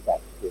resemblance of that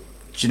thing.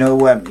 Do you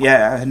know?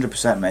 Yeah,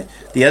 100%, mate.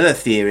 The other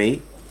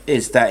theory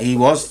is that he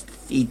was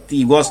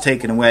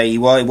taken away. It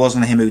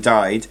wasn't him who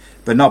died,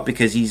 but not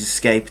because he's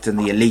escaped and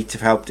the elite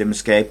have helped him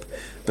escape,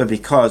 but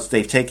because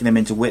they've taken him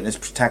into witness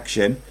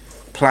protection,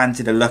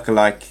 planted a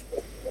lookalike,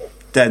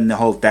 done the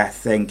whole death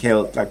thing,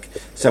 killed, like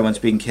someone's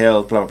been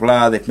killed, blah blah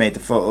blah. They've made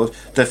the photos.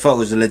 The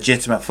photos are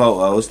legitimate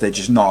photos. They're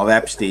just not of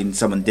Epstein.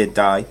 Someone did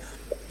die,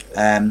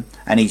 and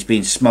he's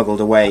been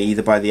smuggled away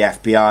either by the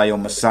FBI or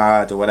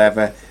Mossad or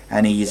whatever,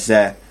 and he's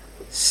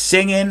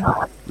singing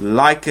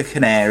like a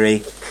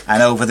canary.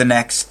 And over the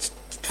next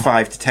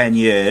 5 to 10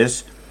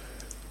 years,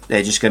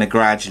 they're just going to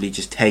gradually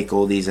just take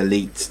all these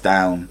elites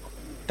down.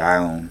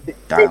 This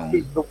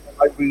is the one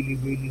I really,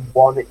 really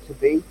want it to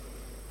be.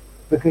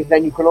 Because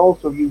then you can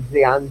also use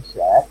the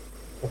answer,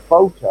 the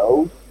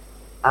photos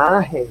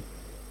are him.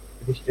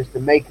 It's just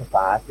a makeup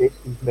artist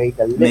who's made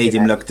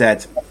him look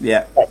dead.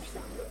 Yeah.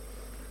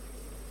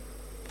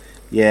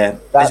 Yeah.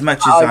 As much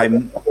as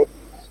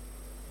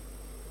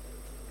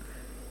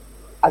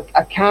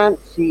I can't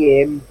see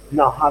him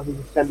not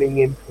having something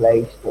in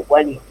place, but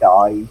when he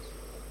dies,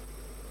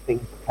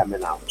 things are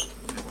coming out.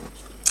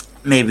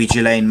 Maybe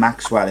Ghislaine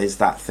Maxwell is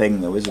that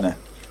thing though, isn't it?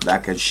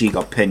 Like, she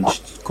got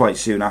pinched quite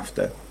soon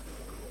after.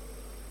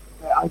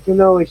 I don't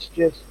know, it's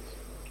just,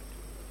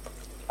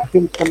 I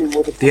think something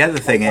would have... The other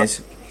thing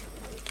is,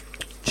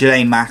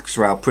 Ghislaine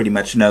Maxwell pretty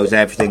much knows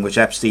everything which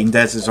Epstein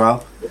does as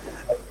well.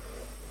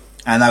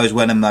 And that was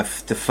one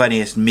of the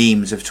funniest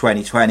memes of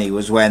 2020,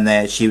 was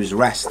when she was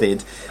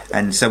arrested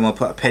and someone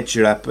put a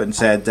picture up and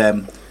said,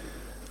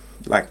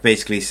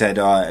 basically said,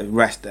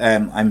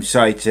 I'm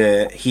sorry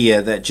to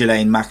hear that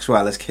Ghislaine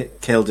Maxwell has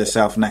killed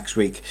herself next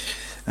week.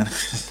 And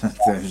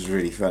that was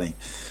really funny.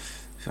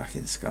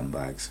 Fucking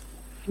scumbags.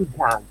 She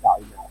can't die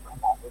now, come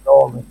on, with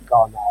all that's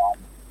gone on.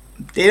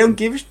 They don't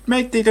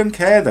mate, they don't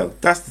care though.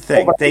 That's the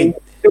thing.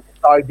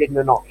 Suicide isn't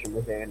an option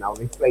with her now.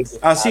 They played this.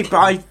 I see,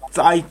 but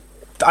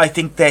I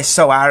think they're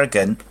so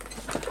arrogant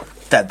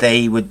that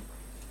they would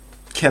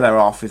kill her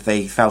off if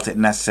they felt it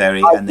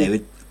necessary, and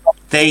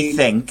they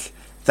think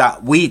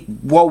that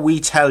what we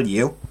tell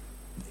you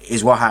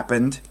is what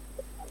happened,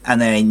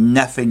 and there ain't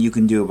nothing you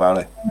can do about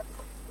it.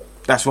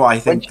 That's what I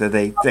think that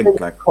they think.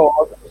 Like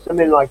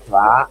something like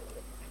that.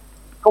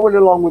 Going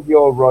along with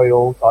your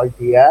Royals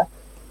idea,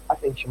 I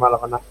think she might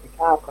have a nasty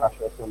car crash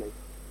or something.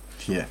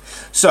 Yeah.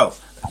 So,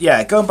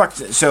 yeah, going back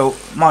to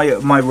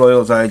my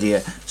Royals idea.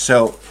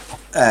 So,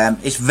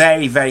 it's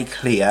very, very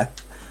clear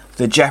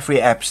that Jeffrey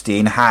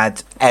Epstein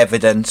had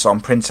evidence on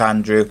Prince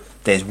Andrew.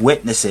 There's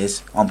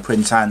witnesses on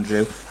Prince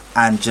Andrew,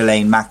 and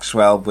Ghislaine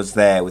Maxwell was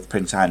there with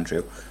Prince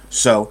Andrew.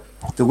 So,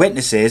 the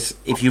witnesses,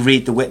 if you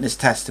read the witness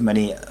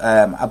testimony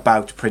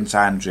about Prince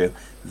Andrew,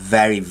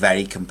 very,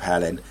 very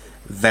compelling.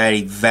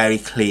 Very, very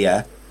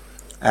clear.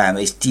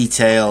 It's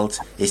detailed.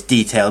 It's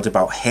detailed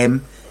about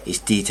him. It's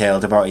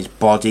detailed about his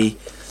body.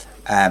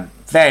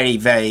 Very,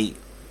 very.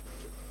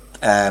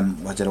 I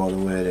don't know what the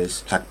word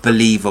is. Like,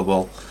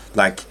 believable.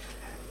 Like,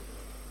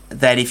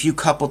 then if you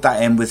coupled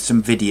that in with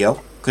some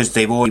video, because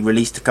they've already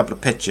released a couple of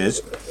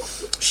pictures.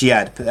 She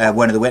had,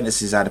 one of the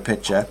witnesses had a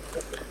picture.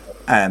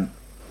 It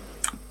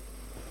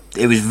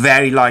was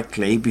very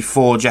likely,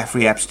 before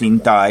Jeffrey Epstein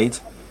died,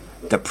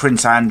 that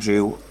Prince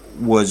Andrew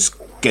was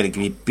going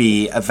to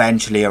be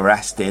eventually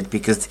arrested,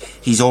 because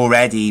he's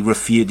already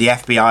refused. The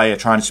FBI are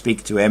trying to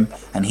speak to him,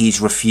 and he's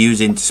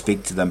refusing to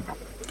speak to them.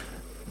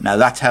 Now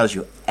that tells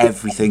you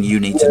everything you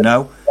need to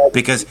know,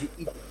 because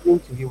He did an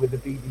interview with the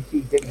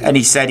BBC, didn't he? and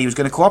he said he was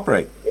going to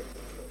cooperate.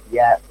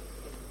 Yeah.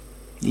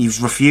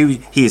 He's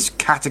refused. He is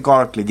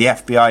categorically, the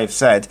FBI have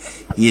said,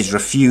 he is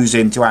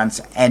refusing to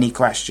answer any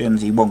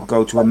questions. He won't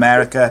go to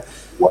America.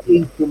 What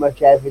is too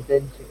much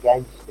evidence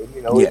against him?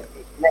 You know, Yeah.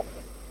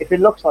 if it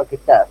looks like a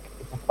duck,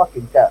 it's a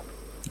fucking duck.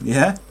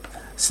 Yeah.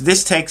 So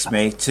this takes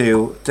me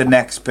to the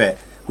next bit.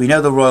 We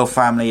know the royal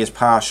family is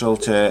partial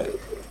to.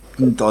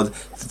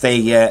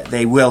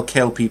 They will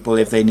kill people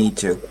if they need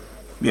to.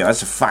 Yeah,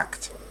 that's a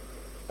fact.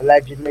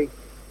 Allegedly.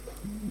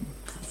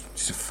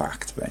 It's a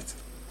fact, mate.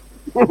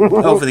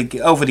 over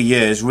the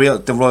years,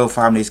 the royal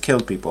family has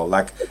killed people.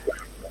 Like,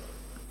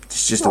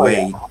 it's just the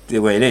way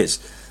it is.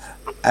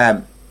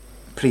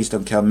 Please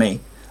don't kill me.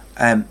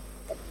 I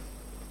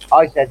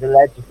said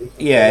allegedly.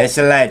 Yeah, it's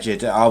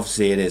alleged.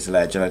 Obviously, it is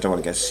alleged. I don't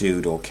want to get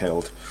sued or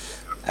killed.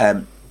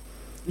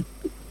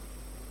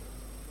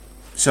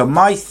 So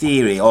my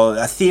theory, or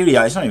a theory,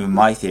 it's not even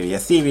my theory. A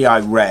theory I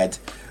read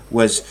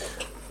was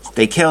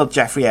they killed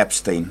Jeffrey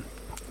Epstein.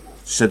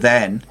 So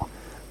then,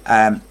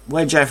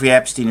 when Jeffrey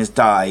Epstein has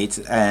died,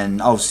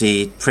 and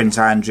obviously Prince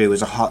Andrew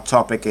was a hot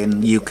topic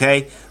in the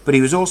UK, but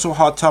he was also a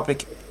hot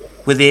topic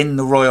within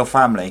the royal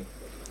family.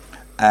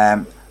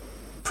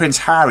 Prince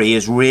Harry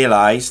has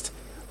realised,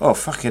 oh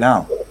fucking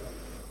hell,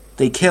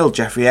 they killed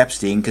Jeffrey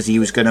Epstein because he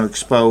was going to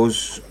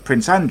expose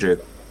Prince Andrew.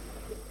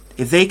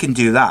 If they can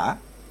do that,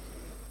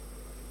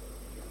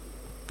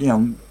 you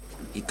know,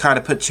 he kind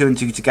of put two and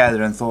two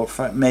together and thought,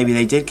 fuck, maybe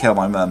they did kill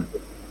my mum.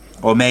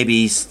 Or maybe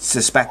he's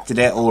suspected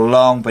it all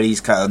along, but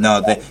he's kind of,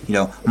 no, you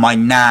know, my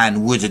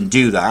nan wouldn't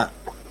do that.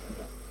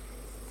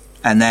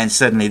 And then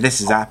suddenly this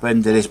has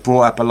happened, and it's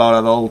brought up a lot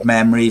of old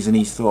memories, and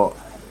he's thought,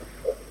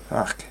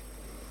 fuck.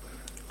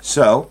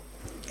 So,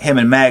 him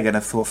and Meghan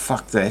have thought,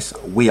 fuck this,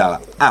 we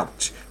are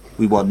out.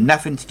 We want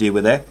nothing to do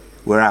with it,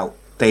 we're out.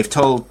 They've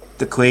told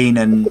the Queen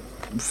and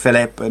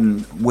Philip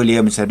and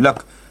William and said,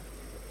 look,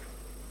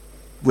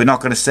 we're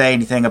not going to say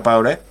anything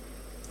about it,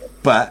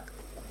 but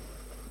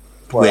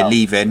we're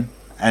leaving,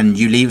 and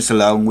you leave us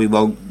alone. We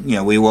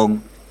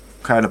won't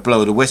kind of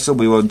blow the whistle.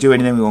 We won't do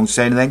anything. We won't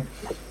say anything.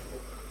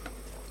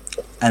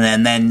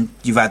 And then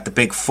you've had the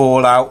big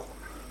fallout,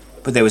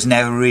 but there was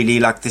never really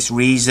like this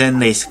reason.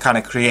 They kind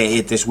of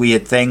created this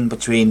weird thing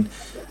between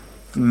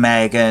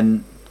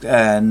Meghan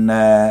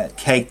and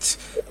Kate,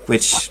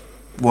 which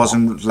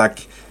wasn't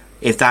like,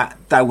 if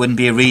that wouldn't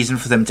be a reason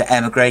for them to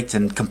emigrate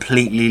and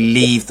completely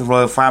leave the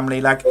royal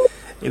family. Like,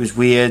 it was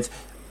weird.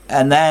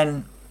 And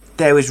then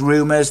there was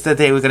rumours that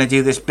they were going to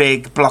do this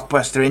big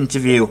blockbuster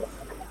interview,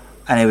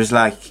 and it was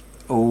like,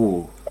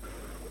 oh.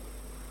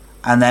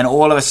 And then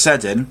all of a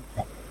sudden,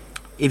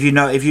 if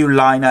you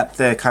line up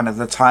the kind of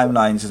the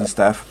timelines and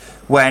stuff,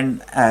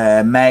 when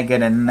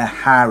Meghan and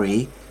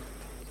Harry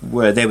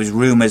there was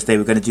rumours they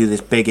were going to do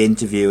this big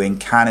interview in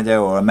Canada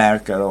or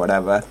America or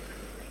whatever.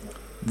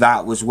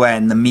 That was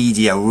when the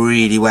media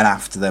really went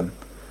after them,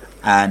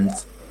 and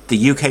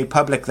the UK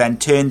public then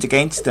turned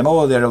against them.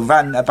 Oh, they're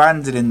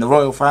abandoning the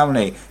royal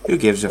family. Who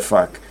gives a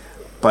fuck?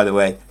 By the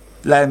way,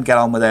 let them get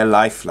on with their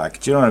life.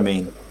 Like, do you know what I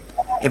mean?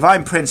 If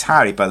I'm Prince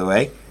Harry, by the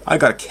way, I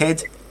got a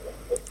kid,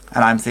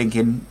 and I'm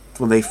thinking,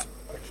 well,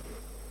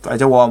 I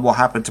don't want what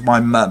happened to my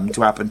mum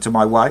to happen to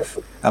my wife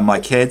and my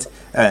kid.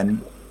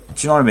 And do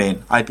you know what I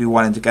mean? I'd be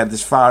wanting to get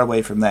as far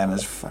away from them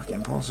as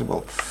fucking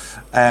possible.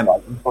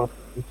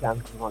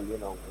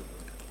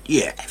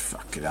 Yeah,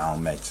 fucking hell,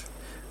 mate.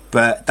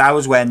 But that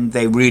was when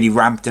they really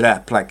ramped it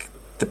up, like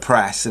the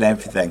press and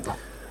everything.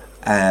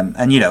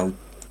 And you know,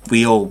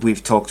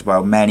 we've talked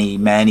about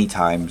many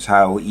times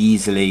how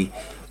easily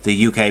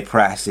the UK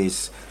press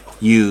is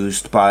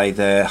used by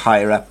the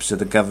higher ups of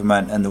the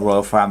government and the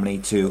royal family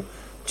to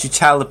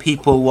tell the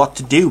people what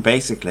to do,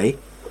 basically.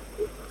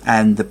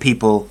 And the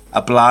people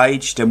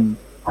obliged, and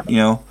you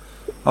know,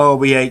 oh,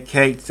 we hate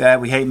Kate,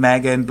 we hate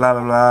Meghan, blah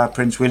blah blah.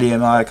 Prince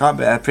William,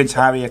 Prince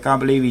Harry, I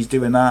can't believe he's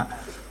doing that.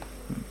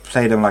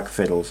 Play them like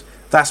fiddles.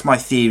 That's my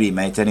theory,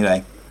 mate.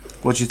 Anyway,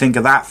 what do you think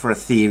of that for a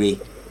theory?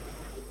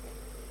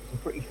 It's a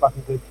pretty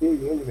fucking good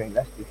theory, anyway.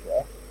 Let's be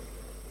fair.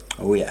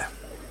 Oh yeah.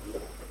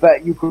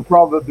 But you could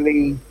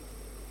probably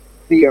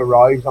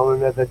theorise on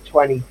another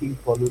 20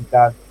 people who've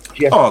done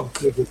just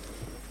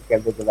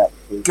together with that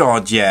theory.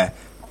 God, yeah.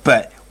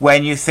 But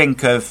when you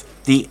think of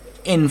the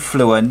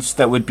influence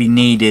that would be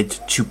needed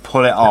to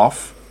pull it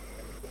off,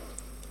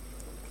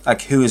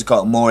 like who has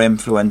got more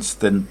influence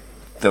than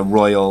the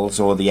royals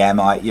or the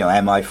MI5,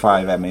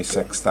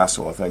 MI6, that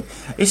sort of thing.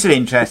 It's an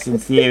interesting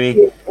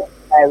theory.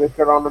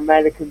 America on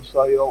American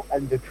soil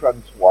under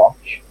Trump's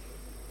watch,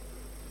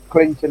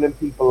 Clinton and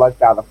people like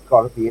that have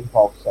got to be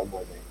involved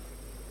somewhere.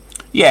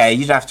 Yeah,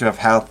 you'd have to have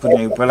help,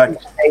 wouldn't you? But like,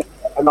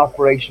 an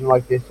operation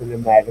like this in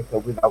America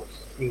without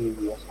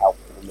serious help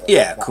from America.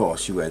 Yeah, of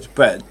course you would.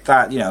 But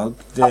that,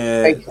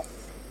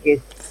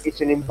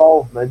 it's an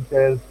involvement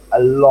of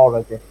a lot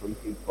of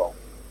different people.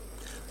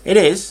 It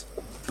is.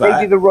 But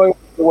maybe the royal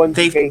ones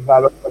gave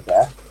that over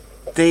there.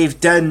 They've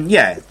done,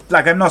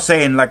 like, I'm not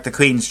saying, like, the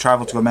Queen's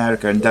travelled to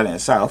America and done it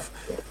herself.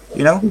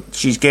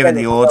 She's given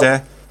the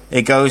order.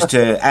 It goes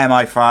to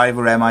MI5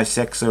 or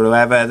MI6 or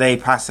whoever. They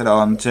pass it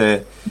on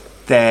to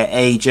their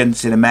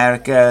agents in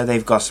America.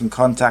 They've got some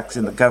contacts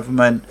in the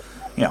government,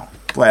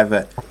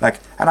 whatever. Like,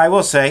 and I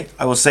will say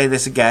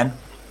this again.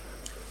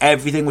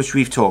 Everything which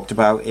we've talked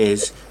about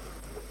is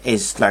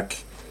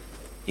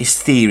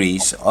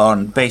theories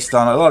based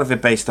on a lot of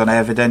it based on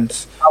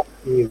evidence.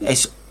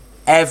 It's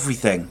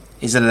everything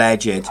is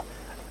alleged,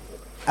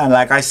 and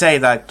like I say,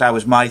 that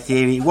was my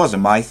theory. It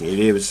wasn't my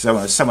theory. It was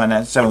someone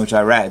which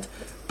I read,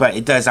 but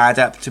it does add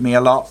up to me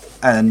a lot,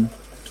 and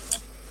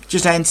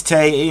just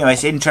entertain.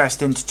 It's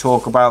interesting to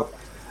talk about.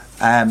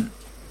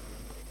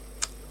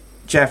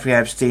 Jeffrey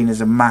Epstein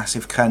is a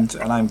massive cunt,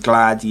 and I'm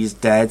glad he's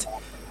dead.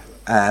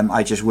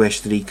 I just wish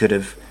that he could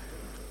have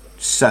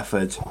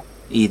suffered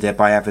either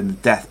by having the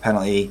death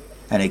penalty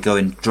and it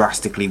going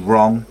drastically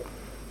wrong.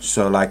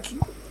 So, like,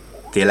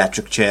 the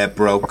electric chair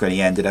broke and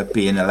he ended up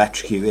being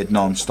electrocuted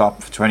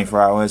non-stop for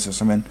 24 hours or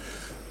something.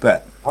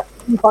 But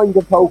I'm kind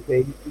of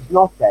hoping he's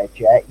not dead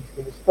yet. He's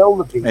going to spill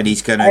the beans. And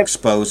he's going to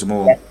expose them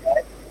all.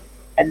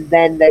 And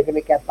then they're going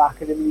to get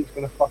back at him and he's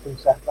going to fucking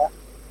suffer.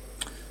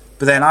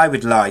 But then I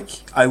would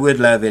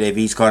love it if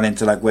he's gone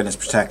into, like, witness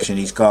protection.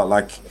 He's got,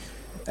 like,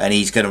 and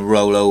he's going to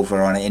roll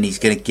over on it and he's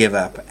going to give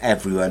up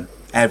everyone.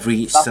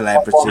 Every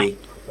celebrity,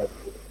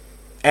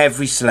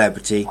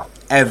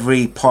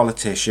 every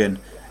politician,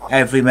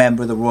 every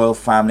member of the royal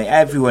family,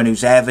 everyone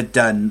who's ever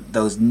done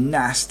those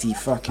nasty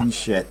fucking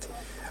shit,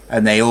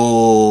 and they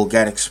all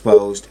get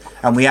exposed,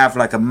 and we have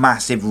like a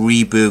massive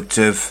reboot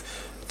of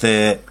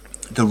the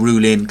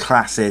ruling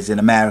classes in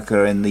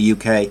America and the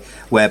UK,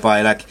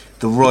 whereby like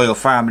the royal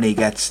family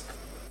gets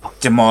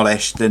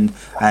demolished and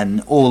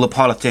all the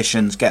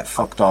politicians get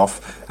fucked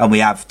off, and we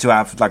have to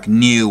have like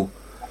new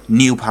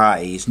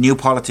parties, new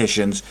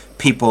politicians,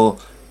 people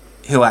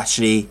who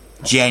actually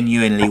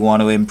genuinely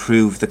want to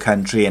improve the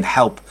country and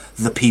help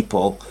the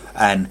people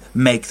and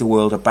make the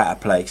world a better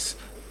place.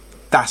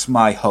 That's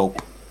my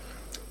hope.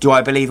 Do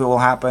I believe it will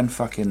happen?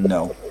 Fucking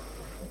no.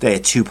 They're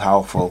too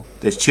powerful.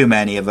 There's too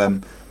many of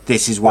them.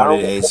 This is what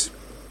it is.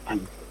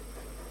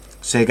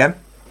 Say again?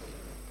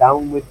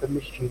 Down with the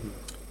machine.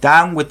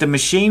 Down with the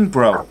machine,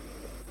 bro.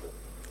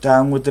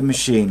 Down with the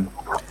machine.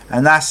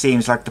 And that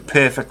seems like the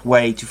perfect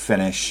way to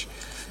finish.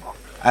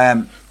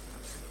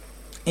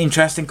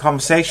 Interesting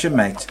conversation,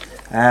 mate.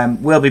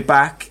 We'll be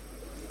back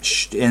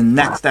in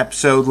next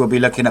episode. We'll be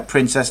looking at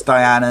Princess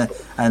Diana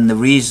and the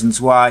reasons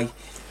why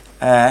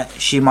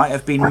she might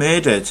have been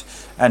murdered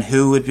and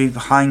who would be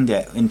behind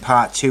it in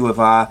part 2 of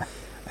our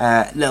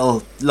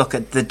little look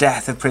at the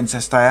death of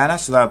Princess Diana.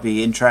 So that'll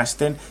be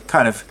interesting.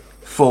 Kind of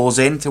falls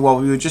into what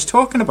we were just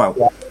talking about.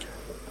 Yeah.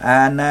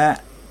 And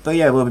but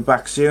yeah, we'll be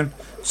back soon.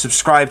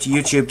 Subscribe to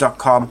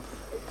youtube.com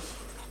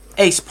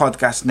Ace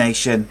Podcast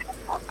Nation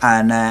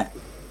and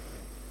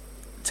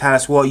tell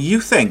us what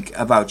you think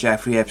about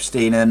Jeffrey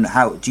Epstein and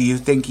how do you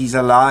think he's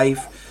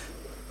alive?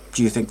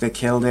 Do you think they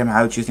killed him?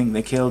 How do you think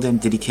they killed him?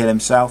 Did he kill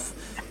himself?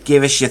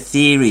 Give us your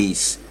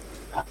theories.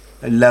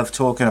 I love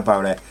talking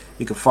about it.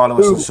 You can follow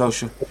us on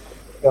social.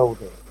 Killed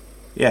him.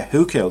 Yeah,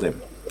 who killed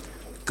him?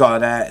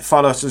 Got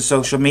follow us on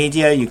social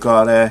media. You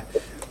got at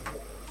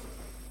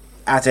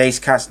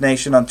Acecast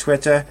Nation on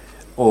Twitter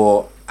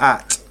or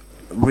at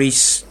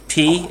Reese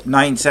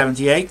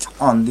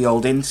P978 on the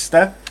old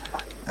Insta,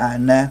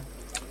 and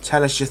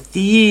tell us your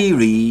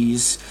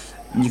theories.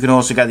 And you can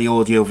also get the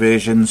audio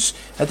versions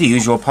at the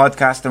usual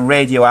podcast and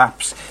radio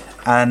apps,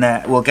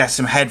 and we'll get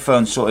some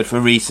headphones sorted for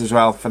Reese as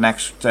well for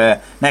next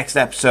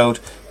episode,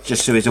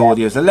 just so his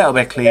audio is a little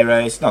bit clearer.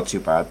 It's not too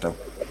bad though,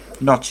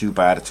 not too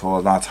bad at all,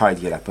 and I'll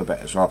tidy it up a bit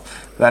as well.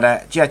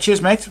 But yeah,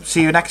 cheers mate,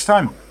 see you next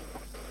time.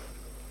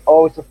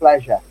 Always a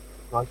pleasure.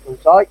 Nice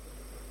insight.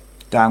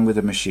 Down with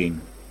the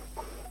machine.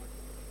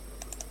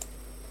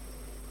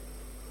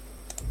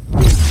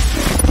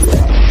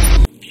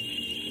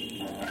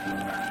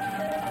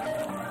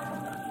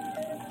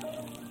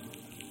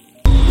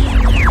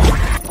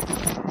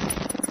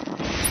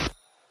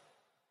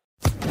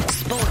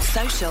 Sports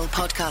Social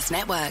Podcast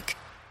Network.